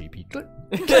is your GP.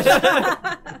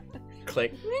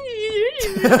 Click.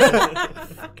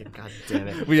 Fucking god damn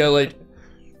it. We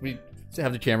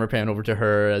have the camera pan over to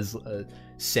her as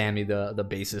Sammy, the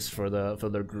bassist for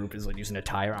the group, is like using a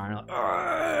tire iron.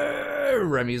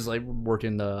 Like, Remy's like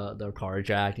working the car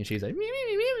jack, and she's like,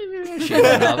 shaking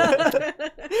up.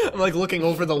 I'm like looking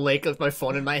over the lake with my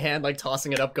phone in my hand, like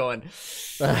tossing it up, going,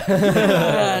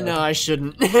 no, I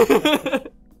shouldn't.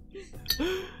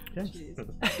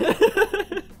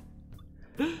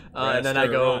 And then I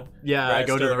go, I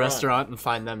go to the restaurant and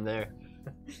find them there.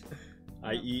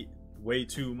 I eat way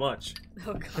too much.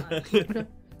 Oh god.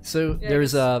 So Yeah,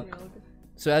 there's it's-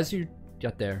 so as you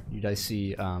get there, you guys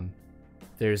see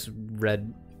there's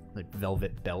red like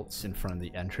velvet belts in front of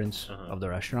the entrance of the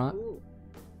restaurant. Ooh.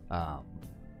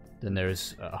 Then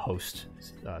there's a host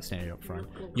standing up front,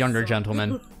 younger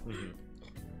gentleman,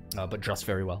 but dressed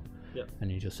very well. Yep.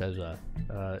 And he just says,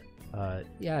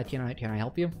 "Yeah, can I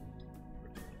help you?"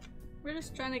 We're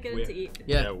just trying to get in to eat.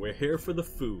 Yeah, we're here for the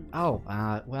food. Oh,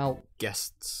 well,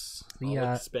 Guests. the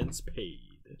All expense paid.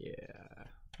 Yeah.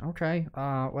 okay.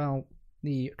 Well,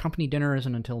 the company dinner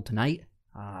isn't until tonight.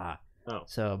 Oh.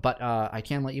 So, but I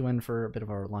can let you in for a bit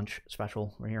of our lunch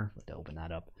special. We're here to open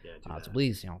that up. Yeah, do So that.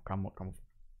 please, come.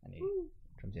 And he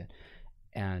comes in,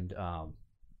 and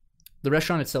the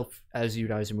restaurant itself, as you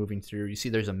guys are moving through, you see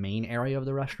there's a main area of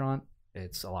the restaurant.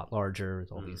 It's a lot larger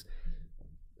with all these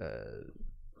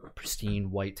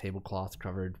pristine white tablecloth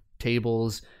covered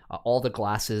tables. All the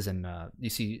glasses and you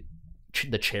see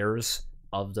the chairs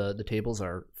of the tables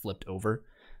are flipped over.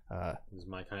 This is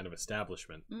my kind of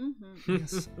establishment. Mm-hmm.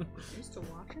 Used to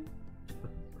watching.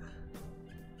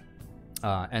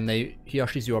 And he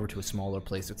ushers you over to a smaller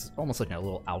place. It's almost like a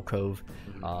little alcove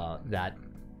that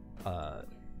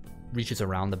reaches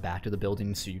around the back of the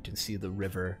building, so you can see the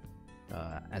river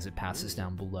as it passes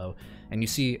down below. And you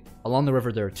see along the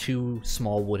river there are two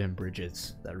small wooden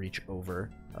bridges that reach over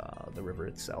the river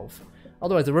itself.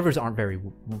 Otherwise, the rivers aren't very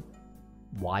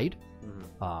wide,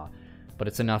 but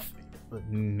it's enough.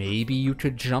 Maybe you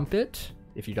could jump it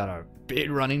if you got a big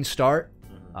running start,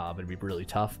 but it'd be really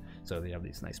tough. So they have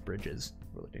these nice bridges.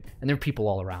 And there are people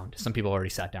all around. Some people already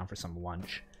sat down for some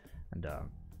lunch. And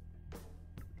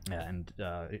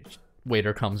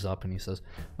waiter comes up and he says,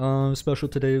 special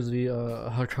today is the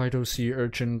Hokkaido sea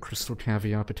urchin, crystal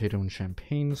caviar, potato, and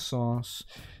champagne sauce.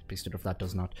 Based if that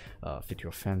does not fit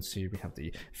your fancy, we have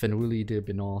the fenouil de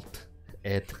binot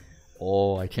et...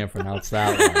 Oh, I can't pronounce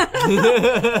that one.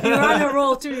 You're on a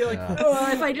roll too. You're like,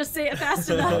 oh, if I just say it fast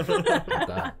enough.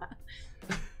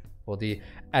 Or the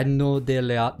anno de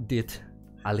dit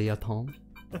aliaton.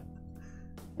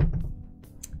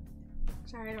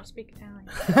 Sorry, I don't speak Italian.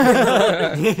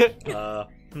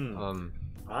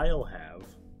 I'll have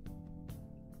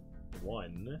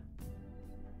one.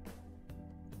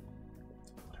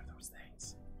 What are those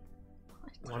things?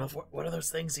 What are those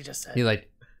things he just said? He like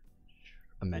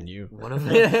a menu. One of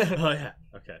Oh yeah.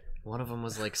 Okay. One of them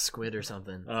was like squid or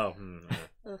something. Oh.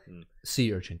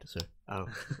 Sea urchin, sir. Oh,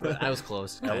 I was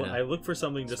close. I look for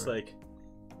something just like.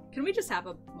 Can we just have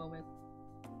a moment?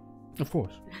 Of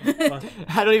course.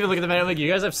 I don't even look at the menu. I'm like, you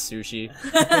guys have sushi?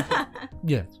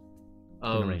 Yes.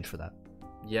 Can arrange for that.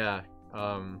 Yeah.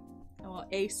 I want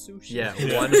a sushi. Yeah,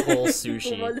 one whole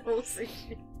sushi. One whole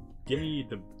sushi. Give me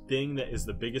the thing that is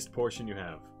the biggest portion you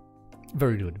have.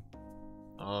 Very good.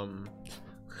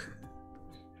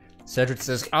 Cedric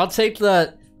says, I'll take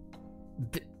the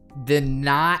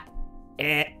not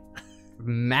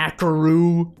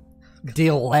macaru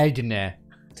dilegne.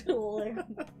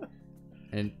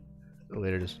 And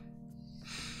later just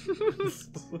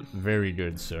very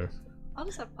good, sir. I'll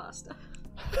just have pasta.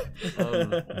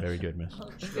 Very good, miss.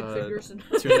 Chicken fingers and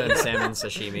Tuna and salmon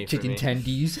sashimi. Chicken for me.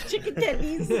 tendies. chicken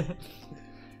tendies.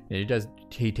 Yeah,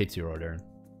 he takes your order.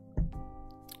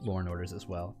 Lauren orders as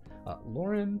well.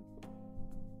 Lauren,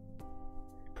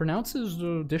 pronounces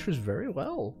the dishes very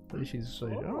well. She's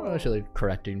like, actually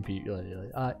correcting people.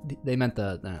 They meant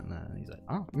the. He's like,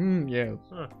 oh, yeah.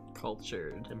 Huh.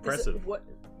 Cultured. Impressive.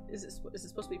 Is it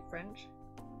supposed to be French?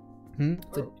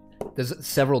 There's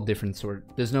several different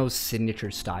there's no signature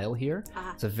style here.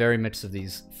 It's a very mix of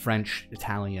these French,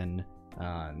 Italian,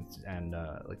 and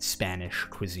like Spanish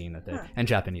cuisine and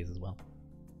Japanese as well.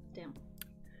 Damn.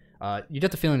 You get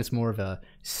the feeling it's more of a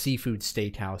seafood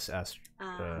steakhouse-esque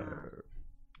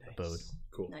abode.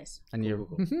 Cool. Nice. And you're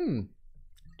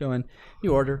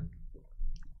you order.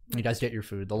 You guys get your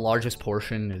food. The largest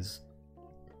portion is.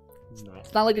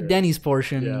 It's not like a Denny's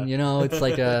portion, it's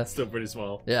like a... Still pretty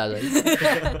small. Yeah,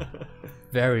 like,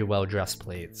 very well-dressed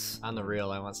plates. On the real,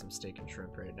 I want some steak and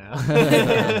shrimp right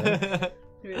now.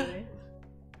 Really?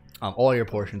 All your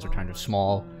portions are kind of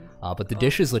small, but the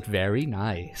dishes look very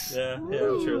nice. Yeah, I'm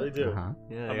sure they do.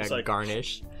 Yeah, I'm I got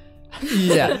garnish.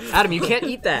 Yeah. Adam, you can't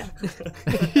eat that.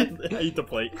 I eat the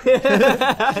plate.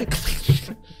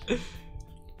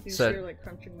 You So- sure like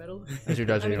crunching metal? As you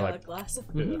guys are like glass.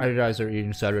 as you guys are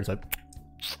eating Cedric's like,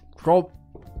 so,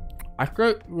 I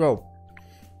think,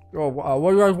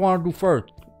 what do you guys want to do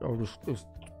first?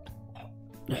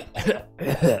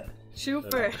 Shoot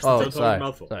first. Oh, Don't talk sorry.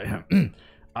 mouthful.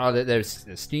 There's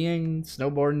skiing,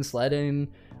 snowboarding, sledding,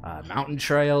 mountain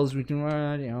trails we can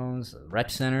run, rec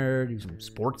center, do some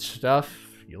sports stuff.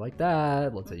 You like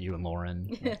that? Let's say you and Lauren.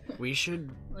 We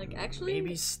should Like actually.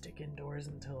 maybe stick indoors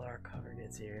until our cover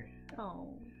gets here.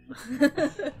 Oh.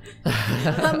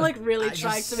 I'm like really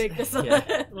trying to make this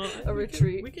yeah. a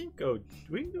retreat. We can go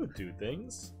do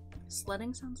things.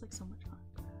 Sledding sounds like so much fun.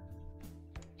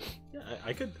 Yeah,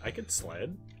 I could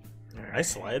sled. I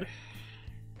sled.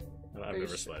 I've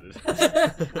never sledded.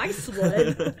 I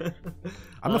sled.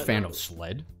 I'm a fan of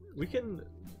sled. We can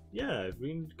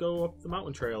go up the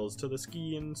mountain trails to the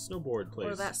ski and snowboard place.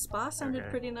 Or that spa sounded Okay.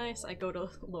 pretty nice. I go to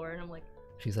Lauren. I'm like,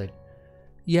 She's like,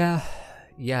 yeah,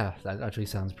 that actually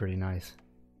sounds pretty nice.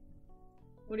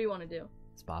 what do you want to do?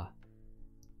 Spa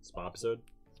episode.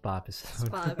 episode.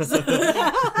 Spa.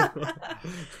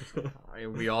 Are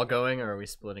we all going or are we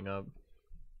splitting up?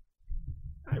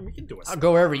 Alright, we can do a spa. I'll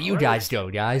go wherever you right? guys go,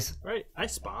 guys. Right, I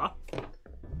spa.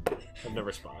 I've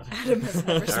never spa'd. Adam has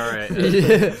never spa. All right.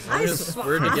 I We're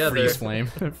spa. together. Freeze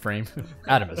frame.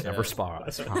 Adam has never spa.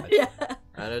 Yeah.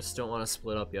 I just don't want to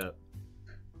split up yet.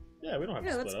 Yeah, we don't have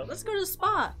Yeah, to split up. let's go to the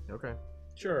spa. Okay.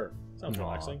 Sure, sounds Aw.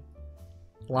 relaxing.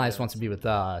 Elias wants to be with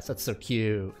us. That's so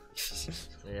cute.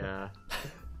 Yeah.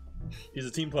 He's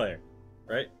a team player,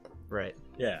 right? Right.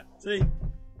 Yeah. See.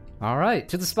 All right,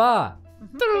 to the spa.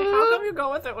 How come you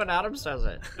go with it when Adam says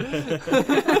it?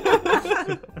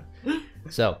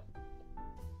 So,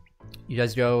 you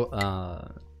guys go.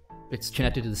 It's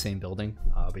connected to the same building,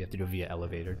 but you have to go via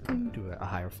elevator to a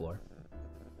higher floor.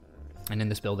 And in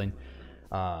this building,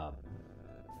 lower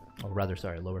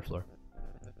floor.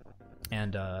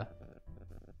 And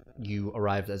you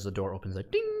arrive as the door opens, like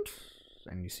ding,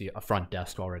 and you see a front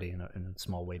desk already in a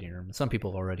small waiting room. Some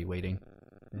people are already waiting.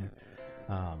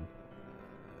 Yeah.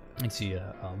 You see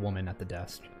a woman at the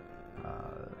desk.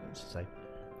 She's like,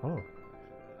 "Oh,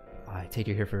 I take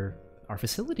you here for our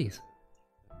facilities.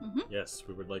 Yes,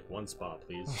 we would like one spa,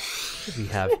 please. We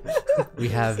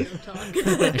have."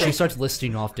 And she starts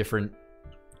listing off different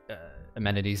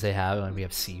amenities they have. Like we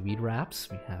have seaweed wraps.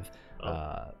 We have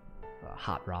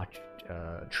hot rock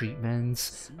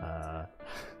treatments.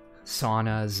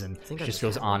 Saunas, and think she I just just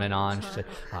goes had on one. and on. She's like,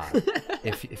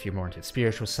 if you're more into the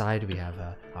spiritual side, we have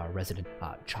a resident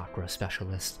chakra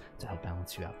specialist to help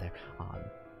balance you out there.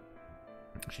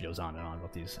 She goes on and on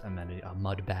about these amenity,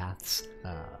 mud baths,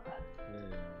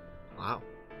 Wow.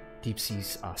 deep sea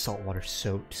saltwater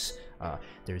soaks.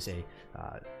 There's a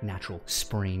natural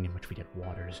spring in which we get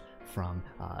waters from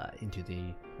into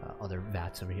the other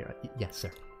vats over here. Yes,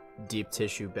 sir. Deep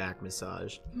tissue back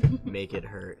massage. Make it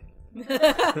hurt.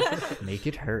 Make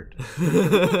it hurt.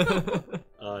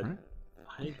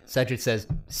 Cedric says,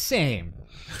 same.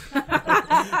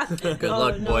 Good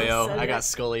luck, no, boyo. I Cedric. got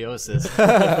scoliosis.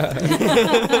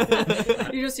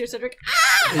 You just hear Cedric.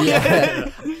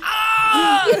 Yeah.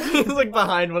 He's like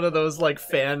behind one of those like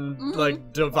fan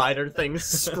like divider things,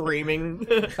 screaming.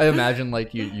 I imagine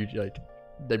like you like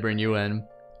they bring you in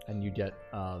and you get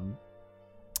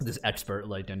this expert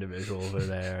like individual over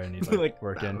there and he's like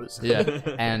working. bows. Yeah.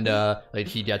 And like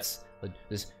he gets like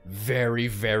this very,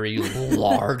 very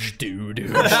large dude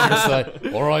who's just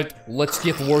like, alright, let's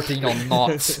get working on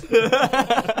knots.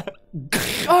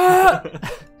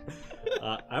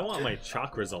 I want my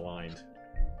chakras aligned.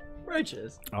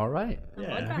 Righteous. Alright. Mud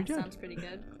Yeah. bath sounds pretty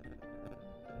good.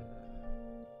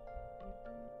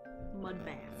 Mud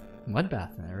bath. Mud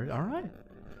bath there. Alright.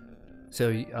 So,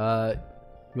 you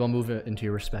all move into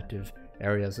your respective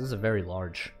areas. This is a very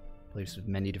large place with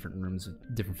many different rooms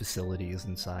with different facilities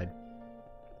inside,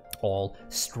 all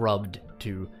scrubbed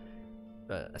to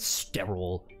a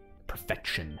sterile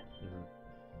perfection.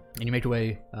 And you make your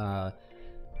way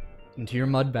into your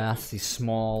mud baths, these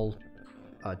small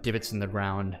divots in the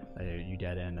ground you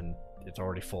get in, and it's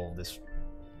already full of this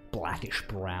blackish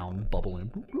brown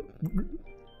bubbling.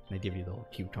 They give you the little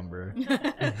cucumber,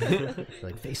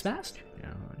 like face mask. You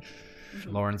know,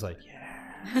 Lauren's like, yeah.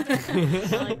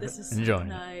 I like this is Enjoy.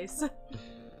 nice.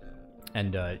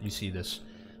 And you see this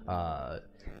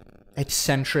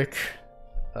eccentric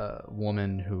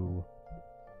woman who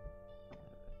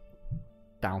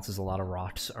bounces a lot of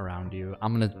rocks around you.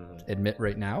 I'm gonna admit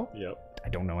right now, Yep. I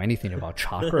don't know anything about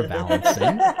chakra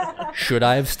balancing. Should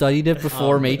I have studied it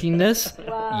before making this?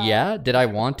 Wow. Yeah. Did I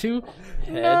want to?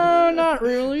 Head, No, not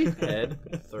really. head,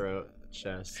 throat,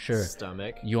 chest, Sure.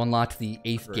 stomach, You unlocked the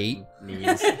 8th gate.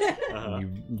 knees. Uh-huh.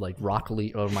 You like Rock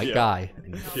Lee, oh my Yeah. guy.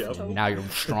 And Yep. now you're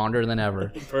stronger than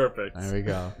ever. Perfect. There we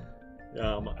go.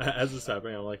 As this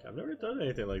happening, I'm like, I've never done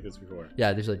anything like this before.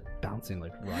 Yeah, there's like bouncing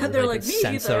like They're like, me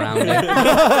sense either. around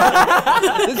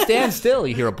it. Just stand still.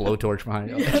 You hear a blowtorch behind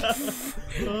you.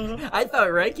 I thought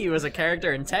Reiki was a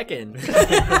character in Tekken.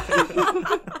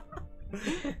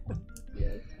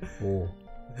 Oh.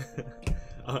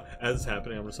 As it's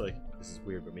happening, I'm just like, this is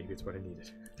weird, but maybe it's what I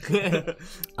needed.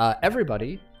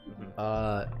 Everybody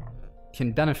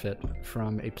can benefit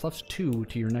from a +2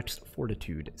 to your next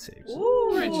fortitude save.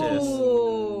 Ooh, riches.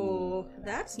 Ooh,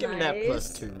 that's Give me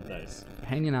nice. that +2. Nice.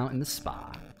 Hanging out in the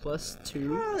spa.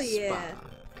 +2. Oh yeah. Spa.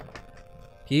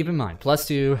 Keep in mind,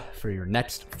 +2 for your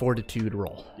next fortitude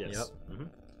roll. Yes. Yep.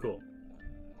 Cool.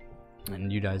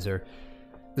 And you guys are...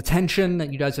 The tension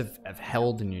that you guys have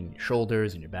held in your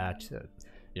shoulders and your back,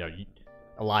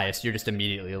 Elias, you're just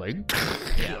immediately like,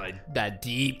 like that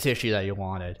deep tissue that you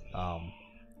wanted.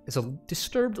 It's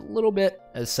disturbed a little bit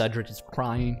as Cedric is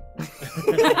crying.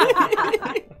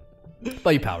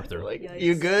 But you power through. Like, Yikes.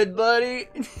 you good, buddy?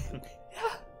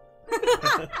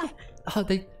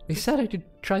 They said I could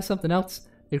try something else.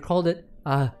 They called it,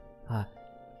 I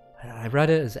read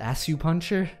it as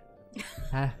acupuncture.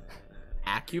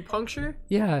 Acupuncture?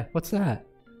 Yeah, what's that?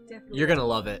 Definitely. You're gonna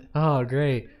love it. Oh,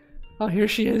 great. Oh, here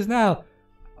she is now.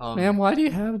 Ma'am, why do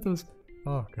you have those?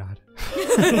 Oh, God.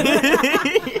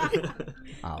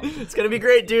 It's gonna be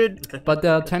great, dude. But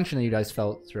the tension that you guys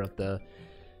felt throughout the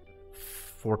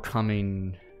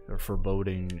forthcoming or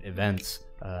foreboding events,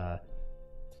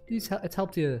 it's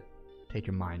helped you take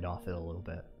your mind off it a little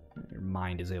bit. Your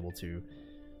mind is able to,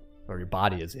 or your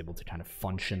body is able to kind of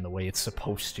function the way it's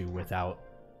supposed to without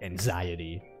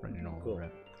anxiety running all over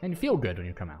it. And you feel good when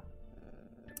you come out.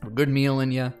 A good meal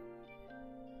in you,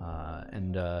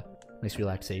 and nice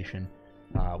relaxation.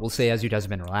 We'll say as you guys have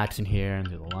been relaxing here and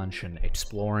do the lunch and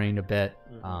exploring a bit,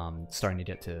 starting to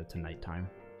get to nighttime.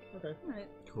 Okay. Alright.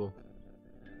 Cool.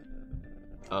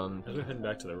 As we're heading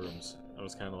back to the rooms, I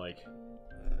was kind of like,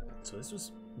 so this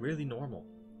was really normal.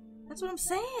 That's what I'm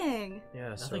saying. Yeah,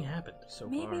 Nothing happened. so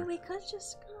Maybe far. we could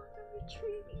just go on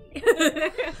a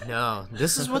retreat. No,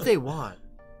 this is what they want.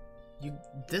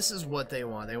 This is what they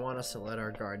want. They want us to let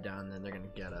our guard down, and then they're gonna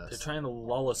get us. They're trying to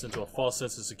lull us into a false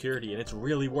sense of security, and it's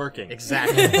really working.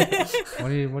 Exactly.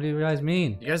 What do you guys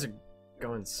mean? You guys are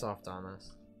going soft on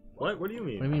us. What? What do you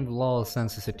mean? What do you mean lull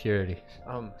sense of security?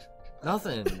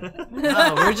 Nothing.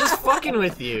 No, we're just fucking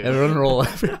with you. Everyone roll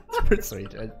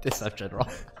persuade deception roll.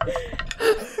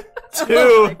 Oh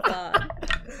 2. my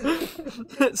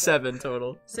god. 7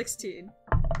 total. 16.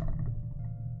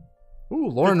 Ooh,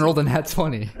 Lauren rolled a nat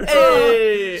 20.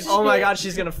 Hey! Oh my god,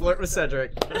 she's gonna flirt with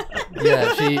Cedric.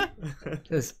 Yeah, she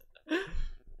just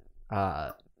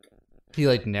he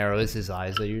like narrows his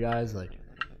eyes at you guys like,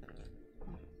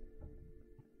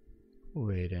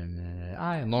 wait a minute.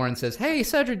 And Lauren says, hey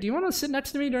Cedric, do you want to sit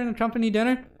next to me during the company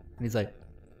dinner? And he's like,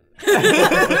 Boy,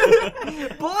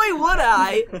 would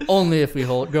I! only if we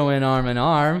go in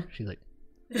arm. She's like,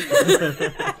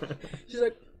 She's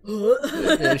like,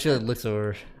 yeah, she like, looks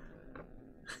over.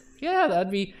 Yeah,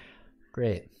 that'd be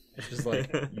great. Just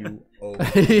like, you owe.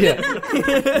 Yeah.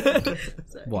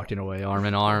 Walking away arm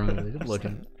in arm,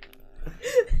 looking.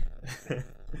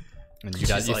 And you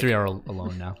guys, She's you like- three are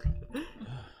alone now.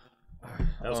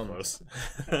 That was close.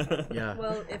 Yeah.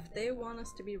 well, if they want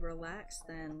us to be relaxed,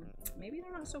 then maybe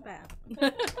they're not so bad.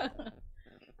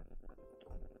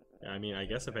 I mean, I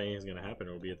guess if anything's gonna happen,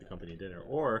 it'll be at the company dinner,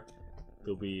 or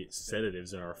there'll be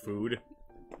sedatives in our food,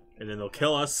 and then they'll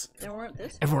kill us. They weren't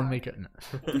this Everyone far. make it.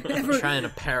 You're trying to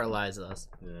paralyze us.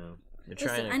 Yeah. You're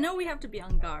trying Listen, I know we have to be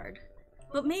on guard,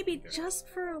 but maybe just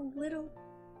for a little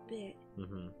bit.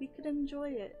 Mm-hmm. We could enjoy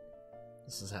it.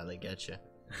 This is how they get you.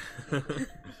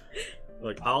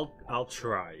 Look, I'll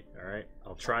try. All right,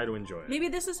 I'll try to enjoy it. Maybe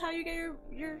this is how you get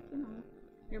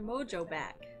your mojo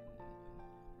back.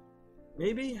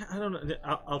 Maybe, I don't know.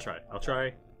 I'll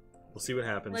try. We'll see what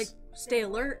happens. Like, stay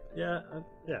alert, yeah,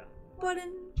 yeah. but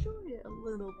enjoy it a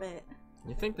little bit.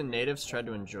 You think the natives tried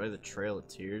to enjoy the Trail of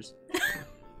Tears?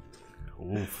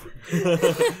 Oof.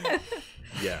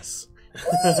 Yes.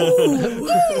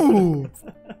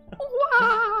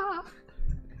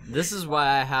 This is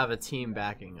why I have a team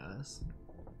backing us.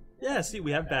 Yeah. See,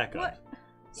 we have backup, What?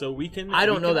 so we can. I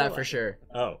don't we know can that rely- for sure.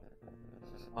 Oh,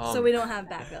 So we don't have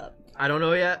backup. I don't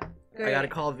know yet. I Great. gotta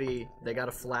call V. They got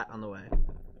a flat on the way.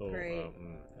 oh, Great.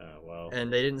 Well,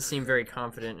 And they didn't seem very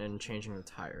confident in changing the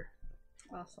tire.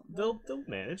 Awesome. they'll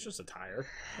manage. Just a tire,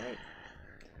 right?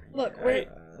 Look, Right.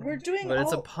 we're doing But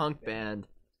it's a all. punk band.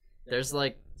 There's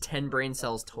like 10 brain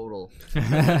cells total.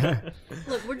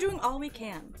 Look, we're doing all we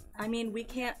can. I mean, we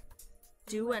can't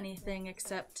do anything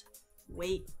except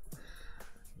wait.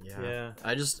 Yeah.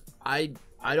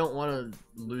 I don't want to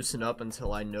loosen up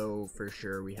until I know for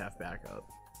sure we have backup.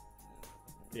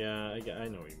 Yeah, I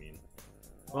know what you mean.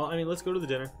 Well, I mean, let's go to the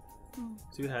dinner. Hmm.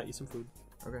 See what eat some food.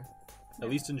 Okay. At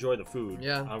least enjoy the food.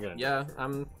 Yeah. I'm gonna. Yeah,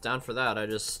 I'm down for that.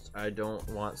 I don't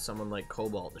want someone like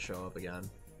Cobalt to show up again.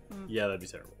 Yeah, that'd be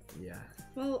terrible. Yeah.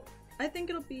 Well, I think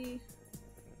it'll be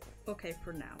okay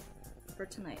for now. For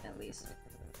tonight, at least.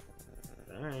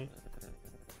 All right.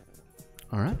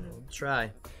 All right. We'll try.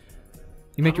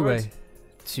 You make your Onwards.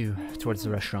 way towards the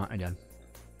restaurant again.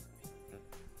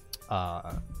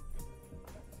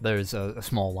 There's a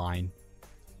small line.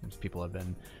 As people have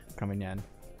been coming in.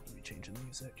 Let me change the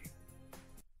music.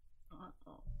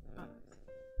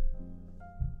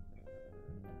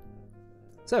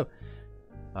 So,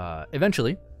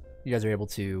 eventually, you guys are able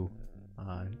to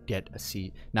get a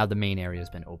seat. Now the main area has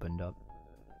been opened up.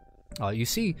 You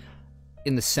see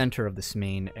in the center of this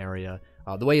main area,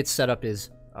 the way it's set up is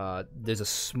there's a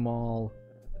small,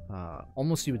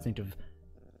 almost you would think of,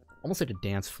 almost like a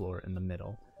dance floor in the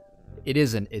middle. It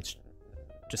isn't, it's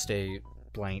just a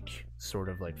blank sort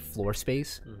of like floor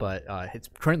space, but it's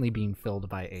currently being filled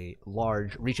by a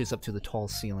large, reaches up to the tall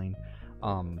ceiling,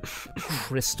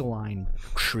 crystalline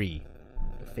tree,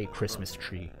 a fake Christmas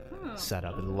tree set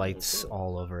up with lights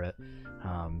all over it,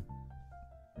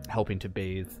 helping to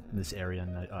bathe this area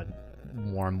in a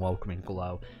warm, welcoming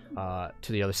glow.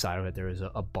 To the other side of it, there is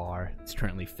a bar. It's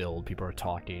currently filled. People are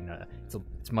talking.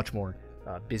 It's much more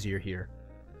busier here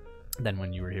than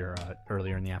when you were here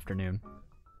earlier in the afternoon.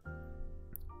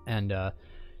 And you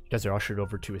guys are ushered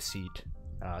over to a seat.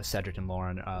 Cedric and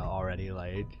Lauren already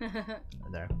like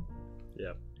there.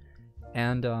 Yep.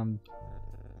 And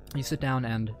you sit down,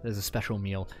 and there's a special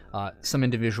meal. Some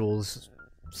individuals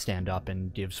stand up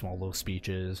and give small little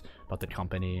speeches about the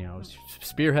company. You know,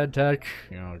 Spearhead Tech,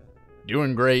 you know,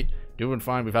 doing great, doing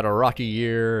fine. We've had a rocky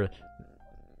year.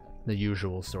 The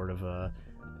usual sort of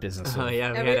business. Oh of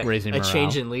yeah, we Every- had raising a morale.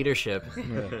 change in leadership,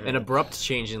 an abrupt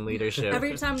change in leadership.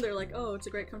 Every time they're like, "Oh, it's a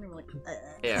great company," we're like,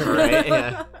 Yeah, right.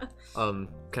 Yeah.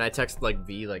 Can I text like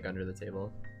V like under the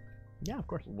table? Yeah, of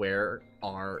course. Where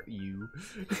are you?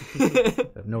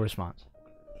 No response.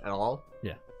 At all?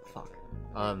 Yeah. Fuck.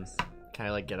 Can I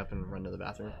like get up and run to the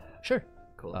bathroom? Sure.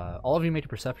 Cool. All of you make a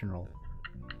perception roll.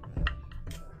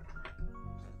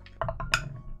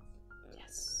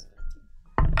 Yes.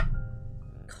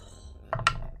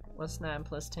 What's 9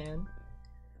 plus 10?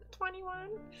 21.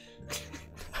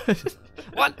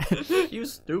 What? You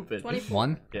stupid. 24.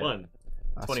 One. Yeah. One.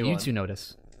 So you 21. two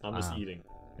notice. I'm just Wow. eating.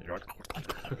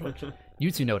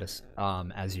 You two notice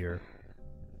as you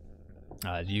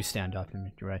stand up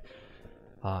and you're right,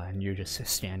 and you're just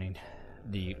standing.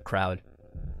 The crowd,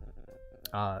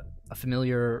 a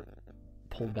familiar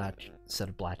pulled back set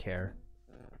of black hair,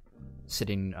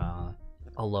 sitting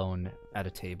alone at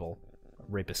a table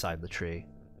right beside the tree,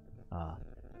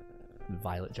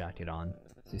 violet jacket on.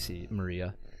 So you see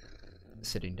Maria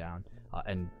sitting down,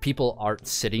 and people aren't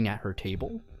sitting at her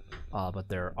table, but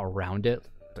they're around it.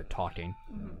 They're talking,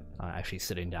 actually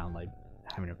sitting down, like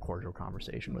having a cordial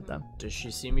conversation with them. Does she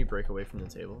see me break away from the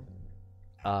table?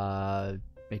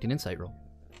 Make an insight roll.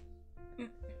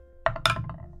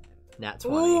 Nat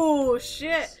 20. Oh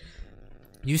shit!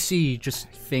 You see just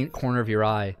faint corner of your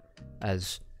eye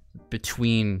as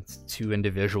between two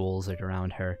individuals like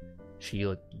around her, she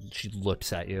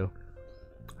looks at you,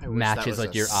 I wish matches, that was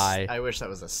like, your eye. I wish that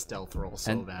was a stealth roll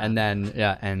so and bad. and then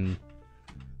yeah, and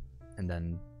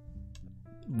then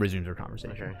resumes her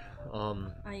conversation.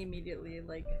 Okay. I immediately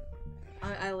like,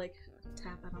 I like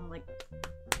tap and I'm like,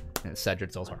 And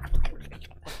Cedric's also.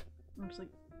 I'm just like,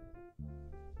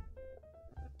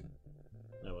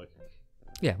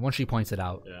 Yeah, once she points it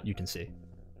out, Yeah. you can see.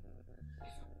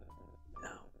 No.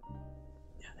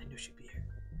 Yeah, I knew she'd be here.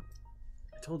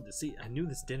 I knew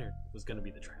this dinner was gonna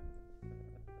be the trap.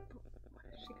 What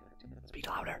is she gonna do? Speak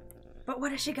louder. But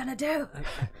what is she gonna do?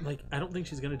 I don't think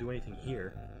she's gonna do anything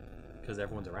here, because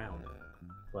everyone's around.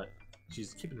 But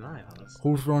she's keeping an eye on us.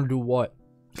 Who's gonna do what?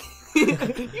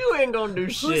 You ain't gonna do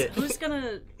shit. Who's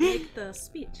gonna make the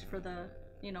speech for the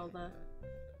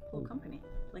whole company?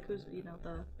 Like who's the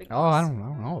big Oh, boss? I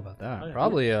don't know about that. Oh, yeah.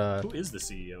 Probably Who is the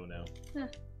CEO now?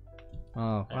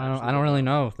 Oh, I I don't really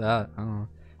know if that. I don't know.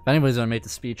 If anybody's gonna make the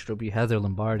speech, it'll be Heather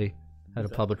Lombardi, head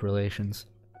of that? public relations.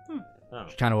 Oh.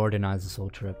 She kind of organized this whole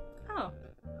trip. Oh,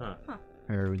 Huh.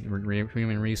 Her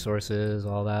human resources,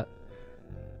 all that.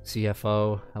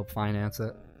 CFO, help finance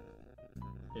it.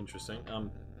 Interesting.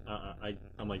 I'm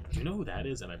like, do you know who that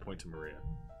is? And I point to Maria.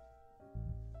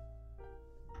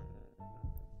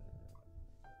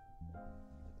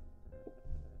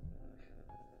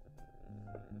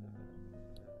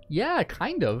 Yeah,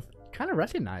 kind of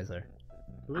recognize her.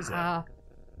 Who is that?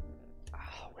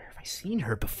 Where have I seen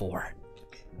her before?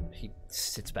 He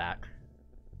sits back.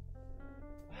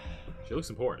 She looks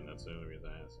important. That's the only reason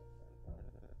I asked.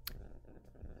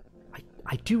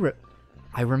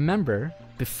 I remember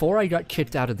before I got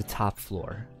kicked out of the top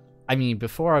floor. I mean,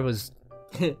 before I was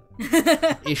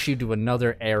issued to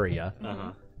another area.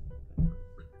 Uh-huh.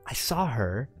 I saw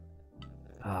her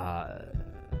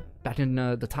back in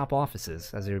the top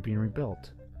offices as they were being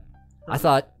rebuilt. I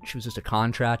thought she was just a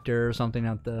contractor or something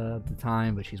at the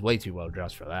time, but she's way too well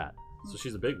dressed for that. So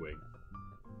she's a bigwig.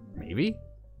 Maybe?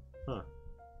 Huh.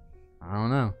 I don't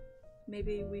know.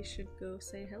 maybe we should go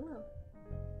say hello.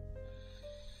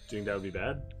 Do you think that would be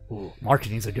bad? Ooh,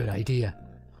 marketing's a good idea.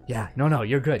 Yeah, no,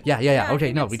 you're good. Yeah. I Okay,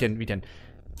 think no, it's- we can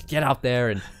get out there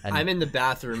and I'm in the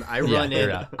bathroom. I Yeah, run in.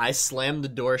 yeah. I slam the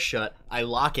door shut. I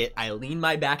lock it. I lean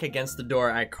my back against the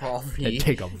door. I crawl and free.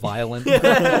 take a violent.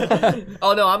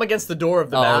 Oh no, I'm against the door of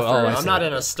the Oh, bathroom. I I'm see. not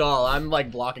in a stall. I'm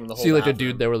like blocking the whole. See like a bathroom.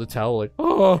 dude there with a towel, like,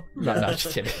 oh, no,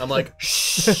 just kidding. I'm like,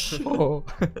 shh. Oh.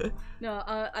 No,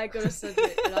 I go to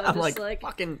Cedric and I'm I'm just like,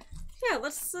 fucking. yeah,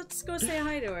 let's go say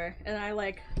hi to her. And I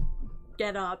like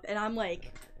get up and I'm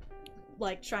like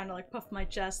trying to like puff my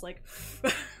chest, like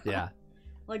Yeah,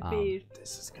 like be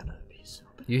This is gonna be so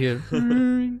bad. you hear.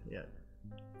 Yeah.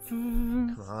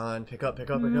 Come on, pick up.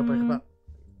 Fuck.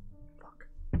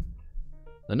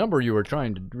 The number you were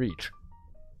trying to reach,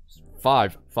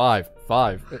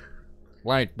 555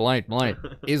 blank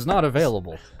is not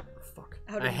available. Fuck.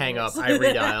 How do I you hang know up. this? I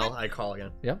redial. I call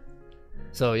again.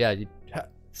 So yeah,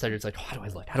 Cedric's like, how do I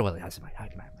look?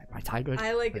 My tie good?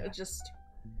 I like Yeah. just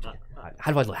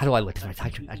How do I look? Is my tie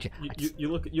good? You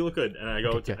look good, and I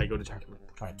go to check.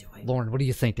 Lauren, what do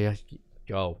you think?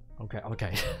 Go. Okay.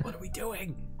 What are we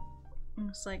doing?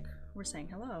 it's like we're saying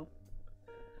hello.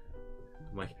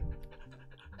 I'm like,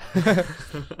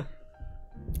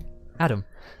 Adam,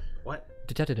 what?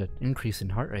 detected an increase in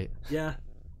heart rate. Yeah,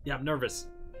 I'm nervous.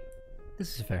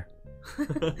 This is fair.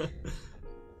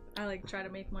 I like try to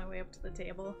make my way up to the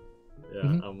table. Yeah,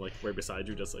 Mhm. I'm like right beside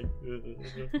you, just like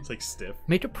it's like stiff.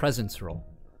 Make a presence roll.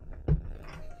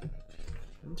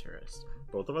 Interesting.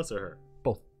 Both of us or her?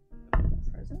 Both.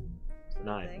 Present? Is that a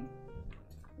 9. thing?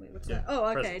 Wait, what's Yeah, that? Oh,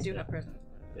 okay, presents, I do yeah. have present.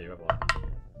 Yeah, you have a lot.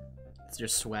 It's your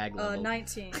swag level.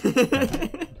 19.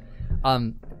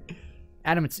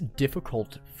 Adam, it's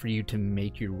difficult for you to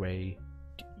make your way.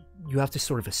 You have to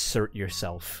sort of assert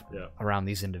yourself Yeah. around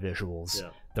these individuals.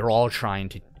 Yeah. They're all trying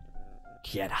to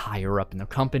get higher up in the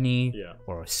company Yeah.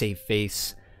 or save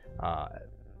face,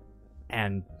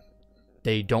 and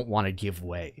they don't want to give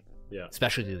way, Yeah.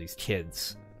 especially to these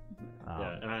kids.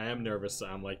 Yeah, and I am nervous, so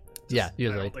I'm like, Yeah, just- he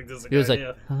was I don't like- think this is a He was good like,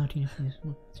 idea. "Hello, do you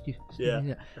excuse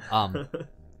Yeah.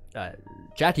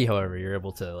 Jackie, however, you're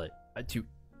able to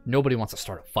nobody wants to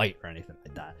start a fight or anything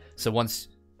like that. So once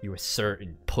you assert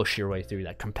and push your way through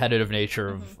that competitive nature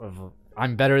of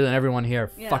I'm better than everyone here,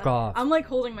 Yeah. fuck off. I'm like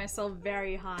holding myself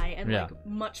very high and Yeah. like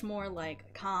much more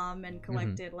like calm and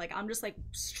collected. Like I'm just like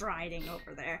striding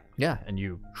over there. Yeah, and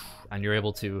you're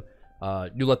able to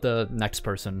you let the next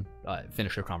person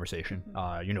finish their conversation.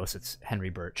 You notice it's Henry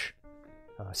Birch,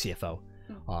 CFO,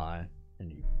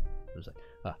 and you it was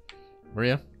like,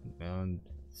 Maria,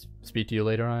 speak to you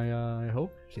later. I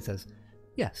hope. She says,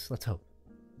 yes, let's hope.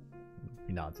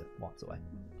 He nods and walks away.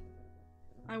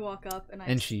 I walk up and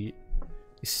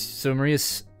So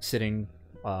Maria's sitting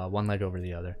one leg over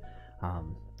the other,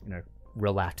 in a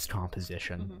relaxed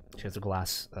composition. She has a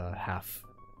glass, half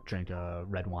drink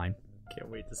red wine. Can't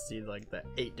wait to see like the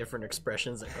 8 different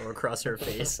expressions that go across her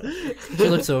face. She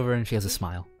looks over and she has a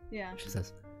smile. yeah, She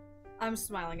says, I'm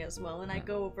smiling as well. And I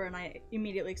go over and I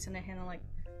immediately extend a hand and like,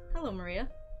 Hello, Maria.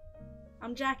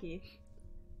 I'm Jackie.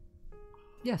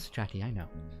 Yes, Jackie, I know.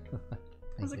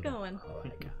 How's it going? Oh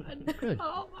my god. Good.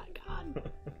 Oh my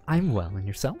god. I'm well, and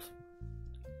yourself?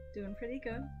 Doing pretty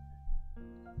good.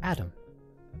 Adam.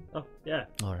 Oh, yeah.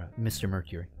 Or Mr.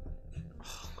 Mercury.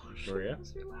 Maria?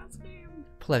 What's your last name?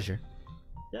 Pleasure.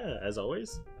 Yeah, as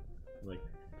always. Like,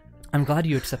 I'm glad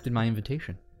you accepted my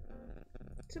invitation.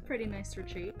 It's a pretty nice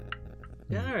retreat.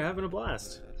 yeah, we're having a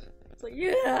blast. It's like,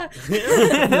 yeah!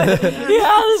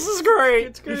 Yeah, this is great.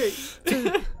 It's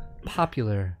great.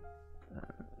 Popular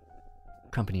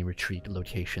company retreat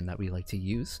location that we like to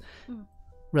use. Mm.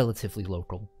 Relatively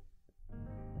local.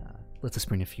 Lets us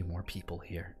bring a few more people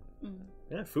here. Mm.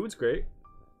 Yeah, food's great.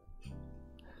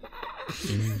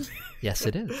 Yes,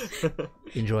 it is.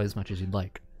 Enjoy as much as you'd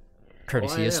like.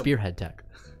 Courtesy I of am. Spearhead Tech.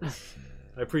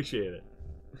 I appreciate it.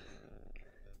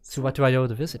 So what do I owe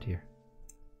to visit here?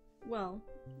 Well,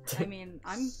 I mean,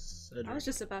 I was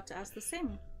just about to ask the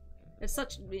same.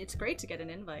 It's great to get an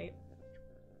invite.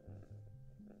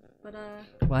 But,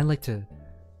 Well, I like to...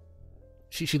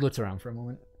 She looks around for a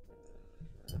moment.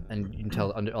 And you can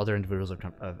tell other individuals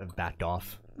have backed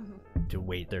off to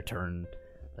wait their turn.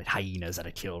 Like hyenas at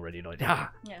a kill, ready to like, ah!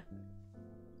 yeah.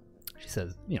 She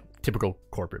says, typical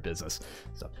corporate business.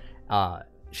 So,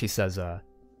 she says,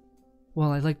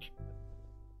 well, I'd like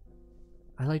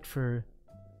for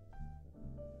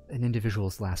an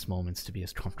individual's last moments to be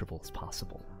as comfortable as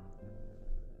possible.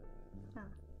 I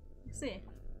see.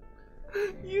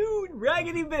 You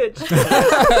raggedy bitch.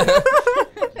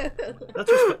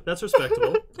 That's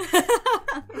respectable.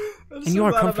 I'm And you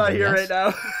are glad I'm not comfortable, here yes? right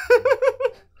now.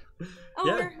 Oh,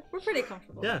 Yeah. we're pretty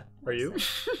comfortable. Yeah, are you?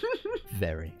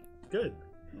 Very. Good.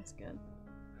 That's good.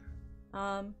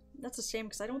 That's a shame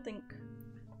because I don't think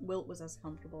Wilt was as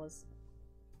comfortable as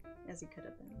he could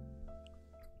have been.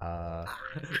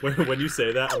 When you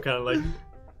say that, I'm kind of like...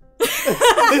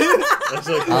 That's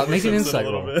Make an a insight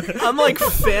little roll. bit. I'm like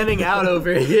fanning out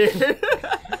over here.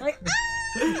 Like,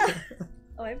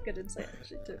 oh, I have good insight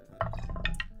actually too.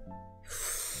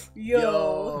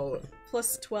 Yo.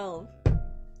 Plus 12.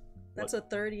 That's a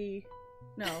 30.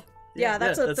 No. Yeah,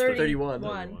 that's a 31.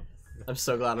 31. I'm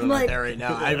so glad I'm Like- not there right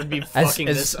now. I would be As fucking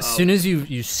this up. soon as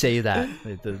you say that,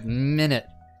 like, the minute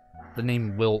the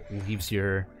name Wilt leaves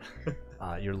your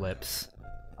lips,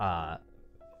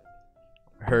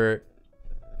 her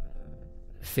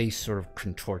face sort of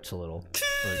contorts a little.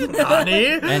 Like, Nani?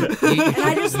 and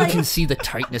I just, you like- can see the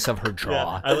tightness of her Yeah,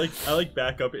 jaw. I like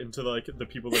back up into the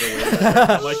people that are waiting.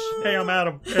 I'm like, hey, I'm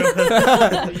Adam.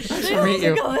 Nice to meet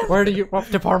you. What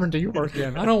department do you work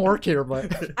in? I don't work here,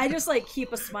 but... I just like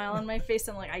keep a smile on my face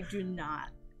and like I do not.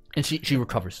 And she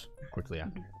recovers quickly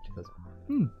after. She goes,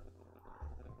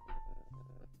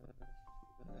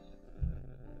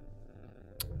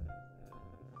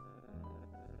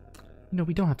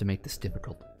 we don't have to make this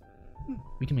difficult.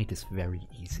 We can make this very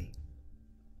easy.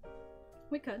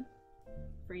 We could.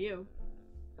 For you.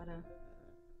 But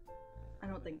I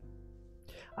don't think.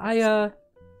 I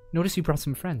notice you brought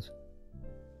some friends.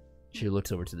 She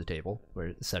looks over to the table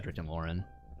where Cedric and Lauren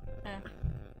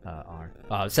are.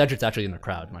 Cedric's actually in the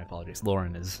crowd. My apologies.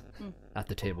 Lauren is at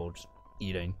the table just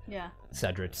eating. Yeah.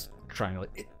 Cedric's trying to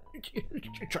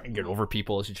trying to get over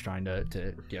people. She's trying to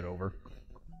get over.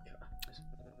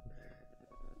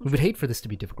 We would hate for this to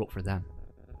be difficult for them.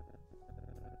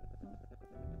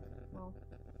 Well,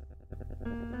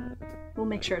 we'll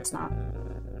make sure it's not.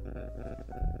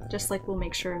 Just like we'll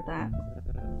make sure that,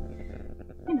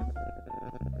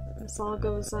 this all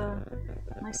goes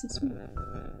nice and smooth,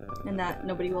 and that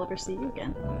nobody will ever see you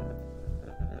again.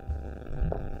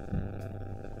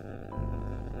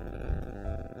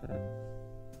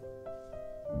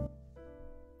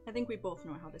 I think we both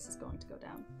know how this is going to go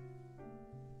down.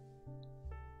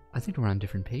 I think we're on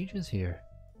different pages here.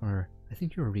 Or I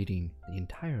think you're reading the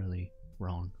entirely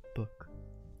wrong book.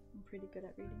 I'm pretty good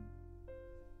at reading.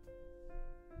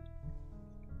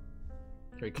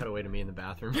 Can we cut away to me in the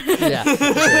bathroom? Yeah.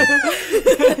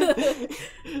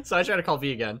 So I try to call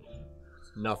V again.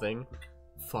 Nothing.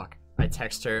 Fuck. I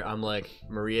text her. I'm like,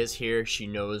 Maria's here. She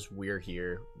knows we're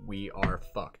here. We are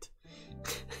fucked.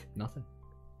 Nothing.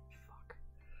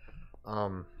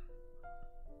 Fuck.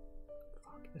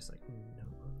 There's like, no,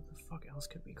 who the fuck else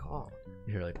could we call?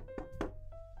 You're like,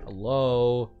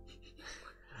 hello?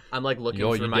 I'm like looking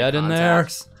Yo, through you my dead in there?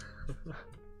 contacts.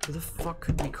 Who the fuck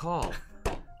could we call?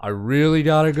 I really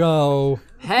gotta go.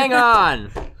 Hang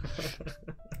on!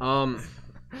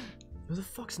 Who the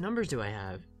fuck's numbers do I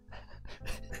have?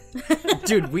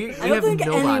 Dude, we don't have think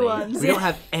nobody. anyone's. We don't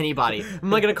have anybody.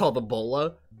 Am I gonna call the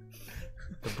Bola?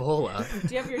 The Bola?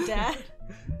 Do you have your dad?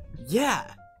 Yeah!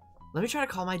 Let me try to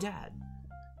call my dad.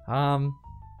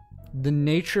 The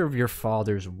nature of your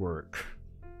father's work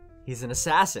He's an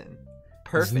assassin. is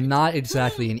Perfect. not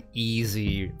exactly an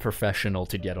easy professional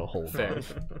to get a hold Fair.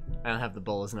 of. I don't have the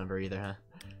Bolas number either, huh?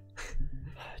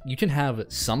 You can have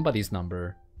somebody's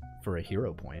number for a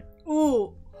hero point.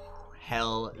 Ooh.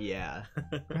 Hell yeah.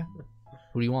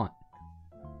 Who do you want?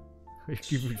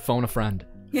 You phone a friend.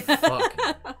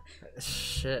 Fuck.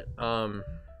 Shit.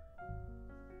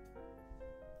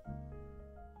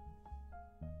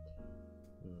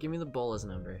 Give me the Bolas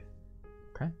number.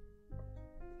 Okay.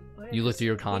 Oh, yeah, You look 'cause through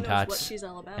your he knows what contacts she's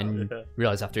all about. and Yeah.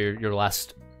 realize after your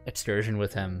last excursion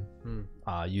with him, Hmm.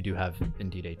 you do have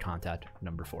indeed a contact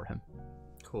number for him.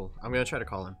 Cool. I'm gonna try to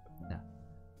call him.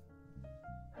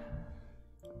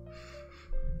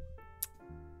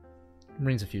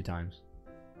 Rings a few times.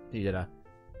 You did a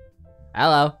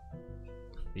hello.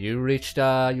 You reached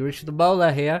the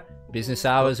bowler here. Business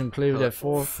hours include at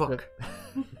 4. Fuck.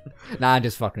 Nah, I'm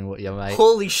just fucking with you, mate.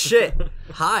 Holy shit.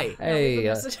 Hi. Hey,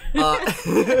 Yeah, yeah,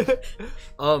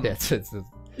 it's a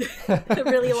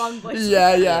really long voice.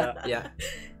 yeah. yeah.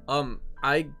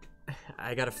 I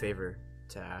got a favor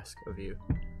to ask of you.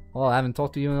 Well, I haven't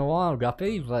talked to you in a while,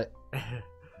 Guppy, but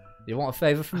you want a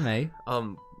favor from me?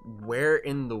 Where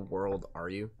in the world are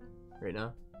you right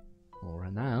now? Well,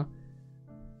 right now,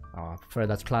 I prefer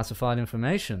that's classified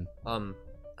information.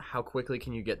 How quickly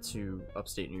can you get to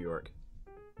upstate New York?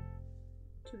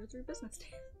 2 to 3 business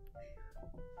days.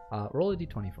 Roll a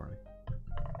d20 for me.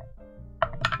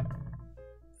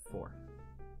 4.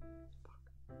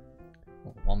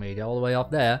 Want me to get all the way up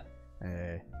there?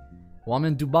 Well, I'm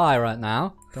in Dubai right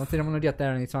now. Don't think I'm gonna get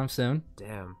there anytime soon.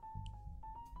 Damn.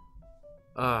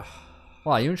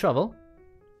 Why, you in trouble?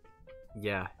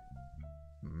 Yeah.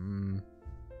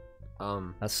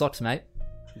 That sucks, mate.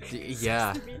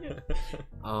 Yeah.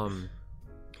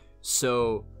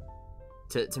 So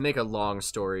to make a long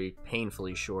story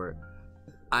painfully short,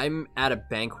 I'm at a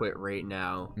banquet right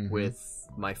now with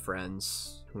my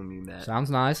friends whom you met.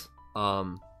 Sounds nice.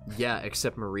 Yeah,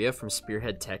 except Maria from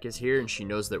Spearhead Tech is here and she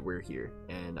knows that we're here,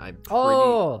 and I'm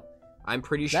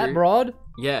pretty sure that broad?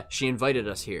 Yeah, she invited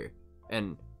us here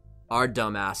and our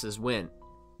dumbasses went.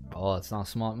 Oh, it's not a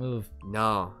smart move.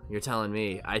 No, you're telling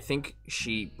me. I think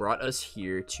she brought us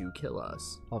here to kill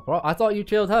us. Oh, bro, I thought you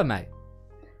killed her, mate.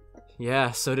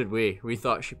 Yeah, so did we. We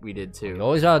thought we did You too.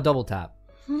 always gotta double tap.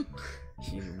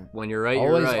 When you're right,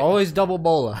 Always, you're right. always double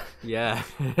bowler. Yeah.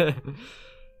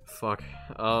 Fuck.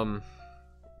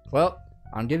 Well,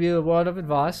 I'll give you a word of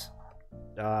advice.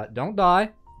 Don't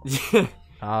die.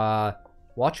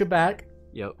 Watch your back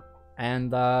Yep.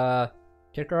 and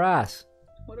kick her ass.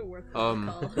 What a worthwhile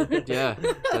call. Yeah.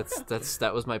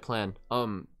 That was my plan.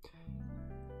 You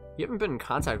haven't been in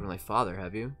contact with my father,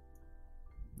 have you?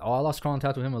 Oh, I lost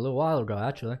contact with him a little while ago,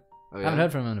 actually. Oh, yeah? Haven't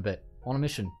heard from him in a bit. On a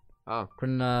mission. Oh.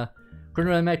 Couldn't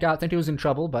really make out. Think he was in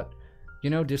trouble, but you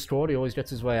know, Discord, he always gets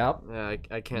his way out. Yeah,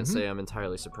 I can't say I'm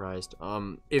entirely surprised.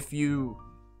 If you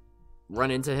run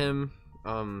into him,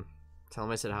 tell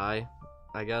him I said hi,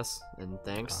 I guess, and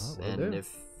thanks. Will And do.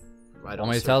 if I don't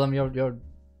Want me to tell him you're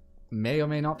may or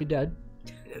may not be dead?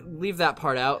 leave that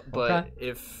part out, but Okay.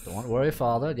 if Don't worry,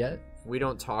 father. Yeah. we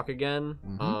don't talk again,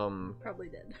 Probably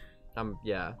did.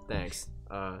 yeah, thanks.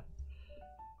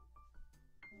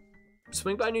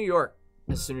 Swing by New York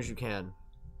as soon as you can.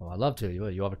 Well, I'd love to.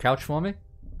 You have a couch for me?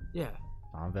 Yeah.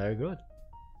 I'm very good.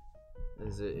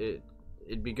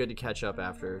 It'd be good to catch up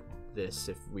after this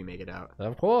if we make it out.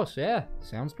 Of course, yeah.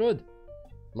 Sounds good.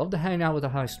 Love to hang out with a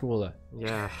high schooler.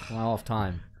 Yeah. When I off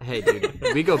time. Hey, dude,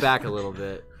 we go back a little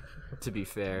bit, to be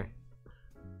fair.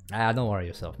 Don't worry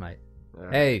yourself, mate.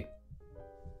 Alright. Hey,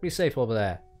 be safe over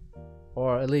there.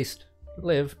 Or at least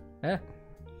live. Eh?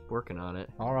 Working on it.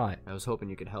 Alright. I was hoping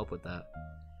you could help with that.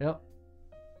 Yep.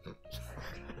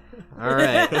 All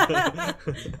right.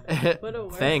 What a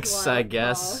Thanks, worthwhile I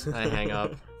guess. call. I hang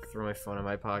up, throw my phone in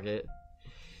my pocket,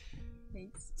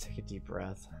 Thanks. take a deep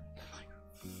breath.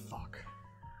 Fuck.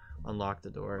 Unlock the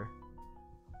door.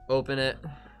 Open it.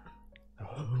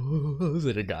 Is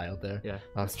it a guy out there? Yeah.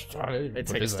 I was trying I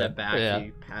take a step back. Yeah.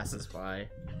 He passes by.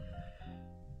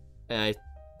 And I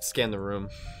scan the room.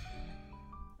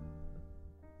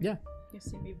 Yeah. You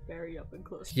see me very up and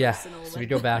close. Yeah, personal so we with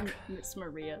go back. Miss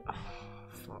Maria.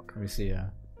 Fuck. Let me see,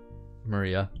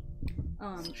 Maria.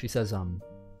 She says,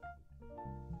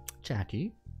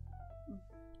 Jackie,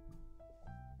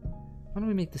 why don't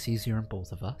we make this easier on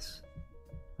both of us?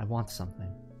 I want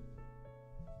something.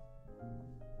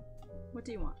 What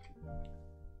do you want?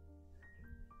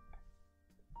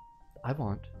 I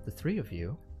want the three of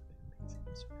you.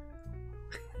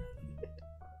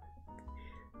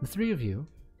 The three of you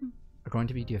are going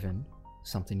to be given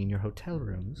something in your hotel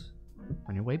rooms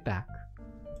on your way back.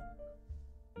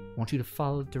 I want you to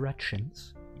follow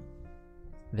directions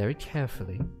very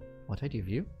carefully. What I give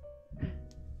you.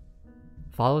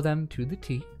 Follow them to the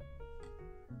T,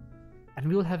 and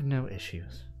we will have no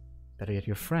issues. Better yet,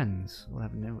 your friends will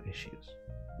have no issues.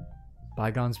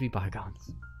 Bygones be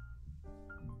bygones.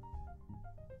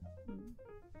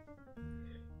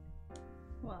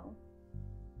 Well,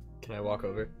 Can I walk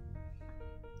over?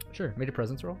 Sure, made a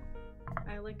presence roll.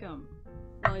 I like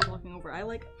while he's walking over, I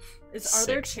like are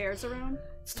there chairs around?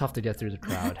 It's tough to get through the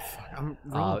crowd. I'm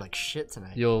rolling like shit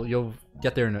tonight. You'll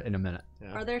get there in a minute.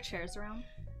 Yeah. Are there chairs around?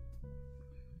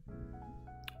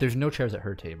 There's no chairs at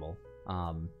her table.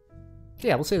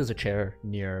 Yeah, we'll say there's a chair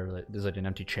there's like an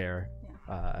empty chair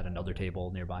at another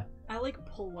table nearby. I like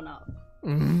pull one up.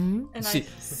 Mm-hmm. And See, I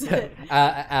sit.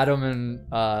 Adam and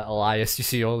Elias, you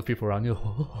see all the people around you.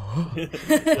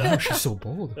 Oh, she's so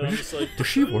bold. And I'm just like, Does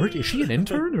she work? Is she an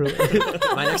intern? Or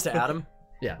Am I next to Adam?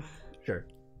 Yeah, sure.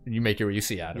 You make it where you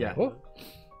see Adam. Yeah. Oh.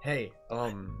 Hey,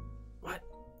 what?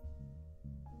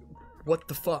 What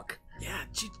the fuck? Yeah,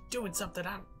 she's doing something.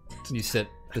 You sit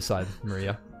beside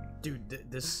Maria. Dude,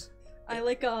 this. I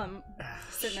like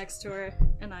sit next to her,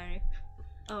 and I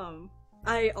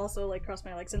also like cross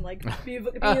my legs and like be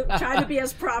try to be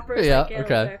as proper as I can with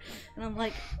her. And I'm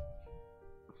like,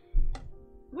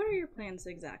 what are your plans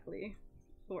exactly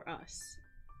for us?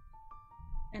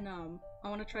 And I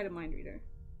want to try to mind read her.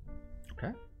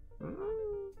 Okay.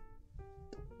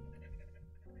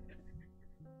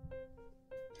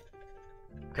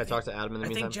 Can I talk to Adam in the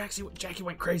meantime? I think Jackie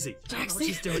went crazy. I don't know what Jaxie?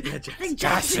 she's doing. Yeah, I think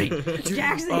Jaxie. Dude,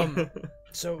 Jaxie.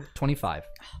 So 25.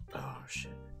 Oh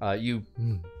shit. You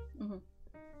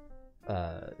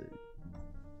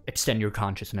extend your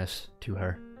consciousness to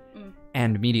her,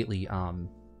 and immediately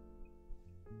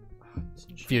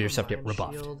feel yourself get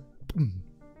rebuffed.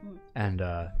 And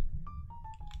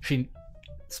she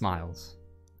smiles.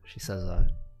 She says,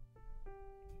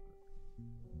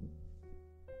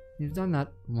 "You've done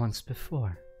that once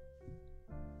before,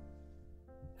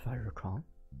 if I recall.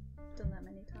 Done that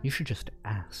many times. You should just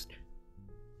ask.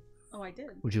 Oh, I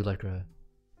did. Would you like a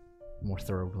more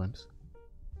thorough glimpse?"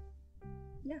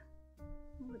 Yeah.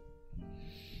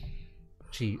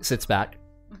 She sits back,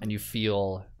 and you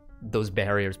feel those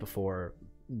barriers before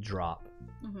drop.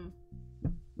 Mm-hmm.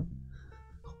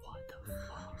 What the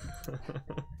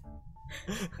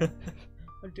fuck?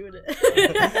 I'm doing it.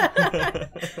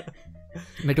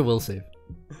 Make a will save.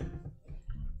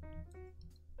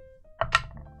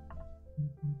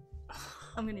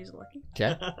 I'm gonna use a lucky.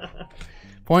 Okay.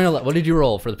 Point of what did you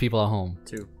roll for the people at home?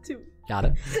 2. 2. Got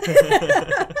it.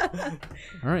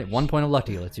 All right, 1 point of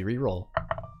lucky. Let's see, re-roll.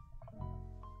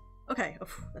 Okay.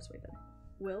 Oof, that's way better.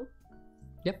 Will?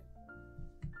 Yep.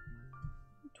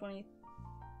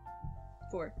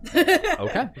 24.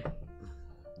 Okay.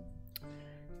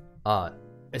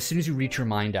 As soon as you reach your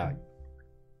mind out,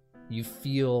 you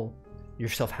feel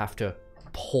yourself have to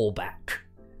pull back.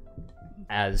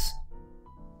 As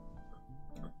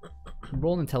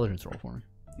roll an intelligence roll for me.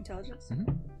 Intelligence?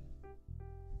 Mhm.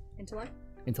 Intellect?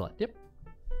 Intellect. Yep.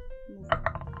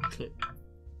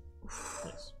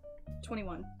 Nice.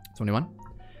 21. 21.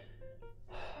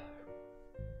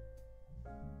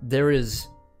 There is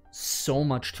so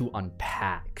much to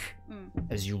unpack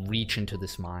as you reach into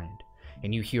this mind,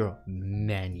 and you hear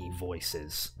many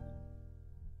voices,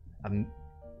 a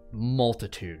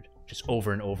multitude, just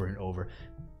over and over and over,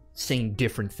 saying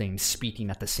different things, speaking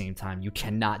at the same time. You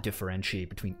cannot differentiate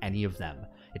between any of them.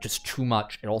 It's just too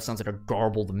much. It all sounds like a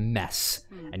garbled mess,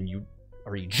 and you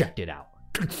are ejected out.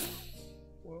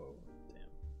 Whoa, damn.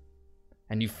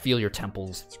 And you feel your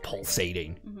temples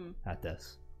pulsating at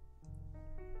this.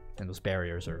 And those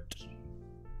barriers are...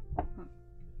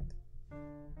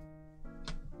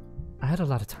 I had a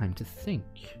lot of time to think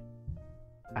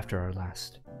after our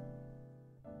last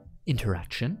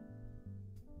interaction.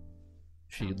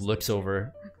 She looks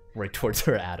over right towards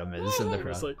where Adam is in the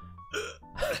crowd. It's like,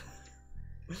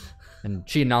 And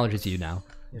she acknowledges you now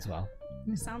as well.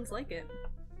 Sounds like it.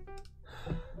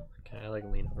 Can I like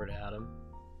lean over to Adam?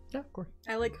 Yeah, of course.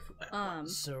 I like,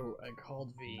 So I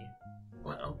called V.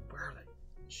 what? Oh, where are they?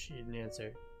 She didn't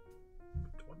answer.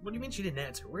 What do you mean she didn't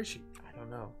answer? Where is she? I don't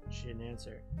know. She didn't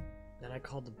answer. Then I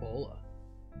called the Bola.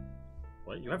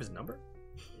 What? You have his number?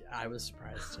 I was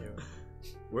surprised too.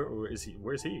 Where is he?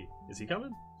 Where's he? Is he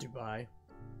coming? Dubai.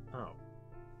 Oh.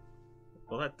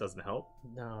 Well, that doesn't help.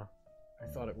 No, I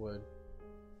thought it would.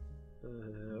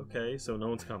 Okay, so no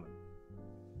one's coming.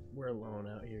 We're alone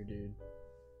out here, dude.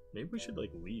 Maybe we should,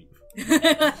 like, leave.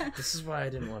 This is why I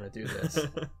didn't want to do this.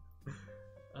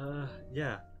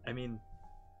 Yeah, I mean...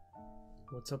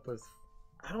 What's up with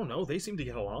I don't know. They seem to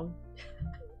get along.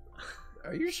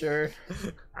 Are you sure?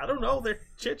 I don't know. They're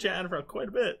chit-chatting for quite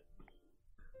a bit.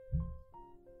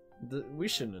 We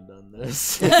shouldn't have done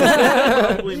this.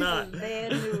 Probably not.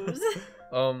 Bad news.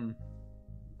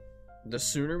 The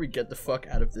sooner we get the fuck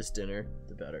out of this dinner,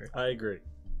 the better. I agree.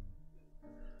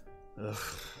 Ugh.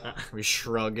 We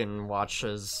shrug and watch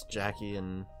as Jackie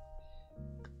and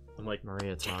I'm like,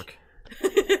 Maria talk.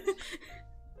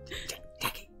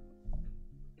 Jackie.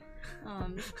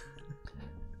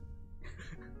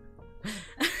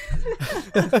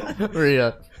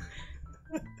 Maria.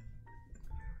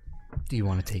 Do you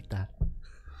want to take that?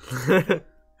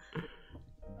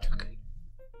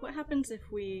 What happens if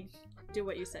we do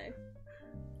what you say?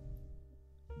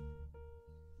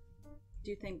 Do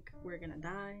you think we're gonna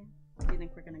die? Do you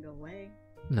think we're gonna go away?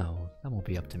 No, that won't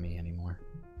be up to me anymore.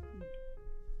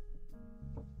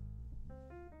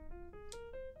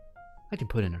 I can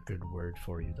put in a good word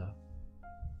for you, though.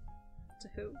 To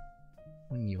who?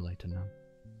 Wouldn't you like to know?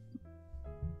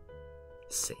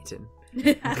 Satan.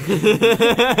 Now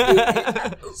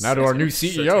to our new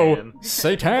CEO,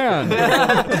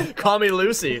 Satan. Call me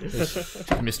Lucy.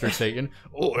 Mr. Satan.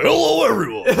 Oh, hello,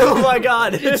 everyone. Oh my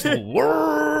god. It's the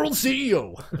world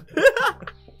CEO.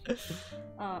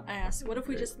 I ask, what if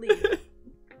we just leave?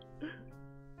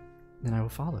 Then I will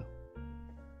follow.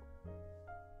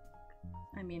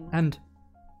 I mean, And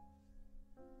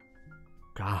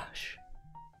gosh,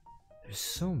 there's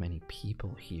so many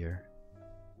people here.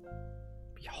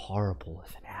 It'd be horrible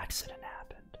if an accident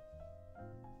happened.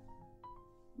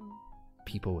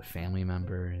 People with family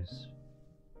members,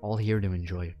 all here to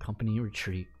enjoy a company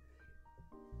retreat.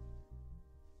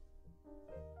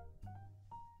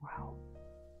 Wow.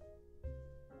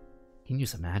 Can you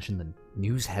just imagine the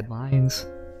news headlines?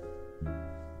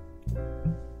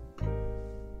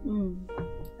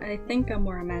 I think I'm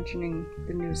more imagining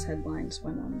the news headlines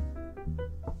when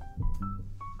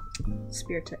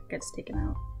Spirit gets taken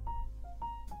out.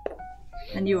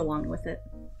 And you along with it.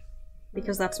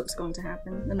 Because that's what's going to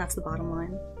happen, and that's the bottom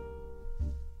line.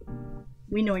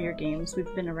 We know your games,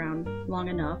 we've been around long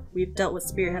enough, we've dealt with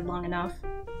Spearhead long enough.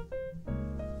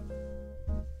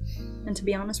 And to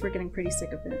be honest, we're getting pretty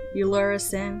sick of it. You lure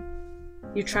us in,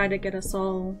 you try to get us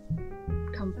all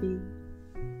comfy.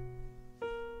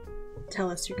 Tell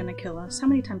us you're gonna kill us. How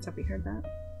many times have we heard that?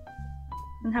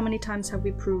 And how many times have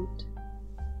we proved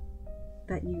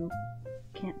that you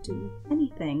can't do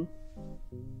anything?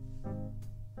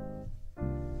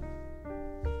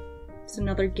 It's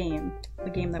another game. A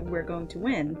game that we're going to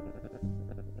win.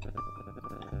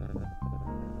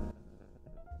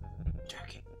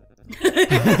 Jackie.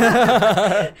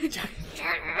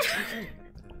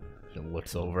 He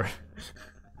looks over.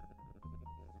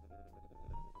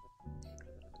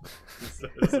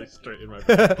 It's like straight in my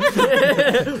face.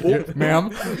 Ma'am?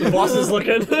 The boss is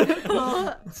looking.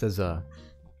 It says,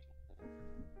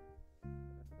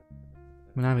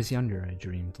 when I was younger, I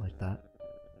dreamed like that.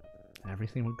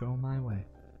 Everything would go my way.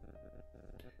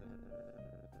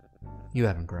 You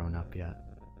haven't grown up yet.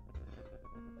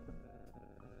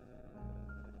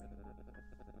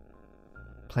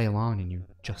 Play along and you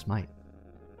just might.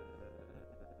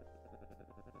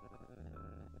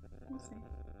 We'll see.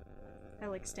 I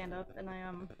like stand up and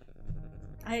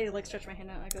I like stretch my hand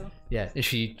out and I go, Yeah,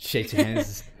 she shakes your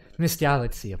hands. Miss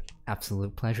Galaxy, an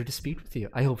absolute pleasure to speak with you.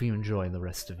 I hope you enjoy the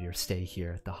rest of your stay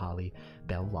here at the Holly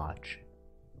Bell Lodge.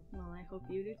 well, I hope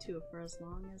you do too for as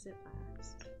long as it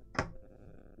lasts.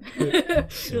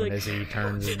 As soon as he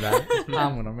turns his back,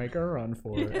 I'm gonna make a run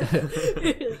for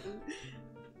it.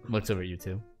 Looks over at you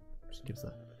two. Just gives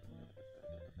a.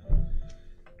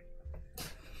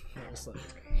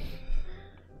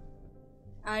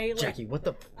 I like, Jackie, what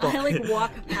the I fuck? like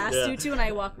walk past Yeah. you two and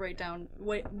I walk right down.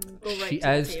 Wait, go right She to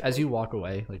as the table. as you walk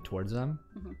away, like towards them,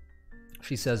 Mhm.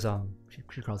 she says,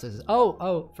 she calls says,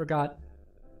 oh, forgot.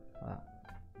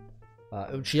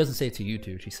 She doesn't say it to you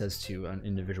two. She says to an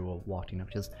individual walking up.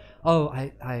 She says, "Oh,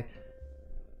 I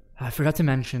forgot to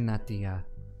mention that the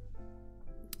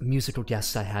musical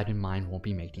guests I had in mind won't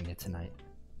be making it tonight."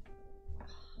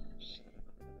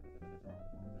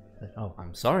 "Oh,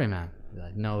 I'm sorry, ma'am."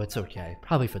 Like, "No, it's okay.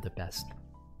 Probably for the best."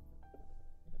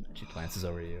 She glances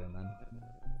over at you and then.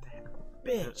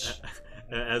 Bitch.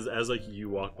 As like you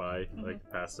walk by like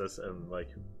past us and like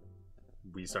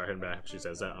we start heading back, she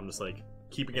says that, I'm just like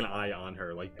keeping an eye on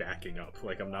her, like backing up,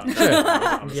 like I'm not.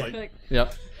 I'm just like, Like,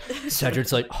 Yep.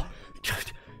 Cedric's like, "Oh,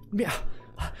 yeah,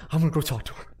 I'm gonna go talk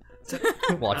to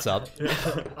her." Walks up.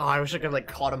 Oh, I wish I could like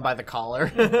caught him by the collar.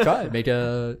 Try it. Make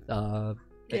a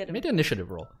Get him. make an initiative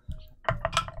roll.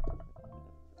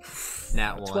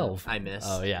 Nat 1. 12. I missed.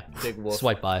 Oh yeah. Big wolf.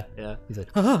 Swipe by. Yeah. He's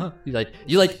like,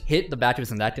 you like hit the back of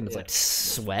his neck and it's like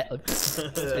sweat.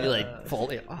 And you like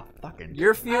fall. Oh fucking.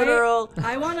 Your funeral.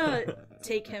 I want to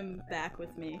take him back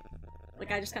with me.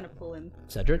 Like I just kind of pull him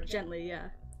Cedric. gently. Yeah.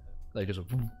 Like just.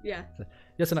 Yeah.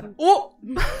 Yes and I. Oh.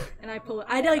 And I pull.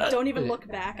 I like don't even look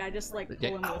back. I just like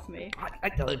pull him with me.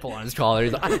 I like pull on his collar.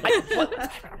 He's like,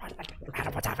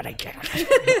 what's happening?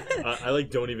 I like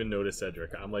don't even notice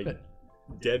Cedric. I'm like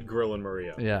dead grilling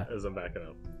Maria. Yeah. As I'm backing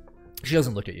up. She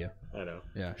doesn't look at you. I know.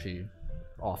 Yeah, she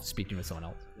off speaking with someone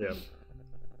else. Yeah.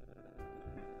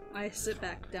 I sit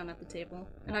back down at the table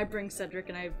and I bring Cedric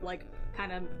and I like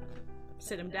kind of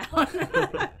sit him down.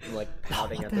 Like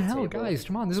pouting What at the the hell, table. guys?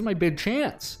 Come on, this is my big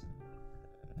chance.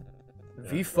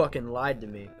 V fucking lied to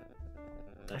me.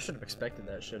 I should have expected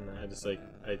that, shouldn't I? I just like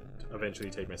I eventually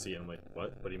take my seat and I'm like,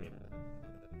 what? What do you mean?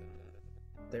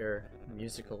 Their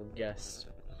musical guest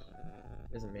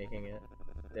isn't making it.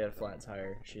 They had a flat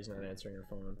tire. She's not answering her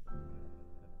phone.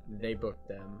 They booked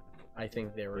them. I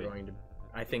think they were Wait. going to.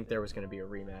 I think there was going to be a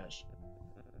rematch.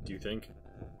 Do you think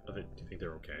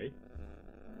they're okay?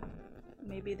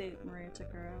 Maybe Maria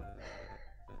took her out.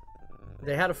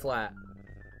 They had a flat,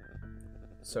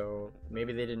 so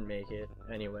maybe they didn't make it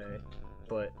anyway.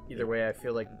 But either way, I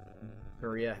feel like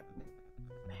Maria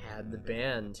had the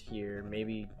band here.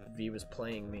 Maybe V was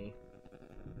playing me.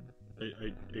 Are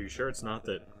you sure it's not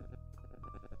that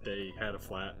they had a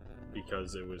flat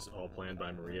because it was all planned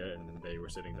by Maria and they were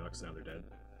sitting ducks and now they're dead?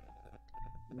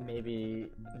 Maybe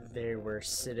they were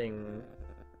sitting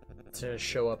to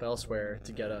show up elsewhere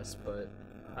to get us, but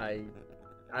I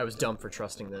was dumb for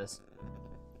trusting this.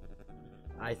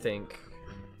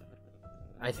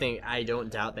 I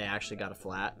don't doubt they actually got a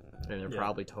flat, and they're Yeah.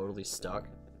 probably totally stuck,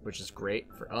 which is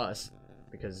great for us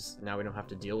because now we don't have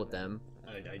to deal with them.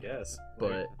 I guess.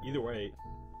 But- either way,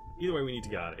 we need to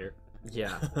get out of here.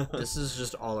 Yeah, this is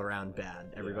just all around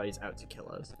bad. Everybody's out to kill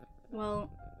us.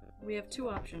 Well, we have two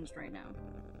options right now.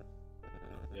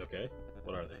 You okay?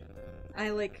 What are they? I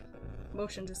like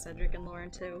motion to Cedric and Lauren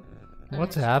too.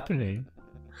 What's happening?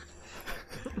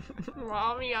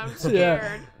 Mommy, I'm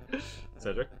scared.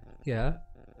 Cedric? Yeah.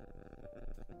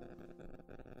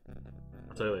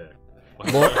 I'll tell you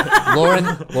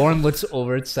later. Lauren looks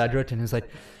over at Cedric and is like,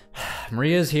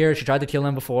 Maria's here. She tried to kill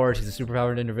him before. She's a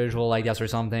superpowered individual, I guess, or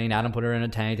something. Adam put her in a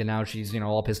tank, and now she's,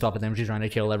 all pissed off at them. She's trying to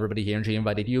kill everybody here, and she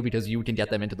invited you because you can get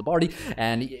them into the party,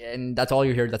 and that's all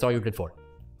you're here. That's all you're good for.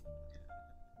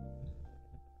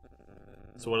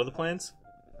 So what are the plans?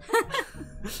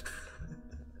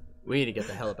 We need to get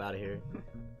the hell up out of here.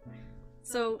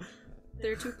 So,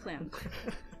 there are two plans.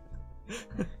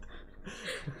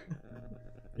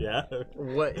 Yeah?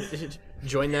 What?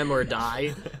 Join them or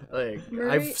die? Like,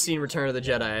 I've seen Return of the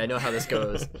Jedi. I know how this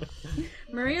goes.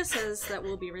 Maria says that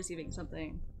we'll be receiving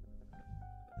something.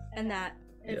 And that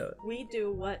if Yeah. we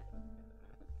do what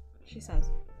she says,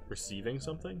 Receiving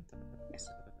something? yes,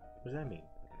 What does that mean?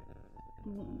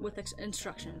 with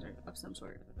instructions of some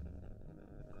sort.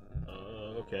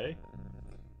 Okay.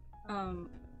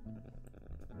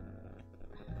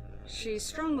 She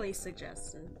strongly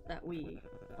suggested that we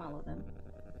follow them.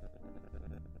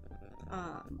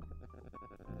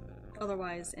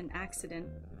 Otherwise, an accident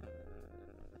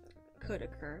could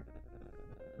occur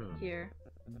here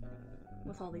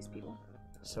with all these people.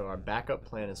 So our backup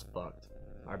plan is fucked.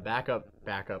 Our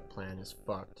backup plan is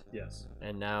fucked. Yes.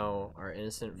 And now our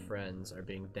innocent friends are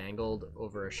being dangled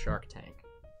over a shark tank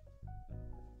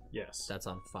Yes. that's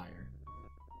on fire.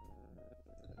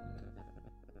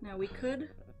 Now, we could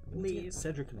leave.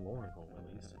 Cedric and Lauren home,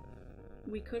 at least.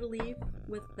 We could leave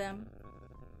with them.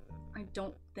 I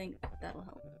don't think that'll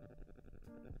help.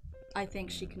 I think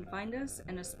she can find us,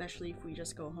 and especially if we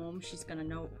just go home, she's gonna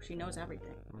know. She knows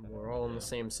everything. We're all in the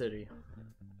same city.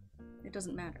 It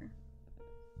doesn't matter.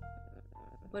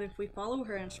 But if we follow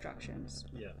her instructions,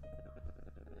 Yeah.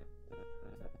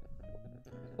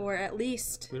 or at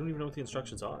least We don't even know what the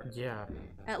instructions are. Yeah.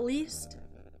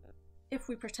 if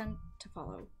we pretend to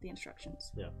follow the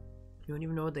instructions. Yeah. You don't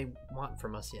even know what they want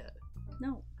from us yet.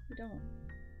 No, we don't.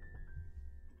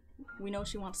 We know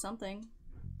she wants something.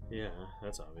 Yeah,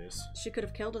 that's obvious. She could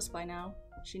have killed us by now.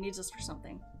 She needs us for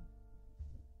something.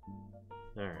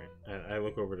 Alright. I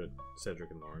look over to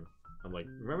Cedric and Lauren. I'm like,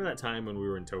 remember that time when we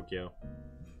were in Tokyo?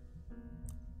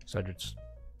 Cedric's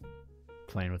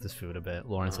playing with his food a bit.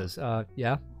 Lauren Uh-huh. says,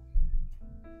 yeah.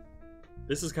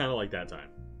 This is kind of like that time.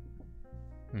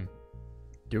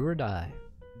 Do or die.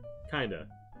 Kinda.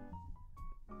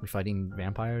 We're fighting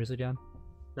vampires again?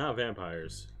 Not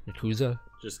vampires. Yakuza?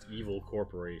 Just evil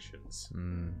corporations.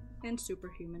 And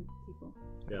superhuman people.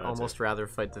 Yeah, that's Almost rather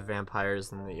fight the vampires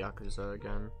than the Yakuza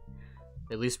again.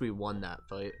 At least we won that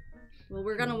fight. Well,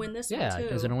 we're gonna win this one Yeah, too. you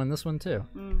guys are gonna win this one too.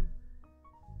 Mm.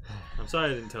 I'm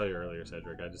sorry I didn't tell you earlier,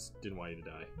 Cedric. I just didn't want you to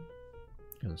die.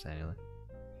 Couldn't say anything.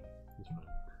 It's fine.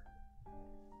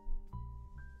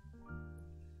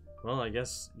 Well, I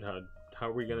guess how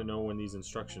are we gonna know when these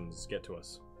instructions get to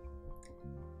us?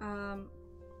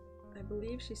 I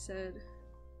believe she said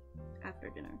after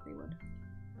dinner they would.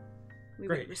 We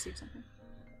Great. would receive something.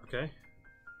 Okay.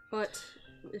 But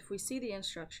if we see the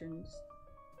instructions,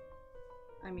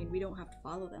 I mean, we don't have to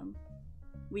follow them.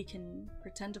 We can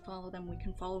pretend to follow them. We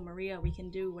can follow Maria. We can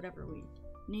do whatever we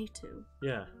need to.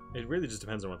 Yeah, it really just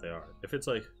depends on what they are. If it's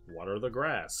like water the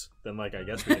grass, then like I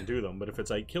guess we can do them. But if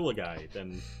it's like kill a guy,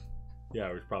 then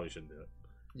yeah, we probably shouldn't do it.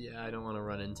 Yeah, I don't want to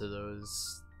run into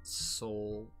those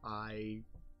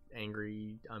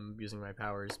angry, I'm using my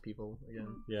powers people again.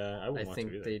 Yeah, I I wouldn't want to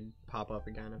think either. they'd pop up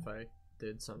again if I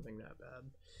did something that bad.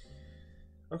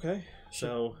 Okay,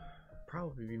 so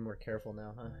Probably be more careful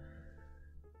now, huh?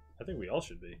 I think we all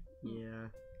should be. Yeah.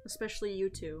 Especially you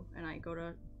two. And I go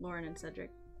to Lauren and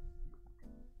Cedric.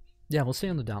 Yeah, we'll stay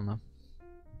on the down low.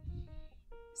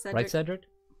 Cedric, Right, Cedric?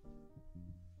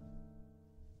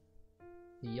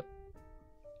 Yep.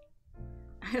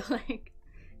 I like.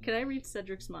 Can I read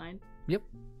Cedric's mind? Yep.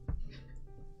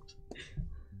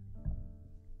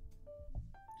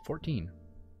 14.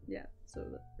 Yeah. So.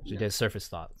 She does surface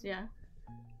thoughts. Yeah.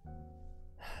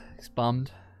 He's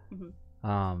bummed.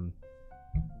 Mhm.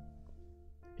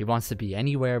 He wants to be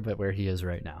anywhere but where he is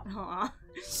right now. Aw.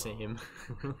 Same.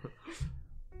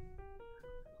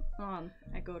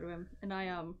 I go to him and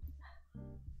I'm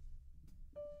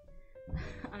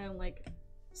like,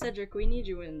 Cedric, we need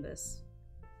you in this.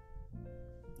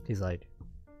 He's like,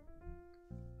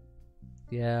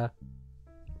 yeah,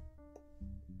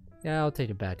 I'll take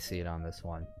a back seat on this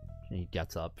one. And he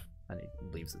gets up and he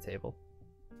leaves the table.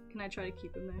 Can I try to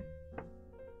keep him there?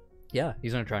 Yeah,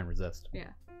 he's gonna try and resist. Yeah.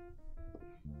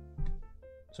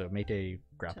 So make a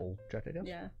grapple check, I guess.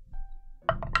 Yeah.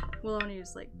 We'll only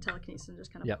use like telekinesis and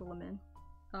just kind of Yep. pull him in.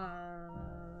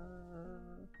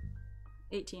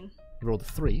 18. He rolled a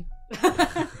 3.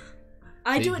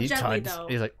 I do He it gently tugs. though.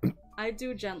 He's like, I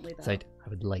do gently though. he's like, I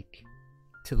would like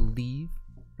to leave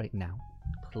right now,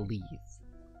 please.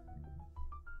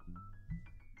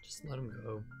 Just let him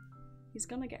go. He's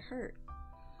gonna get hurt.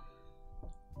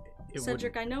 It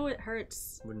Cedric, I know it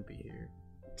hurts wouldn't be here.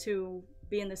 to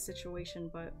be in this situation,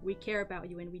 but we care about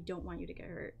you and we don't want you to get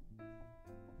hurt.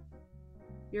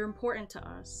 You're important to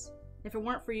us. If it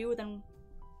weren't for you, then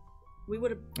we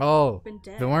would have Oh, been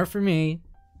dead. if it weren't for me,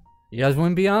 you guys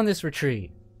wouldn't be on this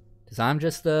retreat. Because I'm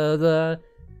just the...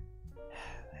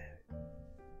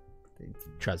 He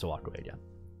tries to walk away again.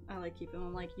 I like keep him.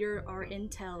 I'm like, you're our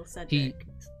intel, Cedric. He...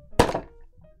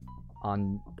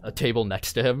 On a table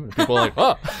next to him, people are like,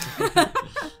 oh!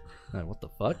 Like, what the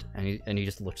fuck? And he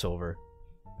just looks over,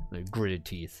 the gritted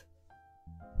teeth.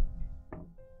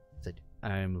 Said,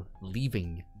 I'm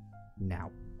leaving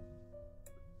now.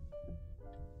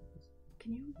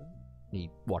 Can you?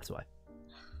 He walks away.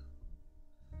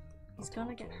 He's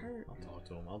gonna get hurt. I'll talk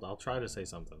to him. I'll try to say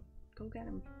something. Go get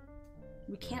him.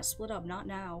 We can't split up. Not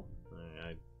now.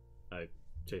 I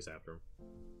chase after him.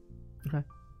 Okay.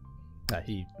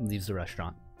 He leaves the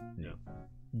restaurant. Yeah.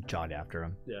 Jog after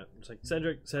him. Yeah. It's like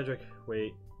Cedric,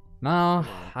 wait. No,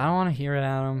 I don't want to hear it,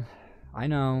 Adam. I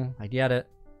know. I get it.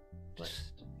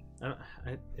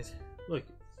 Look,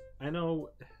 I know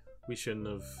we shouldn't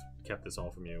have kept this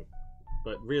all from you,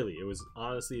 but really, it was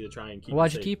honestly to try and keep.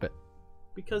 Why'd you safe. keep it?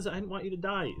 Because I didn't want you to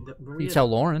die. Maria, You tell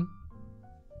Lauren.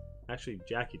 Actually,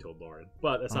 Jackie told Lauren,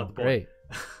 but that's not the point.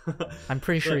 Great. I'm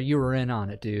pretty sure Look, you were in on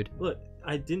it, dude. Look,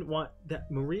 I didn't want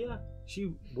that. Maria,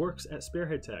 she works at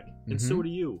Spearhead Tech, and so do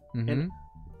you. And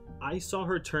I saw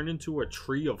her turn into a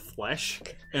tree of flesh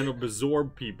and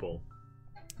absorb people.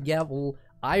 Yeah, well,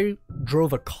 I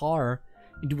drove a car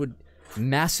into a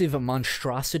massive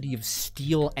monstrosity of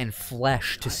steel and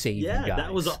flesh to save you guys. Yeah,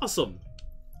 that was awesome.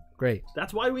 Great.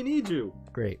 That's why we need you.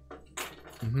 Great.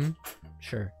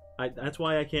 Sure. That's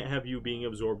why I can't have you being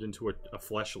absorbed into a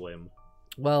flesh limb.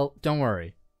 Well, don't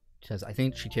worry. Because I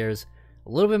think she cares a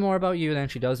little bit more about you than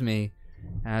she does me,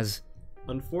 as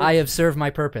I have served my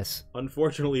purpose.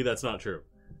 Unfortunately, that's not true.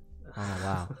 Oh,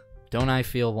 wow. Don't I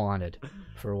feel wanted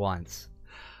for once?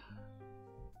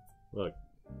 Look.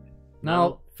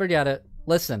 No, forget it.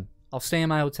 Listen, I'll stay in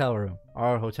my hotel room.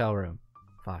 Our hotel room.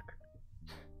 Fuck.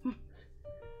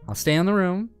 I'll stay in the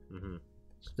room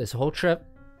this whole trip.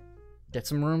 Get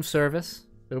some room service.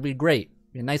 It'll be great.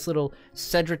 Be a nice little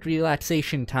Cedric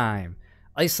relaxation time.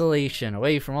 Isolation,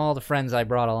 away from all the friends I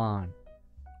brought along.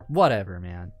 Whatever,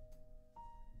 man.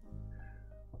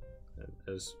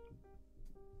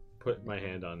 put my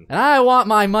hand on. And I want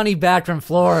my money back from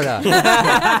Florida.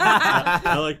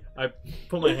 I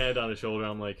put my hand on his shoulder.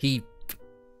 I'm like,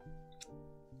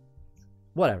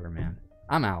 Whatever, man.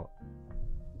 I'm out.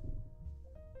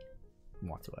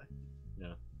 Walks away.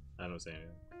 yeah, I don't say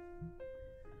anything.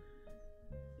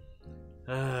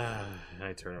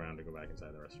 I turn around to go back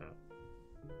inside the restaurant.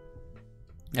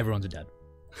 Everyone's dead.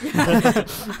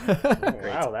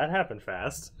 Wow, that happened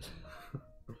fast.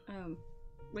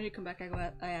 When you come back,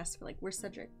 I ask for, like, where's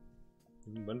Cedric?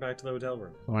 Went back to the hotel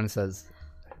room. The one says,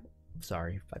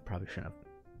 sorry, I probably shouldn't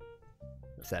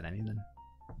have said anything.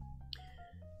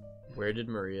 Where did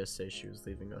Maria say she was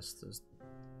leaving us those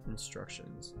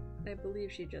instructions? I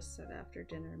believe she just said after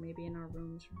dinner, maybe in our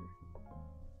rooms.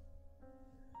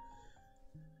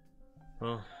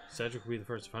 Well, Cedric will be the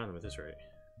first to find them at this rate.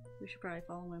 We should probably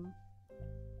follow him.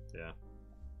 Yeah.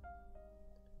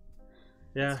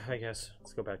 Yeah, I guess.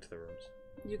 Let's go back to the rooms.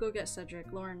 You go get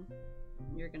Cedric. Lauren,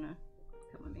 you're gonna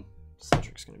come with me.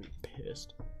 Cedric's gonna be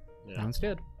pissed. Yeah. Sounds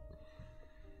good.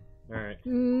 Alright.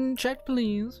 Check,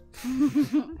 please.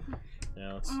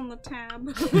 Yeah, let's On the tab.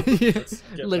 get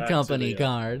The back company to the,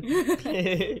 card.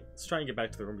 let's try and get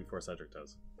back to the room before Cedric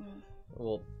does.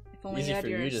 Well, If only easy you had for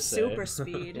your you to say. super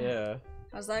speed. yeah.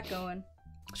 How's that going?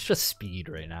 It's just speed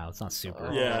right now. It's not super.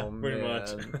 Oh, Yeah, pretty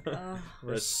man. much.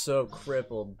 We're so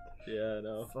crippled. Yeah, I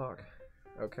know. Fuck.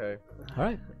 Okay. All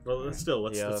right. Well, let's Yeah,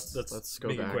 let's go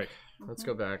make back. it quick. Let's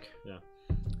go back.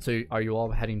 So are you all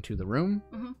heading to the room?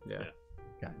 Yeah.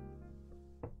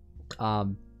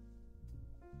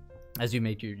 As you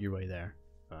make your way there,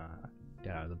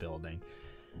 get out of the building,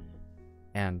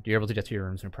 and you're able to get to your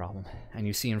rooms, no problem. And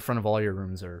you see in front of all your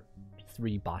rooms are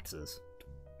 3 boxes,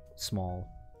 small,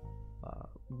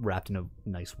 wrapped in a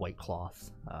nice white cloth,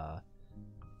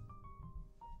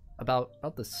 about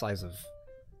the size of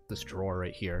this drawer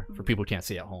right here. For people who can't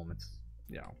see at home, it's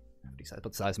about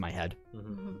the size of my head.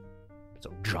 Mm-hmm.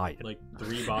 So giant. Like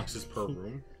 3 boxes per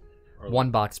room? Or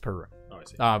 1 box per room. Oh, I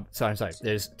see. Sorry.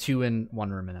 There's 2 in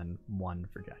one room and then 1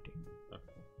 for Jackie.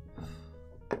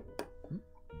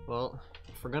 Well,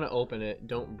 if we're gonna open it,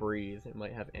 don't breathe. It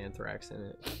might have anthrax in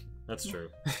it. That's true.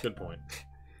 Good point.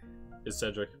 Is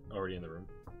Cedric already in the room?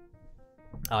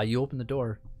 You open the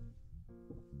door.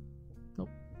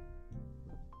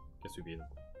 Guess we beat him.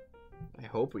 I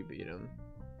hope we beat him.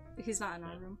 He's not in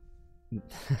our room.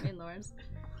 In Lauren's.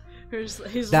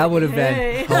 He's That like, would have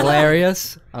 "Hey." been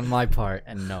hilarious on my part,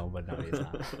 and no, he's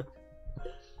not.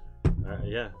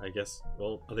 Yeah, I guess.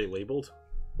 Well, are they labeled?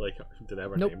 Like, did they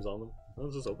have our Nope. names on them?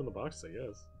 Let's just open the box, I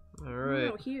guess. All No,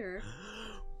 right. here.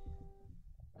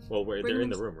 Well, Bring they're in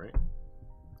them the room, right?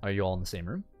 Are you all in the same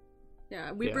room?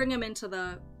 Yeah, we Yeah. bring him into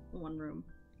the one room.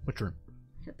 Which room?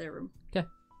 Hit their room.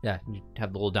 Yeah, you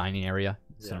have the little dining area.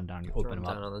 Sit Yeah. them down, you Throw open him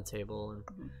them down up. on the table and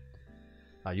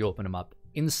You open them up.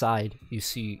 Inside, you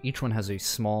see each one has a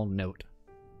small note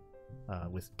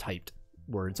with typed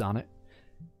words on it,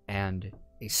 and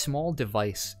a small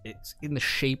device. It's in the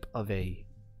shape of a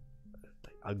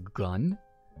gun,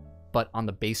 but on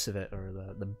the base of it, or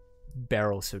the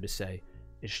barrel, so to say,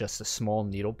 is just a small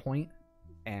needle point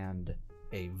and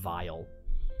a vial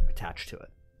attached to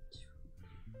it.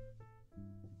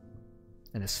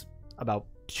 And it's about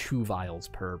 2 vials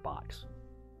per box.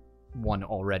 One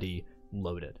already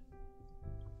loaded.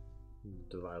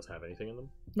 Do the vials have anything in them?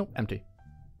 Nope, empty.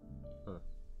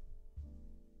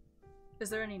 Is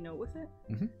there any note with it?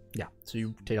 Yeah, so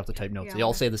you take off the type notes. Yeah. They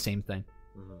all say the same thing.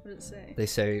 What did it say? They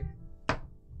say,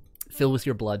 fill with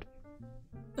your blood.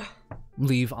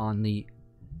 Leave on the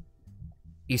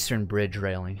eastern bridge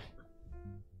railing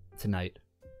tonight.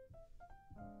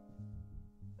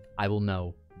 I will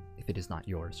know if it is not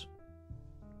yours.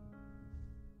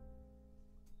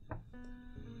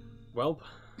 Well,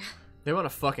 they want to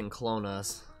fucking clone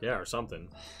us. yeah, or something.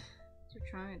 They're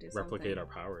trying to do Replicate something. our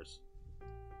powers.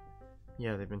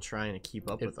 Yeah, they've been trying to keep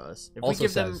up It with us. If Also we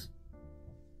give says them,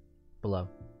 below,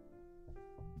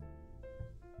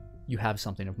 you have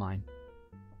something of mine.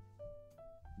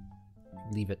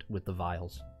 Leave it with the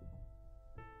vials.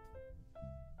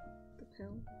 The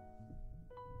pill.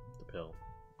 The pill.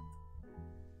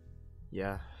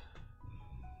 yeah,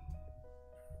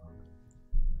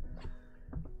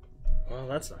 Well,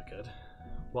 that's not good.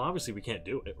 Well, obviously we can't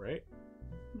do it, right?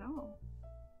 No.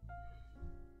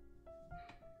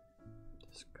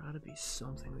 there's gotta be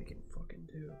something we can fucking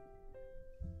do.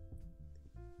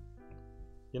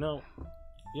 You know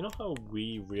how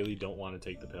we really don't want to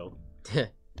take the pill?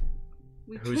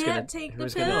 We Who's can't gonna- take the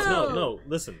who's pill. gonna- No,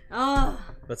 listen. Oh,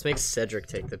 Let's make Cedric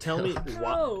take the Tell pill. me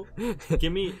why. no.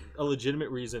 Give me a legitimate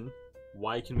reason.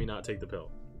 Why can we not take the pill?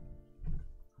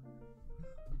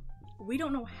 We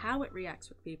don't know how it reacts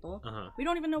with people. Uh-huh. We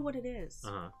don't even know what it is.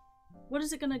 Uh-huh. What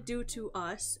is it gonna do to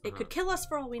us? It could kill us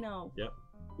for all we know. Yep.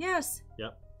 Yes.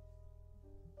 Yep.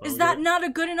 Is that not a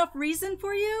good enough reason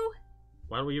for you?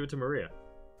 Why don't we give it to Maria?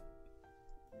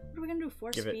 What are we gonna do?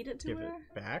 Force feed it to give her?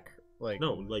 it back? Like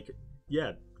No, like,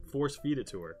 yeah, force feed it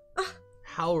to her.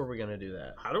 how are we gonna do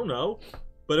that? I don't know.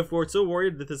 But if we're so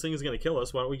worried that this thing is going to kill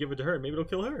us, why don't we give it to her? Maybe it'll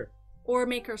kill her. Or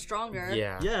make her stronger?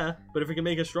 Yeah. Yeah, but if it can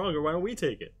make us stronger, why don't we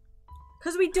take it?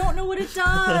 Because we don't know what it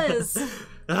does.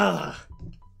 Ah.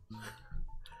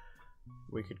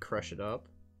 We could crush it up.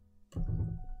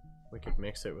 We could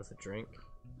mix it with a drink.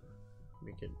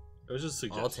 We could. It was just a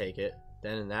suggestion. I'll take it.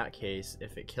 Then in that case,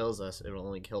 if it kills us, it'll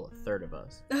only kill a third of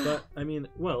us. But, I mean,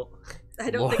 well... I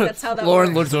don't think that's how that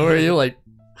Lauren works. looks over at you like,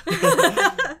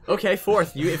 Okay,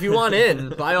 fourth. If you want in,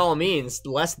 by all means,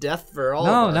 less death for all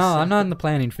of no, us. no, I'm not in the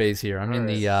planning phase here. I'm in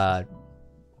Alright. the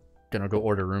gonna go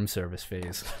order room service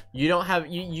phase. You don't have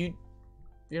you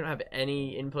don't have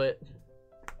any input.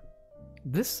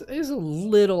 This is a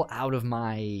little out of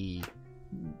my.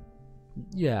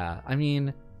 Yeah, I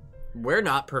mean, We're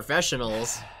not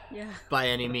professionals Yeah. by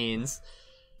any means.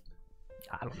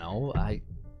 I don't know. I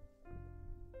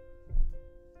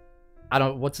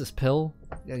don't. What's this pill?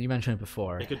 Yeah, you mentioned it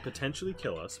before. It could potentially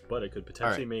kill us, but it could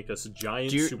potentially Alright. make us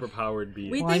giant, Do you- superpowered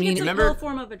beings. We Well, I think mean, it's a remember- pill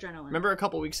form of adrenaline. Remember a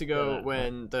couple weeks ago Yeah.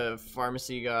 when the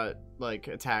pharmacy got like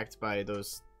attacked by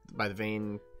the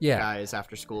vein Yeah, guys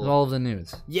after school? all of the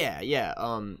news. Yeah.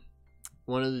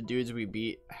 One of the dudes we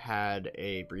beat had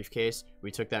a briefcase.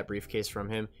 We took that briefcase from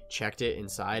him, checked it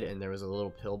inside, and there was a little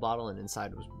pill bottle, and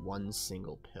inside was one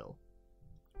single pill.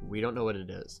 We don't know what it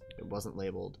is. It wasn't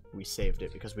labeled. We saved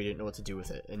it because we didn't know what to do with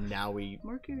it, and now we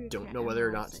Mercury don't can't know whether or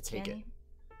analyze not to take can it.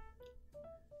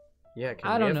 he? Yeah, can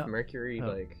I we don't have know. Mercury Oh.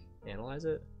 like analyze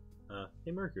it?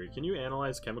 Hey, Mercury, can you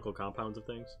analyze chemical compounds of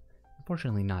things?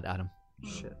 Unfortunately, not Adam.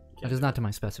 Shit. That is not to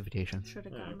my specifications. Should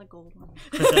have gotten the gold one.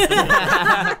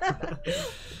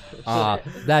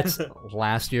 That's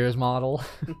last year's model.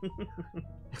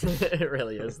 It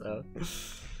really is though.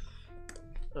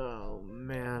 Oh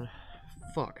man.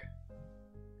 Fuck.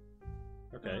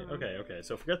 Okay.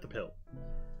 So forget the pill.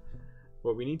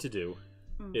 What we need to do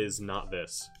is not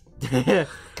this.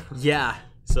 Yeah.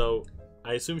 So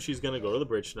I assume she's gonna go to the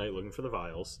bridge tonight looking for the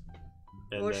vials.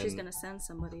 And Or then, she's gonna send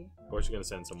somebody. Or she's gonna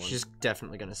send someone. She's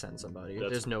definitely gonna send somebody.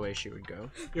 That's- There's no way she would go.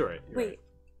 You're right. You're Wait, right.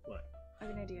 What? I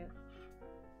have an idea.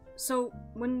 So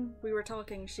when we were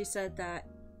talking, she said that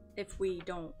if we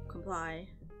don't comply,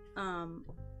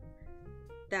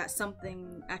 that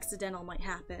something accidental might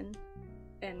happen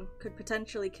and could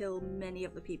potentially kill many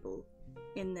of the people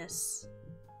in this.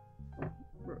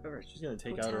 She's gonna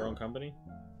take out her own company?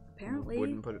 Apparently.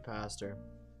 Wouldn't put it past her.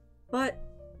 But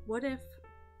what if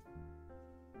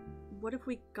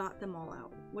we got them all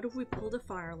out? What if we pulled a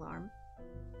fire alarm,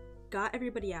 got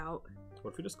everybody out?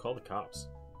 What if we just call the cops?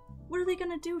 What are they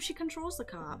gonna do? She controls the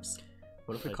cops.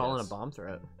 What if we I call in a guess. bomb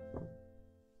threat?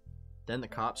 Then the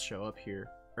cops show up here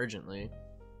urgently.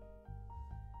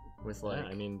 With like, Yeah,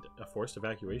 I mean, a forced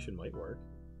evacuation might work.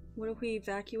 What if we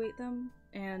evacuate them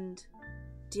and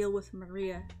deal with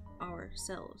Maria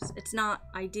ourselves? It's not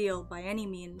ideal by any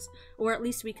means, or at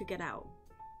least we could get out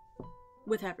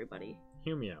with everybody.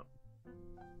 Hear me out.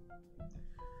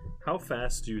 How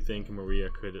fast do you think Maria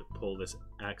could pull this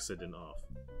accident off?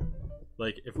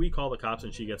 Like, if we call the cops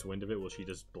and she gets wind of it, will she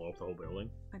just blow up the whole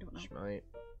building? I don't know. she might.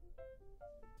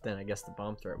 Then I guess the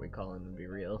bomb threat we call in would be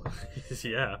real.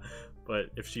 Yeah, but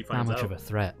if she Not finds much out, of a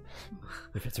threat,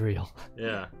 if it's real.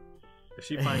 yeah, if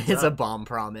she finds It's a out, bomb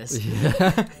promise.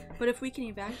 Yeah. But if we can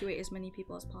evacuate as many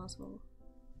people as possible.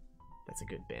 That's a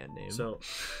good band name. so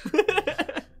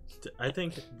I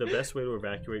think the best way to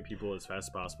evacuate people as fast as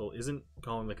possible isn't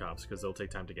calling the cops because they'll take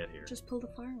time to get here. Just pull the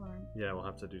fire alarm. Yeah, we'll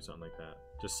have to do something like that.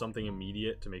 Just something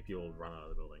immediate to make people run out of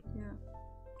the building. Yeah.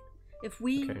 If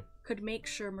we Okay. could make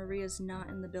sure Maria's not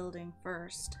in the building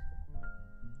first,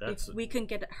 That's if we can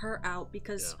get her out,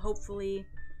 because Yeah. hopefully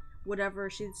whatever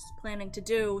she's planning to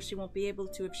do, she won't be able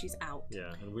to if she's out.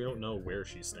 yeah, and we don't know where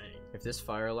she's staying. If this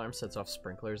fire alarm sets off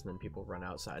sprinklers and then people run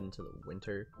outside into the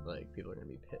winter, like people are gonna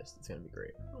be pissed. It's gonna be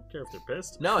great. I don't care if they're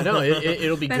pissed. No,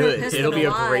 it'll be Better good. pissed It'll than be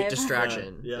a great alive.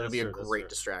 distraction. Yeah, It'll that's be a true, that's great true.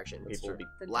 distraction. That's People will true.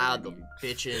 be That's loud. what They'll I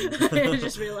be bitching. I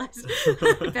just realized.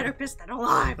 Better pissed than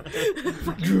alive.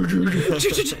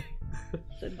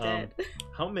 They're dead.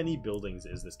 How many buildings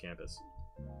is this campus?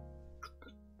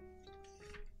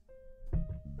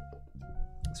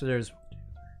 So there's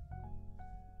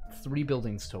 3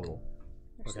 buildings total.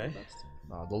 Okay.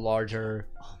 The larger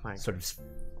Oh my sort of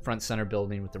front center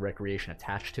building with the recreation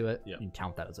attached to it. Yeah. You can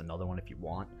count that as another one if you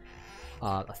want.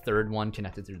 a third one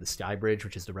connected through the Sky Bridge,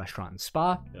 which is the restaurant and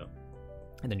spa, Yeah.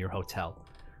 and then your hotel.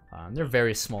 They're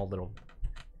very small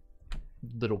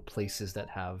little places that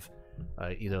have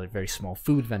either like very small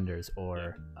food vendors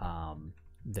or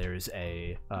there's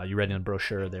a you read in a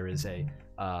brochure there is a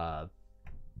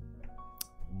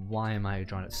why am I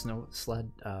drawing it? Snow sled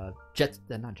not jet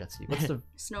ski. What's the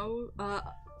Snow.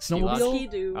 snowmobile?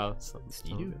 Ski-Doo. Oh,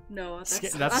 Ski-Doo? No,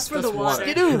 that's that's for the water.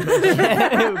 Skidoo.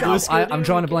 I'm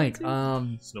drawing a blank.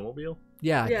 Snowmobile?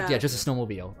 Yeah, Yeah. just a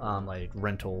snowmobile. Like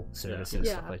rental services,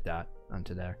 Yeah. stuff like that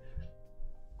onto there.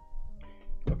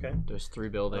 Okay. There's 3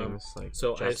 buildings. Like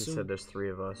so I Jesse assume- said, there's 3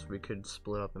 of us. We could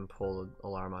split up and pull the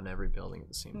alarm on every building at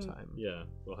the same time. Yeah,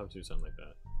 we'll have to do something like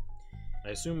that. I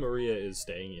assume Maria is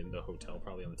staying in the hotel,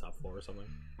 probably on the top floor or something.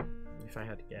 If I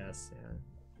had to guess, yeah.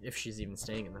 If she's even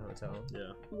staying in the hotel.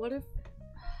 Yeah. What if?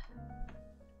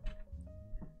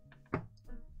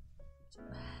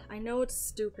 I know it's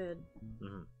stupid,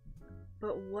 Mhm.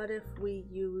 but what if we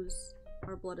use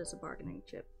our blood as a bargaining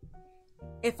chip?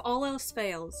 If all else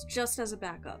fails, just as a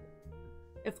backup,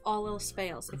 if all else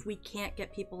fails, if we can't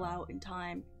get people out in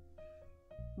time,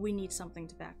 we need something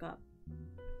to back up.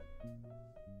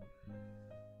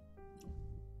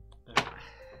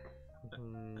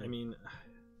 I mean,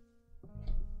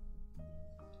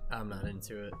 I'm not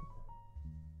into it.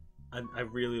 I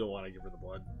really don't want to give her the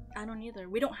blood. I don't either.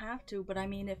 We don't have to, but I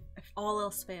mean, if all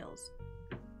else fails,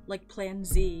 like Plan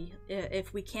Z,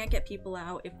 if we can't get people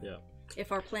out, Yeah.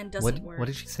 if our plan doesn't work. What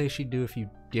did she say she'd do if you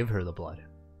give her the blood?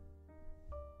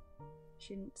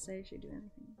 She didn't say she'd do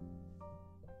anything.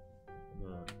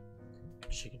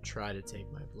 She could try to take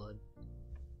my blood.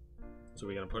 So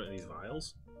we're gonna put it in these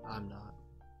vials? I'm not.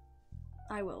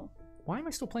 I will. Why am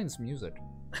I still playing this music?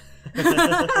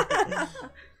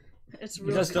 It's You're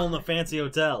really just still in the fancy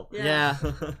hotel. Yeah.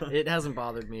 It hasn't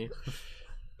bothered me.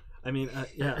 I mean,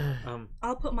 yeah.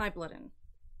 I'll put my blood in.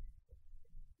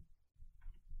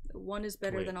 One is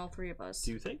better Wait. than all 3 of us.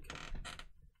 Do you think,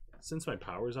 since my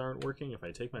powers aren't working, if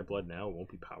I take my blood now, it won't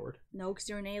be powered? No, because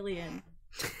you're an alien.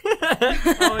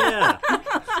 Oh yeah.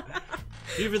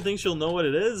 Do you even think she'll know what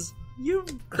it is? You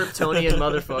Kryptonian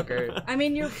motherfucker. I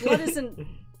mean, your blood isn't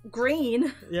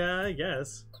green. Yeah, I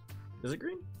guess. Is it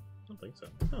green? I don't think so.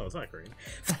 No, it's not green.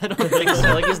 I don't think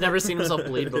so. Like, he's never seen himself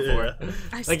bleed before.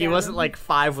 Yeah. Like, he wasn't like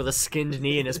 5 with a skinned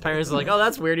knee, and his parents are like, "Oh,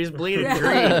 that's weird. He's bleeding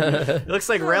green. It looks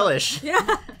like relish." Yeah.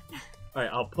 All right,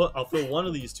 I'll fill one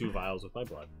of these 2 vials with my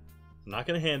blood. I'm not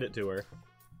gonna hand it to her,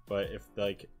 but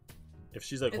if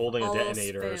she's like If holding a all else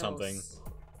detonator or something, fails.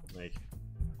 like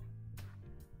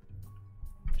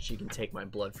She can take my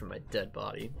blood from my dead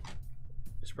body.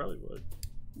 she probably would.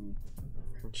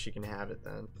 She can have it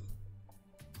then.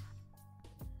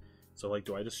 So like,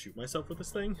 do I just shoot myself with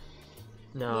this thing?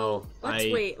 No. Let's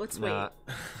wait. Let's wait.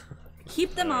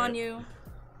 Keep them on you.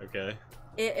 Okay.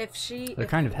 If she. They're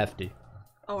kind of hefty.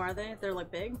 Oh, are they? They're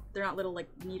like big? They're not little like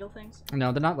needle things?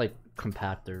 No, they're not like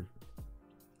compact. They're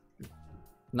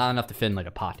not enough to fit in like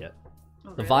a pocket. Oh,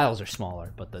 The really? vials are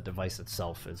smaller, but the device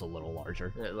itself is a little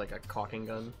larger. Like a caulking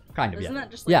gun. Kind of, Isn't yeah.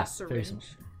 that just like Yeah, a very syringe?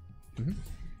 Mhm.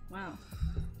 Wow.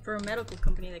 For a medical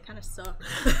company, they kind of suck.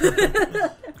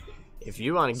 If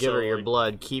you want to give So, her your like-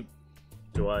 blood,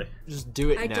 Do I? just do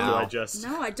it I now. Do I don't. just?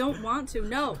 No, I don't want to.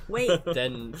 No, wait.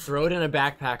 Then throw it in a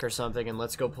backpack or something, and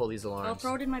let's go pull these alarms. I'll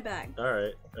throw it in my bag. All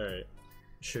right. All right.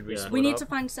 Should we? Yeah. Split We need up? to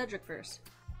find Cedric first.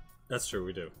 That's true.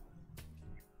 We do.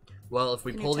 Well, if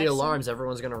we Can you pull the text him? alarms,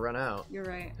 everyone's gonna run out. You're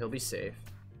right. He'll be safe.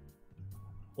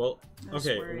 Well, I was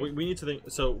okay. worried. We need to think.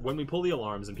 So when we pull the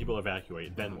alarms and people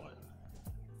evacuate, then what?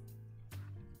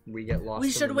 We get lost. We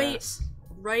in should the wait mess.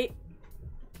 right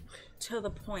to the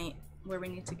point where we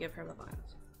need to give her the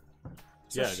vials.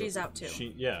 So she's out too.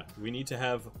 We need to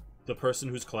have the person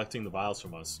who's collecting the vials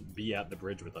from us be at the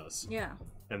bridge with us, Yeah.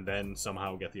 and then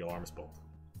somehow get the alarms pulled.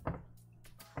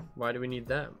 Why do we need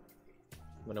them?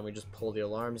 Why don't we just pull the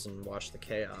alarms and watch the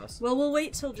chaos? Well, we'll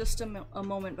wait till just a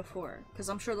moment before, because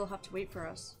I'm sure they'll have to wait for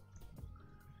us.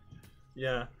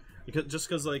 Yeah,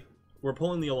 because like we're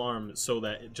pulling the alarm so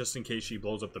that just in case she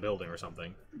blows up the building or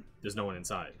something, there's no one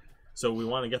inside. So we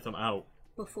want to get them out.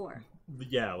 Before.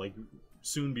 Yeah, like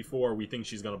soon before we think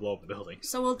she's gonna blow up the building.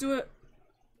 So we'll do it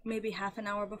maybe half an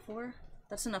hour before.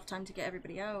 That's enough time to get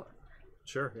everybody out.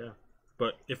 Sure, yeah.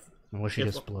 But if What if she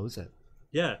If- just blows it?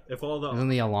 yeah, if all the Isn't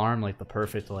the alarm like the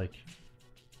perfect like,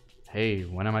 hey,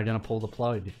 when am I gonna pull the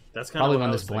plug? that's kind Probably of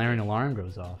when this blaring alarm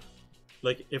goes off.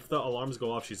 Like if the alarms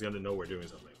go off, she's gonna know we're doing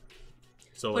something.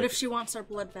 So But like, if she wants our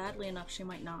blood badly enough, she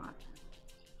might not.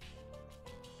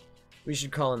 We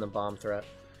should call in the bomb threat.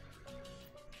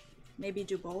 Maybe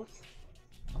do both.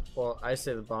 Well, I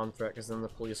say the bomb threat because then the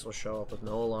police will show up with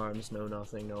no alarms, no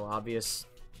nothing, no obvious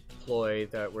ploy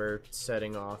that we're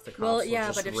setting off. The cops Well, will yeah,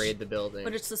 just but if raid the building.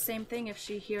 But it's the same thing if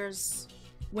she hears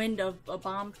wind of a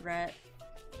bomb threat.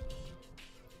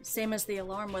 Same as the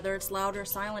alarm, whether it's loud or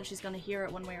silent, she's gonna hear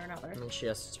it one way or another. And then she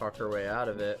has to talk her way out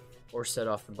of it, or set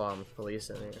off the bomb with police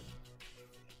in it.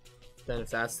 Then if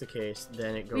that's the case,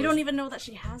 then it goes... We don't even know that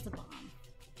she has the bomb.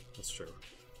 That's true.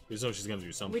 We just know she's gonna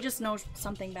do something. We just know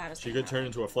something bad is She gonna could turn happen.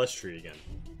 into a flesh tree again.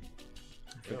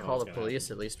 If we don't know call what's the gonna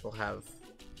police, at least we'll have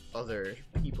other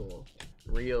people.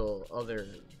 Real, other,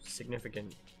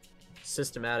 significant,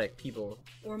 systematic people.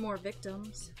 Or more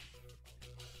victims.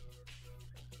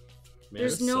 Man,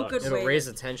 There's this no sucks. good It'll way raise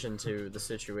attention to the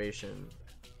situation.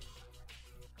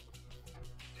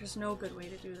 There's no good way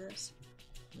to do this.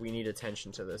 We need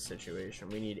attention to this situation.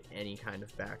 We need any kind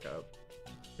of backup.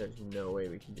 There's no way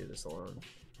we can do this alone.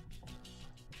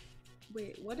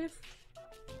 Wait, what if...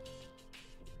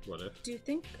 What if? Do you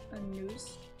think a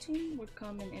news team would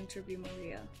come and interview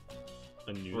Maria?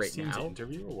 A news Right team to now?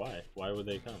 interview? Or why? Why would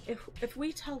they come? If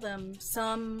we tell them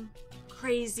some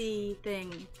crazy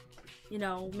thing, you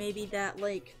know, maybe that,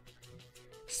 like,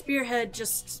 Spearhead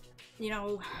just, you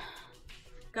know,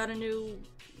 got a new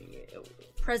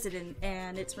president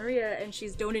and it's Maria and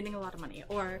she's donating a lot of money,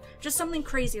 or just something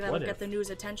crazy that What will if? get the news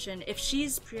attention. If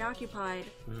she's preoccupied,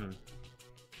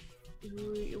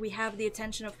 we have the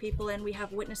attention of people and we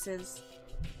have witnesses.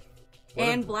 What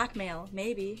And if- blackmail,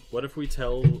 maybe. What if we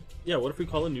tell... Yeah, what if we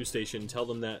call a news station and tell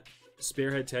them that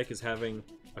Spearhead Tech is having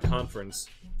a conference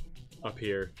up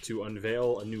here to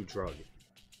unveil a new drug?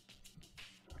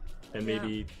 And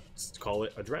maybe call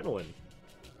it adrenaline.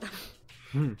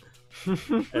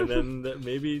 And then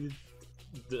maybe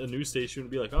the news station would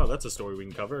be like, oh, that's a story we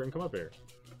can cover and come up here.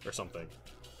 Or something.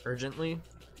 Urgently?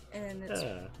 And it's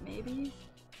Yeah. maybe.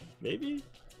 Maybe?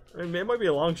 I mean, it might be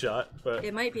a long shot, but...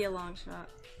 It might be a long shot.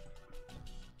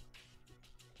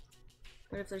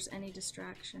 But if there's any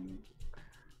distraction.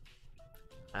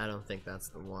 I don't think that's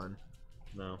the one.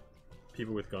 No.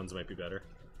 People with guns might be better.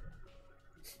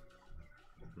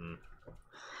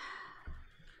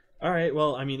 Alright,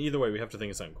 well, I mean, either way, we have to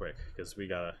think of something quick, because we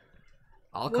gotta...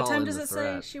 I'll What call time in does the it say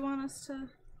threat. she wants us to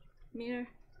meet her?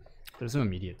 There's no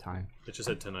immediate time. It just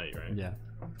said tonight, right? Yeah.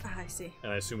 Ah, I see.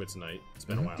 And I assume it's night. It's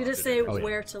been a while. Did it since say I did Oh, yeah.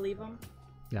 where to leave them?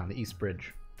 Yeah, on the East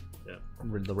Bridge. Yeah.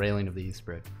 The railing of the East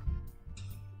Bridge.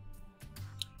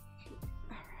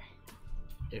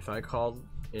 If I called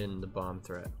in the bomb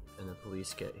threat and the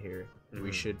police get here,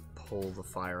 we should pull the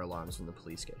fire alarms when the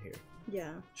police get here.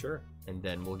 Yeah. Sure. And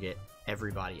then we'll get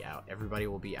everybody out. Everybody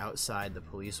will be outside. The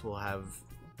police will have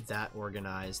that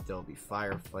organized. There'll be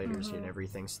firefighters here and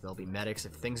everything. So there'll be medics.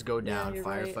 If things go down, you're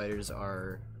right. firefighters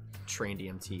are trained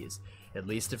EMTs. At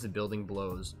least if the building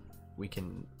blows, we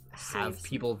can have Save.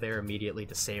 people there immediately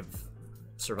to save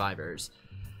survivors.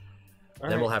 All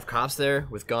Then right. we'll have cops there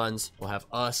with guns. We'll have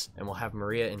us, and we'll have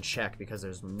Maria in check because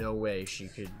there's no way she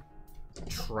could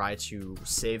try to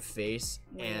save face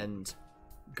and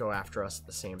go after us at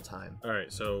the same time.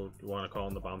 Alright, so you want to call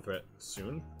in the bomb threat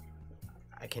soon?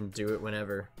 I can do it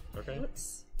whenever. Okay.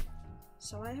 What's...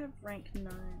 So I have rank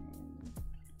 9.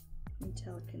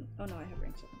 Intelligent. Oh no, I have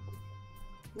rank 7.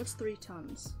 What's 3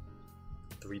 tons,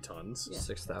 3 tons? Yeah.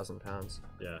 6,000 pounds.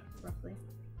 Yeah. roughly?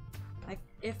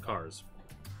 If Cars.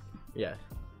 Yeah,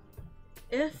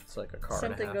 if it's like a car. and a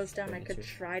something half, goes down, I maybe could two.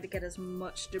 try to get as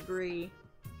much debris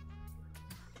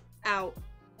out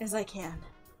as I can.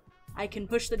 I can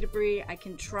push the debris. I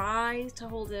can try to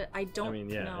hold it. I don't I mean,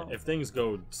 yeah, know. if things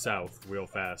go south real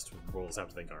fast, we'll just have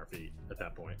to think on our feet at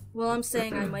that point. Well, I'm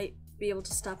saying I might be able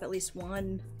to stop at least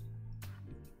one.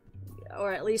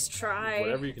 Or at least try.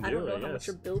 Whatever you can I don't do, know I how much guess.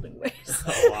 your building weighs.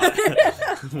 A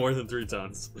lot. More than 3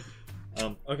 tons.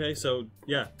 Okay, so,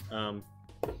 yeah.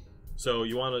 So, do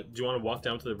you want to walk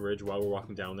down to the bridge while we're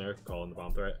walking down there, call in the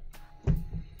bomb threat?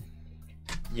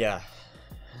 Yeah,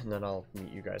 and then I'll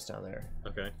meet you guys down there.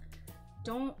 Okay.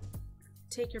 Don't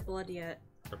take your blood yet.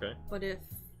 Okay. But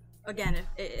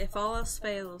if all else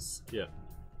fails, Yeah.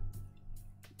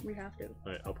 we have to.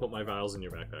 Alright, I'll put my vials in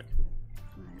your backpack.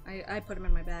 I put them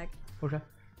in my bag. Okay.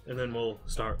 And then we'll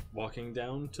start walking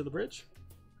down to the bridge.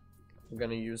 I'm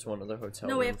gonna use one of the hotel.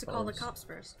 No, we room have to call the phones. cops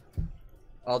first.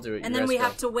 I'll do it. And you then guys we go.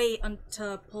 have to wait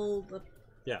to pull the...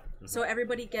 Yeah. So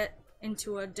everybody get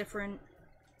into a different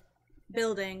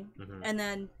building and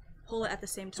then pull it at the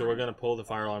same time. So we're gonna pull the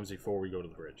fire alarms before we go to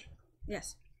the bridge.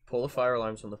 Yes. pull the fire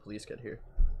alarms when the police get here.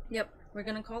 Yep. We're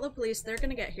gonna call the police. They're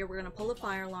gonna get here. We're gonna pull the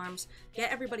fire alarms,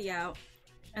 get everybody out,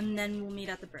 and then we'll meet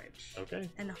at the bridge. Okay.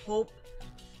 And hope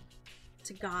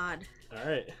to God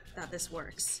Alright. that this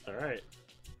works. Alright.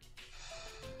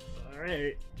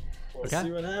 Alright. We'll Okay.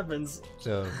 see what happens.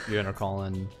 So you're gonna call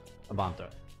in a bomb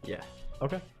threat. Yeah.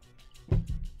 Okay.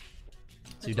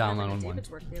 So you That's dial what happened 911. to David's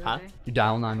work the other Huh? day. You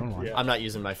dial 911. Yeah. I'm not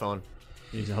using my phone.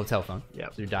 You're using a hotel phone.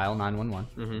 Yep. So you dial 911.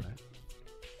 Mhm. Right.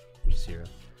 Just here.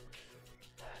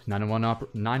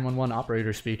 911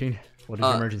 operator speaking. What is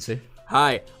your emergency?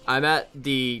 Hi, I'm at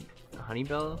the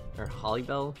Honeybell or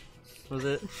Hollybell. Was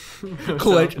it?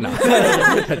 Glitch. No.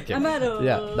 I'm at a...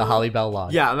 Yeah, the Holly Bell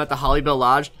Lodge. Yeah, I'm at the Hollybell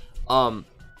Lodge. I'm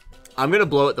gonna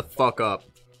blow it the fuck up.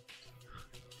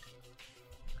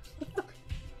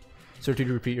 So did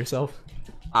you repeat yourself?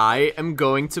 I am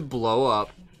going to blow up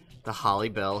the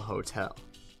Hollybell Hotel.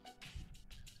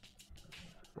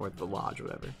 Or the lodge,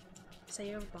 whatever. Say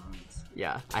you have bombs.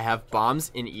 Yeah, I have bombs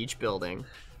in each building.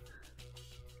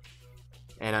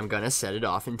 And I'm gonna set it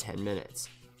off in 10 minutes.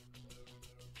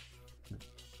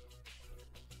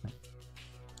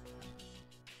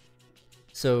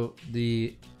 So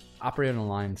the operator on the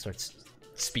line starts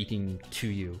speaking to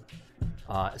you,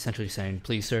 essentially saying,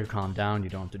 "Please, sir, calm down. You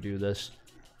don't have to do this."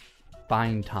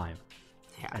 Buying time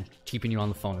Yeah, and keeping you on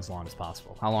the phone as long as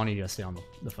possible. How long are you gonna stay on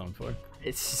the phone for?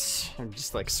 I'm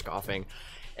just like scoffing.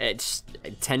 It's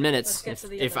 10 minutes. Let's get to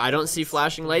the If other I don't see buildings.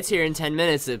 flashing lights here in 10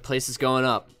 minutes, the place is going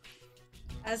up.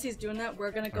 As he's doing that, we're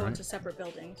gonna go Alright. into separate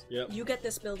buildings. Yep. You get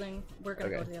this building, we're gonna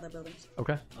go Okay. to the other buildings.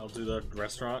 Okay. I'll do the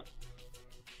restaurant.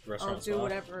 I'll Restaurant do spot.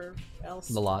 whatever else.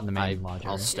 The lot, the main lodge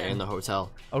I'll area. stay in the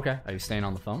hotel. Okay. Are you staying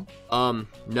on the phone?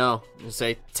 No. Just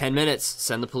say 10 minutes.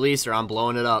 Send the police or I'm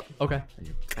blowing it up. Okay.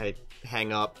 I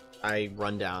hang up. I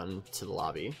run down to the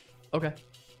lobby. Okay.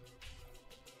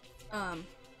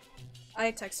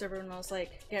 I text everyone and I was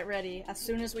like, get ready. As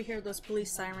soon as we hear those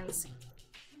police sirens,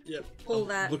 Yep. pull I'm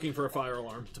that. Looking for a fire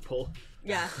alarm to pull.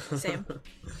 Yeah, same.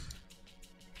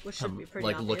 Which should be pretty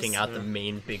Like obvious. looking out the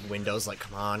main big windows, like,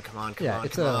 come on, come on, come Yeah, on,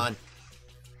 it's come a- on.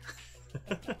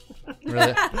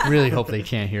 Really, really hope they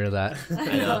can't hear that.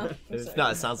 I know.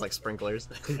 It sounds like sprinklers.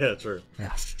 Yeah, true.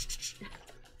 Yeah.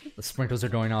 The sprinklers are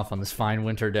going off on this fine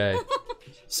winter day.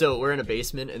 So we're in a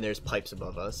basement and there's pipes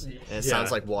above us. And it sounds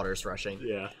Yeah. like water's rushing.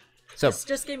 Yeah. So This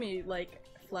just gave me like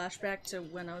flashback to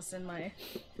when I was in my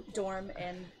dorm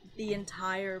and the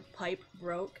entire pipe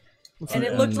broke. And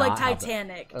it looked like Not how that-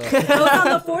 Titanic. It was on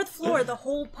the 4th floor, the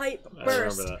whole pipe remember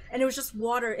burst. that. And it was just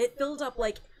water. It filled up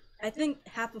like, I think,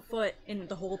 half a foot in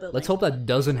the whole building. let's hope that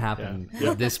doesn't happen Yeah.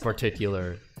 with this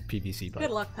particular PVC pipe.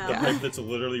 Good luck, pal. Yeah. That's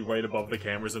literally right above the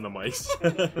cameras and the mics.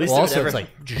 At least Well, it also never- it's like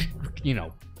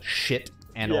shit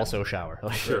and Yeah. also shower.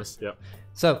 Yep.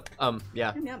 So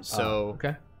yeah. Yep. So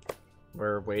okay.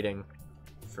 we're waiting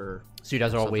for. So you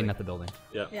guys are all waiting Something. at the building.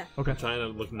 Yeah. Yeah. Okay. I'm trying to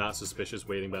look not suspicious,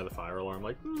 waiting by the fire alarm,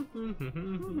 like,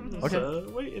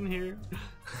 Okay. wait in here.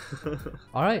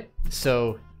 All right.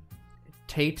 So it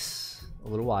takes a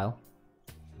little while.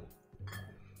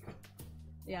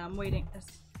 Yeah, I'm waiting.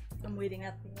 I'm waiting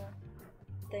at the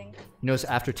thing. You notice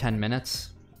after 10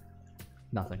 minutes,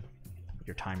 nothing.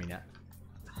 You're timing it.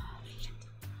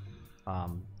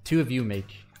 Two of you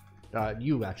make,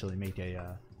 you actually make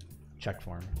a check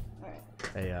for him.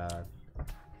 Alright.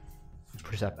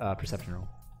 A perception roll.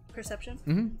 Perception?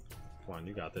 Come on,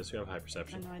 you got this. You have high I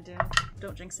perception. know I do.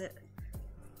 Don't jinx it.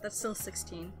 That's still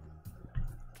 16.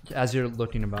 As you're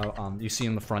looking about, you see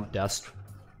in the front desk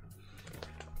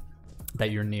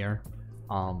that you're near,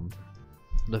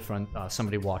 the front,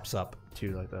 somebody walks up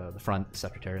to like the front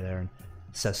secretary there and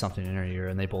says something in her ear,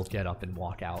 and they both get up and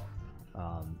walk out,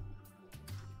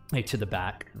 like to the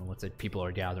back. And let's say people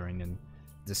are gathering in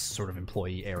this sort of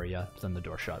employee area. Then the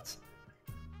door shuts.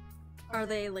 Are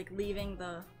they like leaving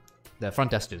the? The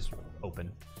front desk is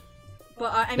open.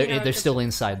 But I mean, They're still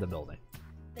inside the building.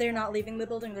 They're not leaving the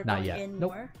building. They're Not going yet. in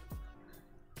Nope. more.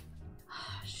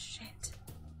 Ah, shit.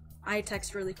 I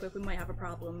text really quick. We might have a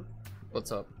problem.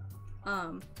 What's up?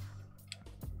 I'm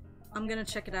gonna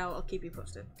check it out. I'll keep you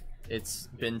posted. It's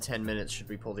been 10 minutes. Should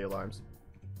we pull the alarms?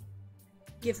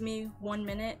 Give me 1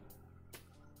 minute,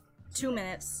 2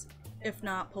 minutes. If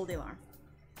not, pull the alarm.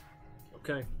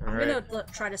 Okay. I'm Alright. gonna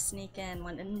try to sneak in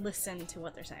and listen to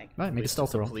what they're saying. All right, make a stealth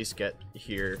If the roll. police get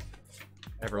here,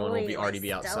 everyone will be already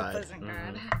be outside.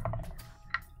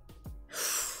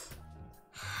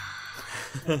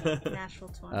 Natural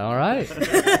 20. All right.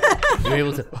 You're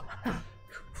able to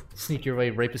sneak your way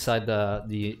right beside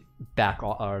the back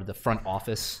or the front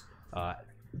office,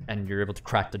 and you're able to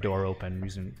crack the door open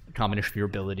using a combination of your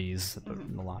abilities.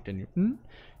 The locked in.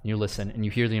 You listen, and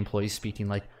you hear the employees speaking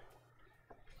like,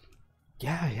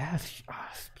 "Yeah.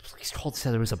 Police called,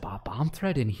 said there was a bomb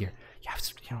threat in here. Yeah,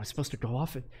 it's supposed to go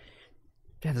off.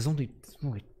 Yeah, there's only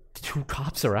 2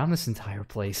 cops around this entire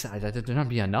place. There not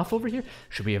be enough over here?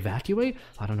 Should we evacuate?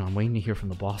 I don't know. I'm waiting to hear from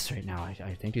the boss right now.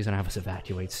 I think he's gonna have us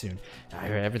evacuate soon.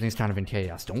 Everything's kind of in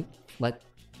chaos. Don't let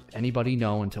anybody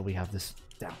know until we have this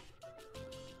down.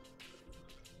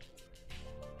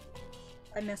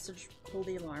 I message pull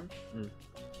the alarm.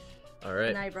 All right.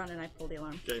 And I run and I pull the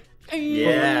alarm. Okay.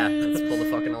 Yeah. Let's pull the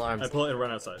fucking alarms. I pull it and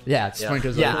run outside. Yeah, it's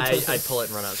Yeah, I pull it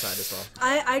and run outside as well.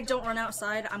 I don't run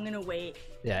outside. I'm gonna wait.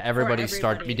 Yeah, everybody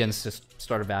everybody. begins to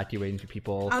start evacuating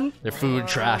people. I'm- Their food,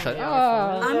 trash. Like,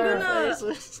 I'm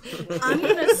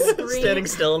gonna scream. Standing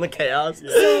still in the chaos.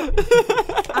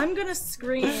 I'm gonna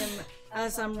scream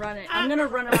as I'm running. I'm gonna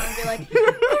run around and be like,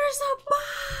 "There's a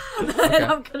bomb!" And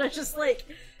I'm gonna just like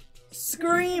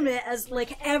scream it as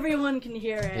like everyone can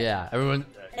hear it. yeah, everyone.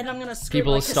 And I'm gonna scream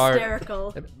People like start-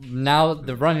 hysterical. Now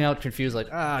they're running out confused, like,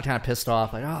 kind of pissed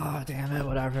off, like, oh, damn it,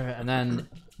 whatever. And then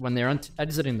when they're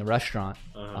exiting the restaurant,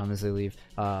 as they leave,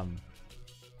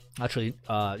 actually,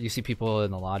 you see people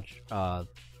in the lodge, the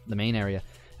main area,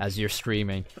 as you're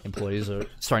screaming. Employees are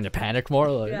starting to panic more,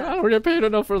 like, Yeah. oh, we get paid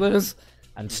enough for this,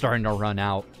 and starting to run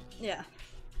out. Yeah.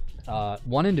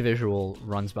 One individual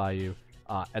runs by you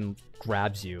and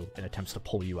grabs you and attempts to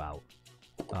pull you out.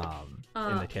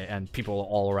 And people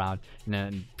all around, and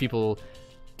then people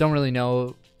don't really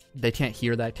know, they can't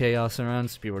hear that chaos around,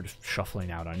 so people are just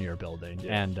shuffling out on your building,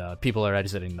 and people are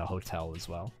exiting the hotel as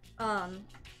well.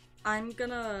 I'm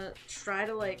gonna try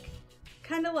to like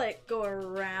kind of like go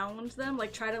around them,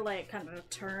 like try to like kind of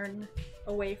turn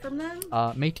away from them.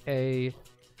 Make a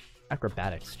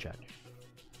acrobatics check.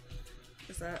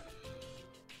 Is that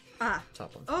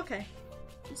Top one. okay?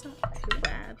 It's not too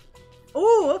bad.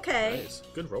 Oh, okay. Nice.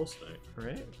 Good roll tonight.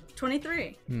 Right.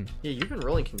 23. Yeah, you've been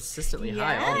rolling consistently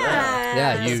high all night.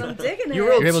 Yeah, you- I'm digging You it.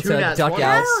 rolled You're able two to nats duck once.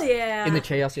 out. Hell yeah. In the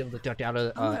chaos, you're able to duck out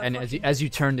of, gonna and fucking- as you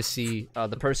turn to see,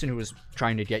 the person who was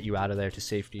trying to get you out of there to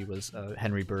safety was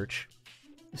Henry Birch,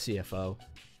 the CFO.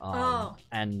 Oh.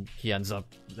 And he ends up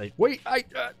like, wait,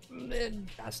 and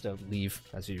has to leave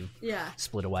as you Yeah.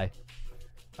 split away.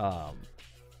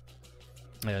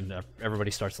 And everybody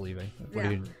starts leaving. What do Yeah.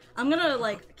 you? I'm gonna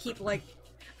like keep like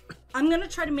I'm gonna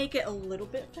try to make it a little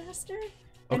bit faster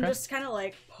and Okay. just kind of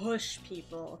like push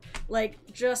people, like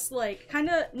just like kind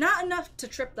of not enough to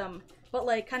trip them, but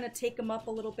like kind of take them up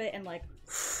a little bit and like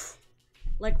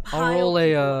pile I'll roll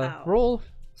people a out. roll.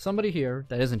 Somebody here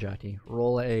that isn't Jackie.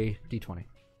 Roll a d20.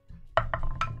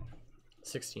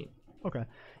 16. Okay.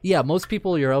 Yeah, most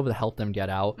people you're able to help them get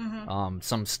out. Mm-hmm.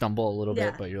 Some stumble a little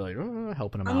Yeah. bit, but you're like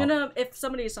helping them I'm out. gonna if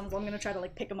somebody stumbles, I'm gonna try to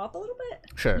like pick them up a little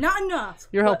bit. Sure. Not enough.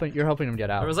 You're but- helping them get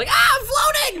out. I was like, I'm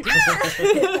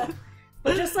floating!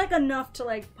 but just like enough to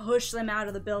like push them out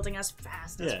of the building as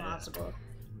fast as Yeah. possible.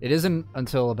 It isn't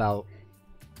until about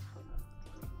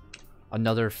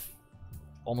another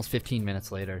almost 15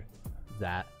 minutes later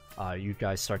that you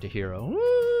guys start to hear a woo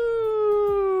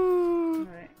All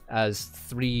right. as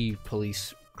 3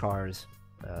 police cars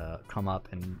come up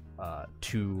and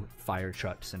 2 fire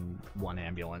trucks and 1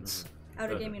 ambulance.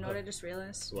 Out of game, you know what I just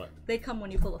realized? What? They come when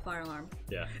you pull a fire alarm.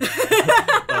 Yeah.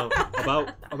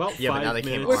 About Yeah, but 5 now they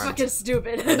came minutes. We're armed. fucking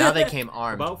stupid. And now they came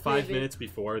armed. About 5 Maybe. minutes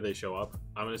before they show up,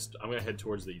 I'm gonna head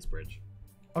towards the East Bridge.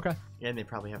 Okay. And they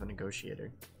probably have a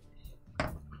negotiator.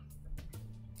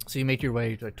 So you make your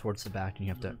way towards the back and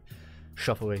you have to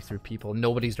shuffle away through people.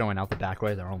 Nobody's going out the back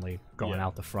way. They're only going Yeah.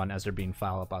 out the front as they're being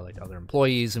followed by like other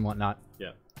employees and whatnot.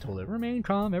 Yeah. Told it, remain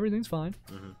calm, everything's fine.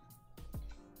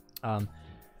 Mhm.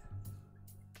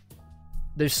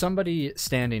 There's somebody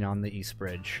standing on the East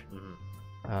Bridge,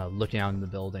 Mhm. looking out in the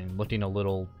building, looking a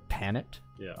little panicked.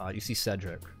 Yeah. You see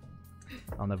Cedric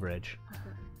on the bridge.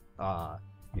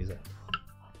 He's like,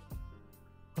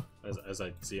 As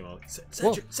I see him, I'm like,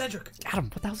 Whoa. Cedric, Adam,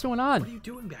 what the hell's going on? what are you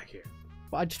doing back here?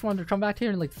 Well, I just wanted to come back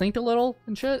here and like think a little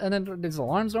and shit. And then there's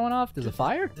alarms going off. There's a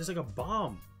fire. There's like a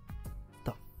bomb.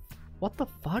 What the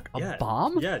fuck? A Yeah.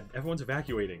 bomb? Yeah, everyone's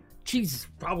evacuating. Jesus.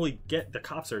 Probably the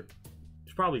cops are.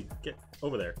 Should probably get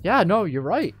over there. Yeah, no, you're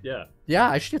right. Yeah, Yeah,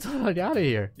 I should get the fuck out of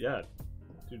here. yeah.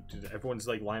 Dude, everyone's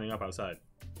like lining up outside.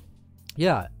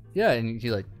 Yeah, yeah, and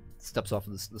he like steps off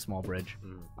of the small bridge.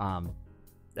 Mm.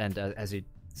 And as he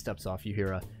steps off, you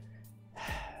hear a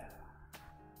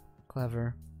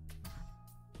clever.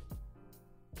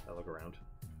 I look around.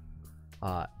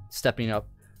 Stepping up.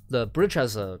 The bridge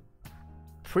has a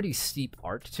pretty steep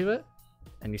arc to it,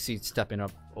 and you see stepping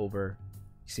up over.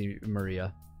 You see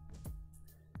Maria.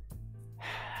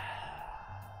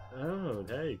 Oh,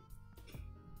 hey.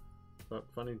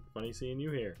 Funny seeing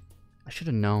you here. I should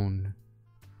have known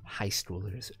high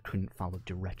schoolers couldn't follow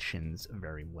directions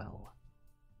very well.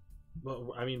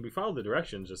 Well, I mean, we followed the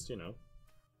directions, just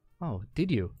Oh,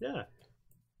 did you? yeah.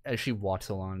 as she walks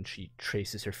along, she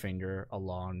traces her finger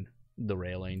along the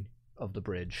railing of the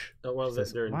bridge. Oh, well,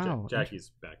 Says, they're in "Wow,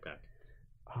 Jackie's backpack.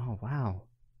 Oh, wow.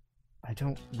 I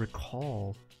don't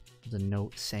recall the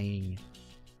note saying,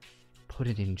 put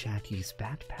it in Jackie's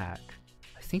backpack.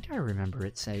 I think I remember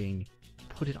it saying,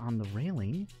 put it on the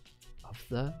railing of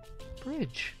the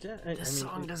bridge. Yeah, This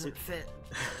song doesn't fit.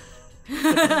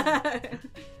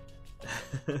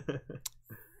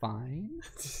 Fine.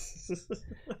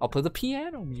 I'll play the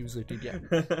piano music again.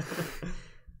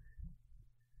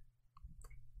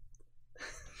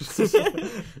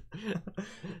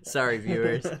 Sorry,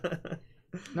 viewers.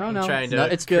 No, I'm no. trying to no,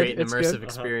 it's create good. an It's immersive good.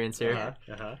 experience here.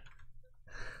 Uh-huh.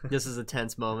 This is a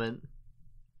tense moment.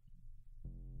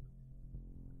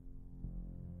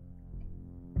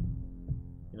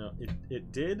 You know,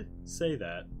 it did say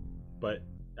that, but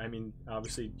I mean,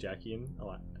 obviously Jackie and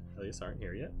Elias aren't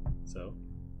here yet, so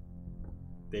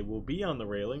they will be on the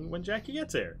railing when Jackie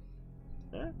gets here.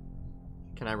 Huh?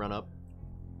 Can I run up?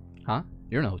 Huh?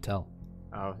 You're in a hotel.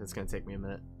 Oh, it's gonna take me a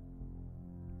minute.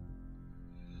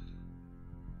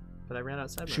 But I ran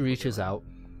outside. She reaches out,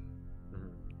 Mhm.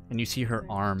 and you see her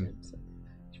arm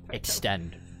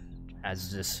extend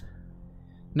as this,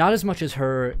 not as much as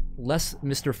her, less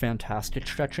Mr. Fantastic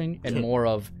stretching and more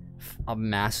of a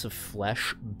mass of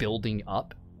flesh building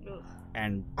up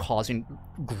and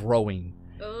growing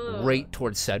Ugh. right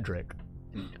towards Cedric,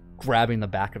 grabbing the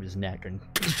back of his neck and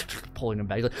pulling him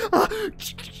back. He's like, "Ah!"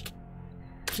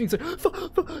 He's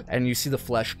like, and you see the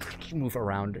flesh move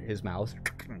around his mouth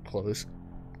and close.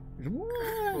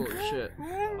 Holy shit.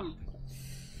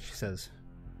 She says,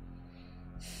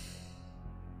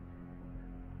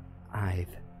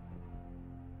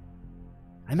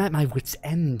 I'm at my wit's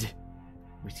end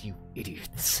with you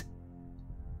idiots.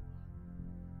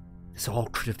 This all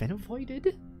could have been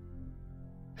avoided.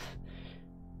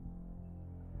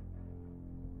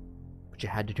 But you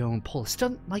had to go and pull a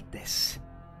stunt like this.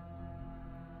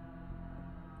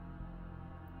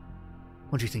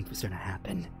 What do you think was gonna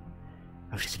happen?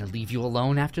 I was just gonna leave you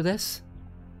alone after this?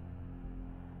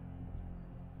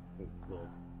 We'll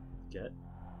get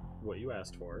what you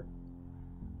asked for.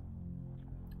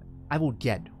 I will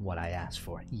get what I asked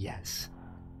for, yes.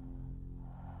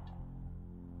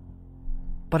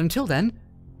 But until then,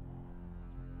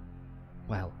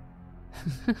 well,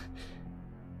 I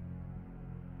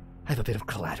have a bit of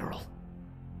collateral.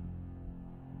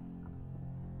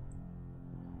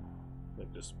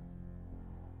 Like, just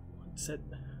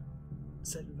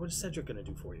what is Cedric gonna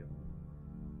do for you?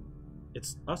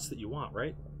 It's us that you want,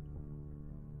 right?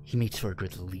 He makes for a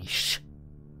good leash.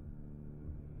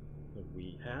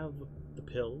 We have the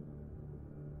pill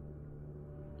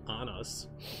on us.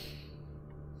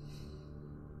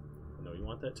 I know you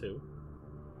want that too.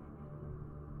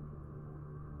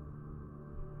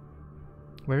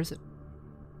 where is it?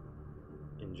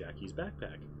 In Jackie's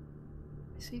backpack.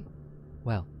 I see.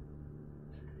 Well,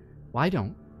 why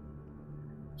don't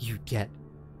you get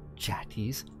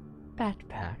Jackie's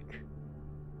backpack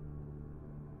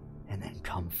and then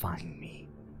come find me?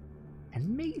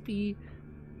 And maybe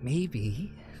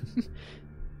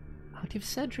I'll give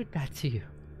Cedric back to you.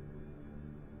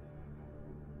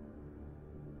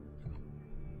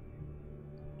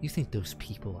 You think those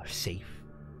people are safe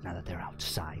now that they're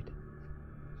outside?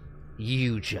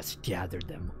 You just gathered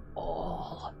them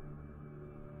all.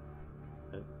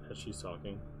 As she's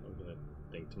talking, I'm gonna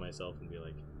think to myself and be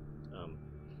like,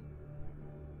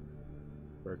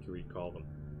 Mercury, call them.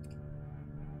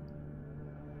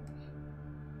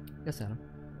 Yes, Adam.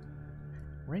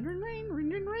 Ring, ring, ring, ring,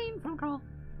 ring, ring, phone call,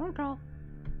 phone call.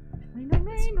 Ring, ring,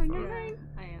 ring, ring, ring, ring.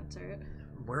 I answer it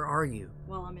Where are you?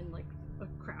 while I'm in like a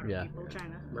crowd of Yeah. people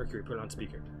trying to. Mercury, put it on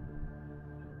speaker.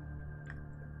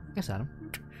 Yes, Adam.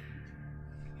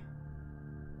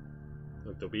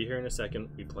 Look, they'll be here in a second.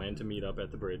 We plan to meet up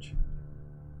at the bridge.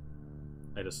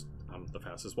 I'm the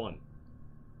fastest one.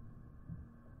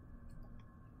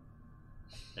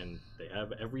 And they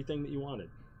have everything that you wanted.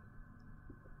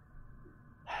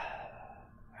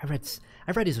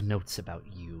 I read his notes about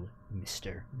you,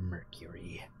 Mr.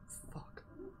 Mercury. Fuck.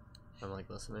 I'm like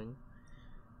listening.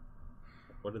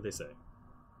 What did they say?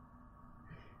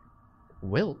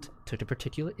 Wilt took a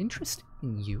particular interest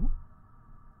in you.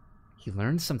 He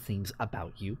learned some things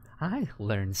about you. I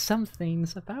learned some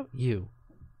things about you.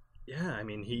 Yeah, I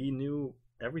mean, he knew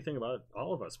everything about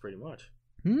all of us, pretty much.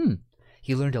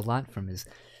 He learned a lot from his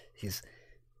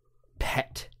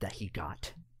pet that he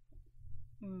got.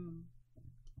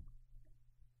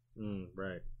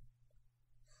 Right.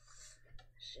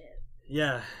 Shit.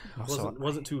 Yeah, Also,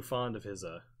 wasn't too fond of his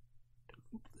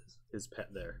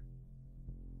pet there.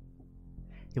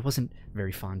 It wasn't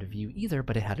very fond of you either,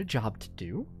 but it had a job to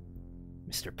do,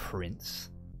 Mr. Prince.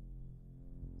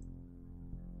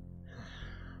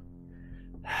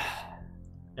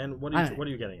 And what are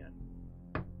you getting at?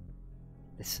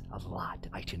 There's a lot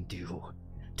I can do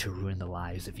to ruin the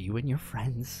lives of you and your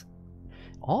friends.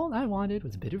 All I wanted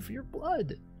was a bit of your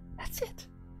blood. That's it.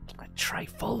 A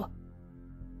trifle.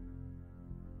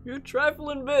 You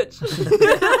trifling bitch.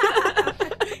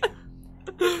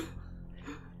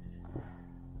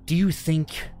 Do you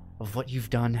think of what you've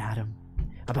done, Adam?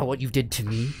 About what you did to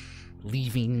me?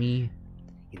 Leaving me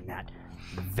in that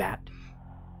vat,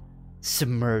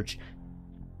 submerged.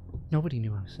 Nobody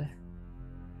knew I was there.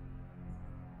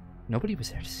 Nobody was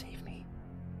there to save me.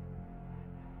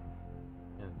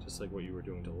 Yeah, just like what you were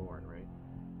doing to Lauren, right?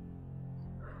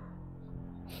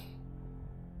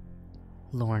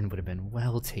 Lauren would have been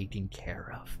well taken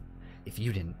care of if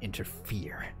you didn't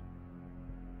interfere.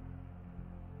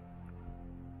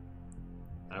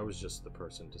 I was just the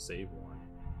person to save Lauren.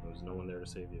 There was no one there to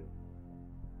save you.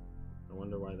 I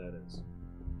wonder why that is.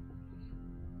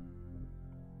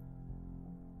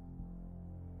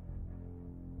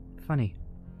 Funny.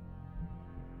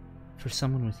 For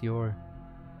someone with your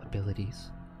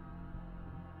abilities,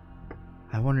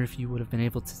 I wonder if you would have been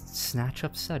able to snatch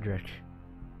up Cedric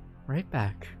right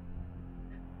back.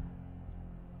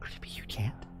 Could it be you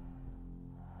can't?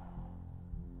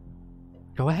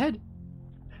 Go ahead.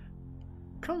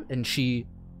 Come. And she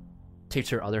takes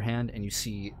her other hand, and you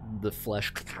see the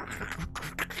flesh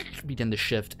begin to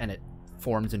shift, and it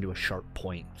forms into a sharp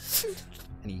point.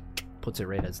 And he puts it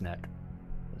right at his neck.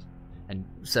 And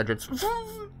Cedric's...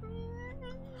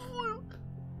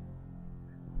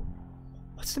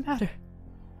 What's the matter?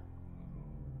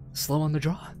 Slow on the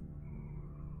draw.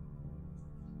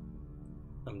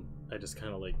 I just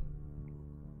kind of like...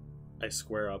 I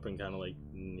square up and kind of like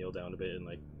kneel down a bit in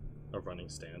like a running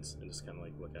stance and just kind of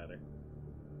like look at her.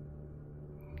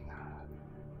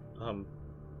 I want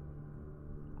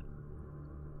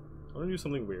to do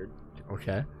something weird.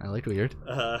 Okay, I like weird.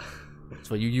 That's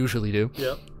what you usually do.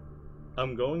 Yep.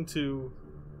 I'm going to,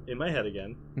 in my head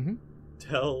again,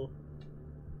 tell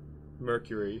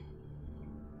Mercury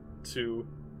to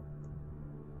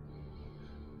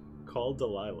call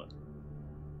Delilah.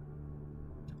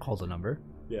 Call the number.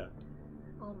 Yeah.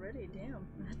 Already, damn.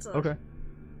 That's a... Okay.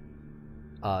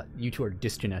 You two are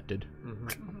disconnected.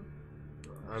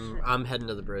 I'm heading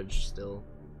to the bridge still.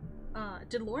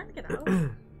 Did Lauren get out?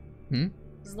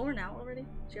 Is Lauren out already?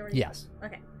 She already. Yes.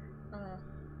 Okay.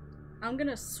 I'm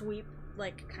gonna sweep,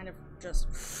 like, kind of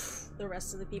just the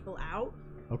rest of the people out.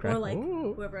 Okay. Or like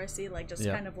whoever I see, like, just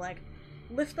kind of like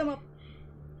lift them up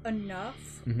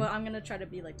enough. But I'm gonna try to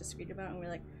be like discreet about it and be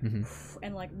like,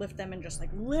 and like lift them and just like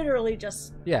literally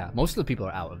just. Yeah, most of the people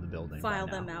are out of the building. File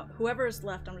them out. Whoever is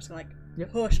left, I'm just gonna like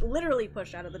literally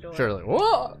push out of the door. Sure. Like,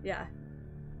 whoa. Yeah.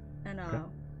 And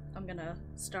I'm gonna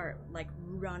start like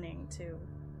running to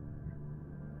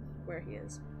where he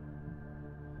is.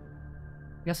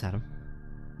 Yes, Adam.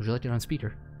 Would you like it on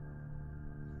speaker?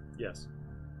 Yes.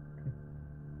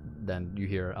 Then you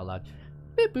hear a loud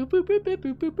beep boop boop boop beep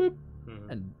boop boop boop,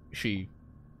 and she.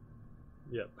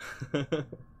 Yep.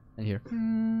 And here.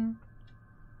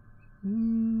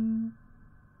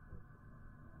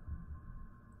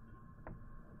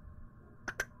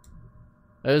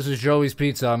 This is Joey's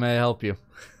Pizza. May I help you?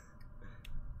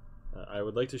 I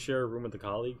would like to share a room with a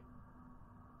colleague.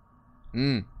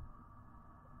 He's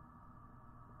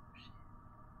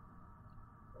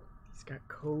got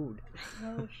code.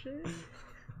 Oh shit.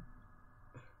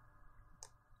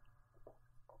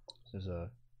 This is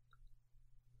a.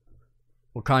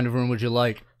 What kind of room would you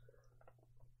like?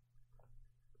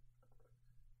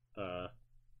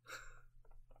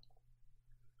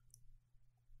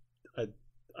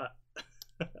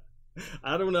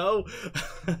 I don't know.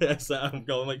 I'm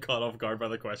going like caught off guard by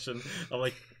the question. I'm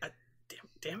like,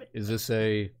 damn it. Is this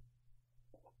a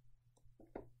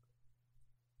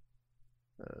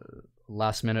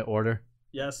last minute order?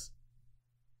 Yes.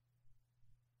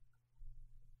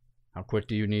 How quick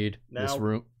do you need this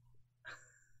room?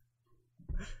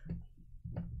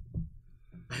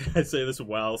 I say this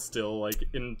while still like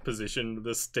in position,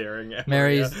 just staring at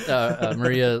Mary's.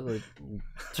 Maria like,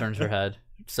 turns her head.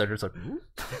 Cedric's like.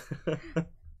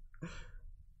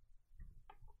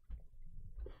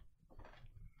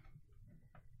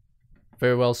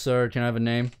 Very well, sir. Can I have a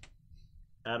name?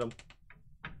 Adam.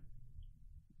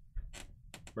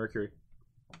 Mercury.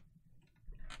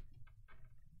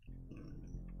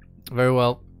 Very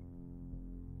well.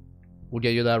 We'll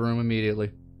get you that room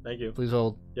immediately. Thank you. Please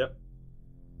hold. Yep.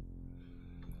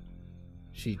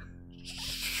 She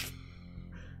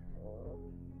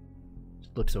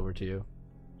looks over to you.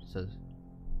 Says,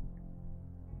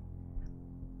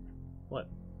 What?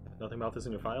 Nothing about this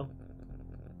in your file?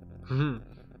 Mhm.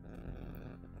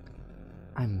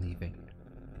 I'm leaving.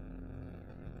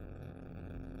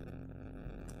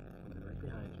 I'm right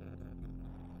behind you.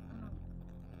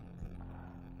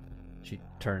 She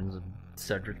turns and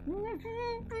Cedric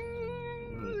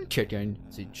chicken.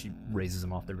 She raises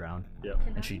him off the ground. Yep.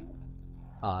 And she,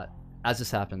 as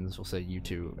this happens, we'll say you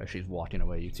two, as she's walking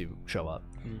away, you two show up.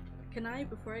 Can I,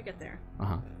 before I get there,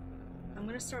 Uh-huh. I'm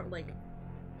gonna start, like,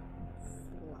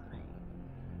 flying.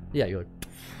 Yeah, you're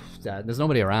like, there's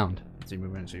nobody around. So you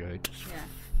move in, so you're like,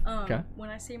 Yeah. Okay. When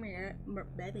I see Maria...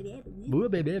 boo,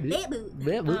 baby,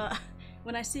 baby. Boo.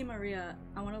 When I see Maria,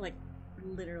 I want to, like,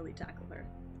 literally tackle her.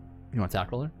 You want to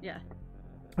tackle her? Yeah.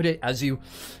 Okay, as you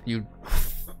I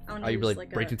wanna are you use,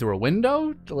 like breaking through a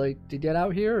window to get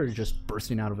out here, or just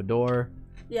bursting out of a door?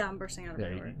 Yeah, I'm bursting out of the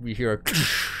door. You hear a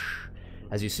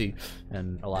as you see,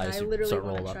 and Elias, I you literally start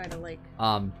want roll to up. try to, like...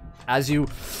 As you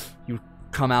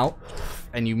come out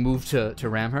and you move to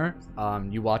ram her,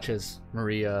 you watch as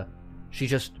Maria, she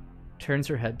just turns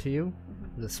her head to you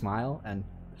with a smile and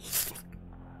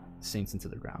sinks into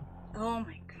the ground. Oh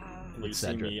my god. You With see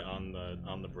Cedric. me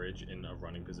on the bridge in a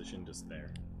running position, just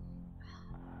there.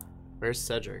 Where's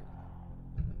Cedric?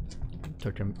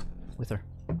 Took him with her.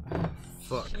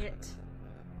 Fuck. Shit.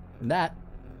 And that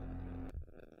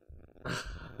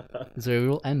is where we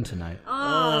will end tonight.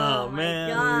 Oh, my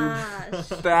man. gosh.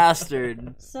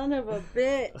 Bastard. Son of a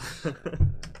bitch.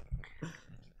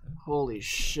 Holy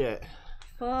shit.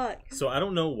 Fuck. So I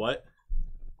don't know what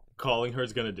calling her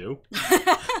is gonna do,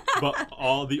 but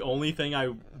the only thing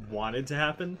I wanted to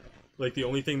happen, like the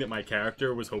only thing that my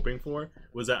character was hoping for,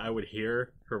 was that I would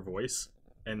hear her voice,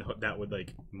 and that would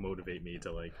like motivate me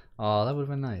to like Oh, that would have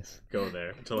been nice. go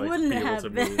there to like Wouldn't be able have to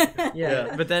been. move.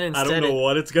 Yeah, but then I don't instead know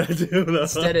what it's gonna do though.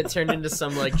 instead it turned into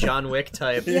some like John Wick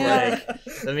type, Yeah. like,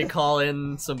 let me call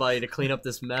in somebody to clean up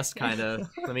this mess kind of.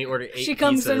 Let me order 8 She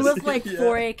comes in pizzas. with like Yeah.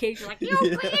 4 AKs. She's like, yo,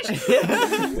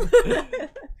 bitch.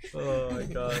 Oh my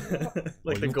god.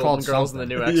 Like the you Golden called Girls in the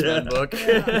something. new X-Men Yeah. book.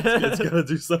 It's gonna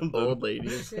do something. Old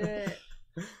ladies. Shit.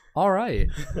 All right.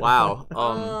 Wow.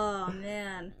 Oh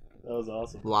man. That was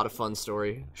awesome. A lot of fun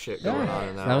story shit going on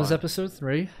in that. That was one. episode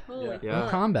 3. Holy Yeah. No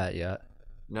fuck. combat yet.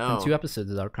 No. And 2 episodes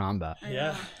without combat. I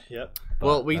Yeah. know. Yep.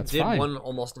 Well, we That's did fine. one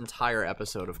almost entire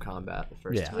episode of combat the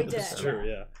first Yeah. time. We did. It's true.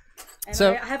 Yeah. And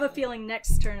So- I have a feeling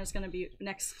next session is gonna be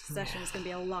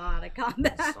a lot of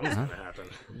combat. Something's gonna happen.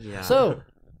 Yeah. So,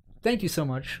 thank you so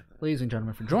much, ladies and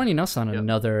gentlemen, for joining us on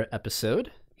another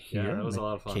episode here Yeah, that was on a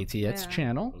lot of fun. the KTX Yeah.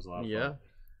 channel. It was a lot of yeah.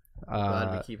 fun.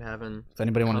 Glad we keep having. Does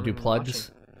anybody want to do coming and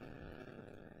plugs?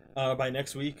 By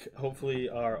next week, hopefully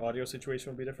our audio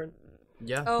situation will be different.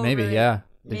 Yeah. Oh, Maybe, right. yeah.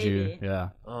 Did you? Maybe. Yeah.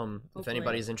 If Hopefully.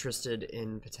 anybody's interested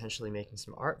in potentially making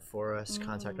some art for us,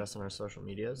 contact us on our social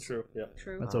medias. True. Yeah.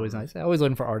 True. That's always nice. Yeah, always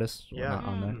looking for artists. Yeah.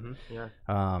 whatnot on there. Mm-hmm. Yeah.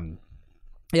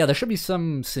 Yeah, there should be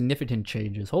some significant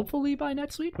changes, hopefully by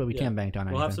next week, but we Yeah. can't bank on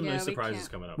We'll have anything. some Yeah, nice we surprises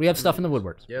can't. coming up. We have stuff in the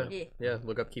woodworks. Yeah. Yeah. Yeah.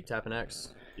 Look up Keep Tapping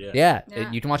X. Yeah. Yeah,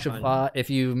 Yeah. you can watch it if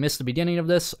you missed the beginning of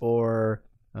this or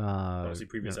Want to see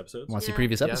previous episodes? want to see Yeah.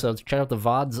 previous Yeah. episodes, check out the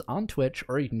VODs on Twitch,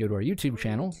 or you can go to our YouTube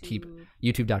channel,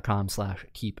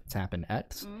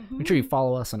 youtube.com/keeptappinx. Make sure you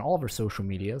follow us on all of our social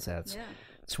medias. That's Yeah.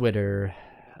 Twitter,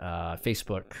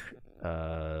 Facebook,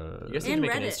 You guys need to And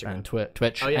make an Reddit. Instagram. and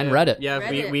Twitch, Oh, yeah, and yeah. Reddit. Yeah,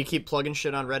 Reddit. we keep plugging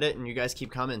shit on Reddit, and you guys keep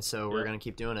coming, so we're Yeah. gonna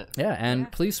keep doing it. Yeah, and Yeah.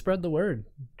 please spread the word,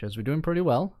 because we're doing pretty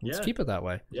well. Let's Yeah. keep it that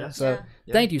way. Yeah. So,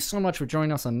 Yeah. thank you so much for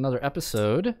joining us on another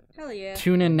episode. Hell yeah.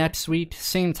 Tune in next week,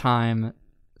 same time,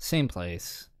 same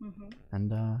place, Mm-hmm.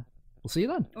 and we'll see you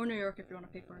then. Or New York if you want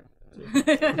to pay for it.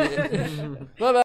 Bye bye.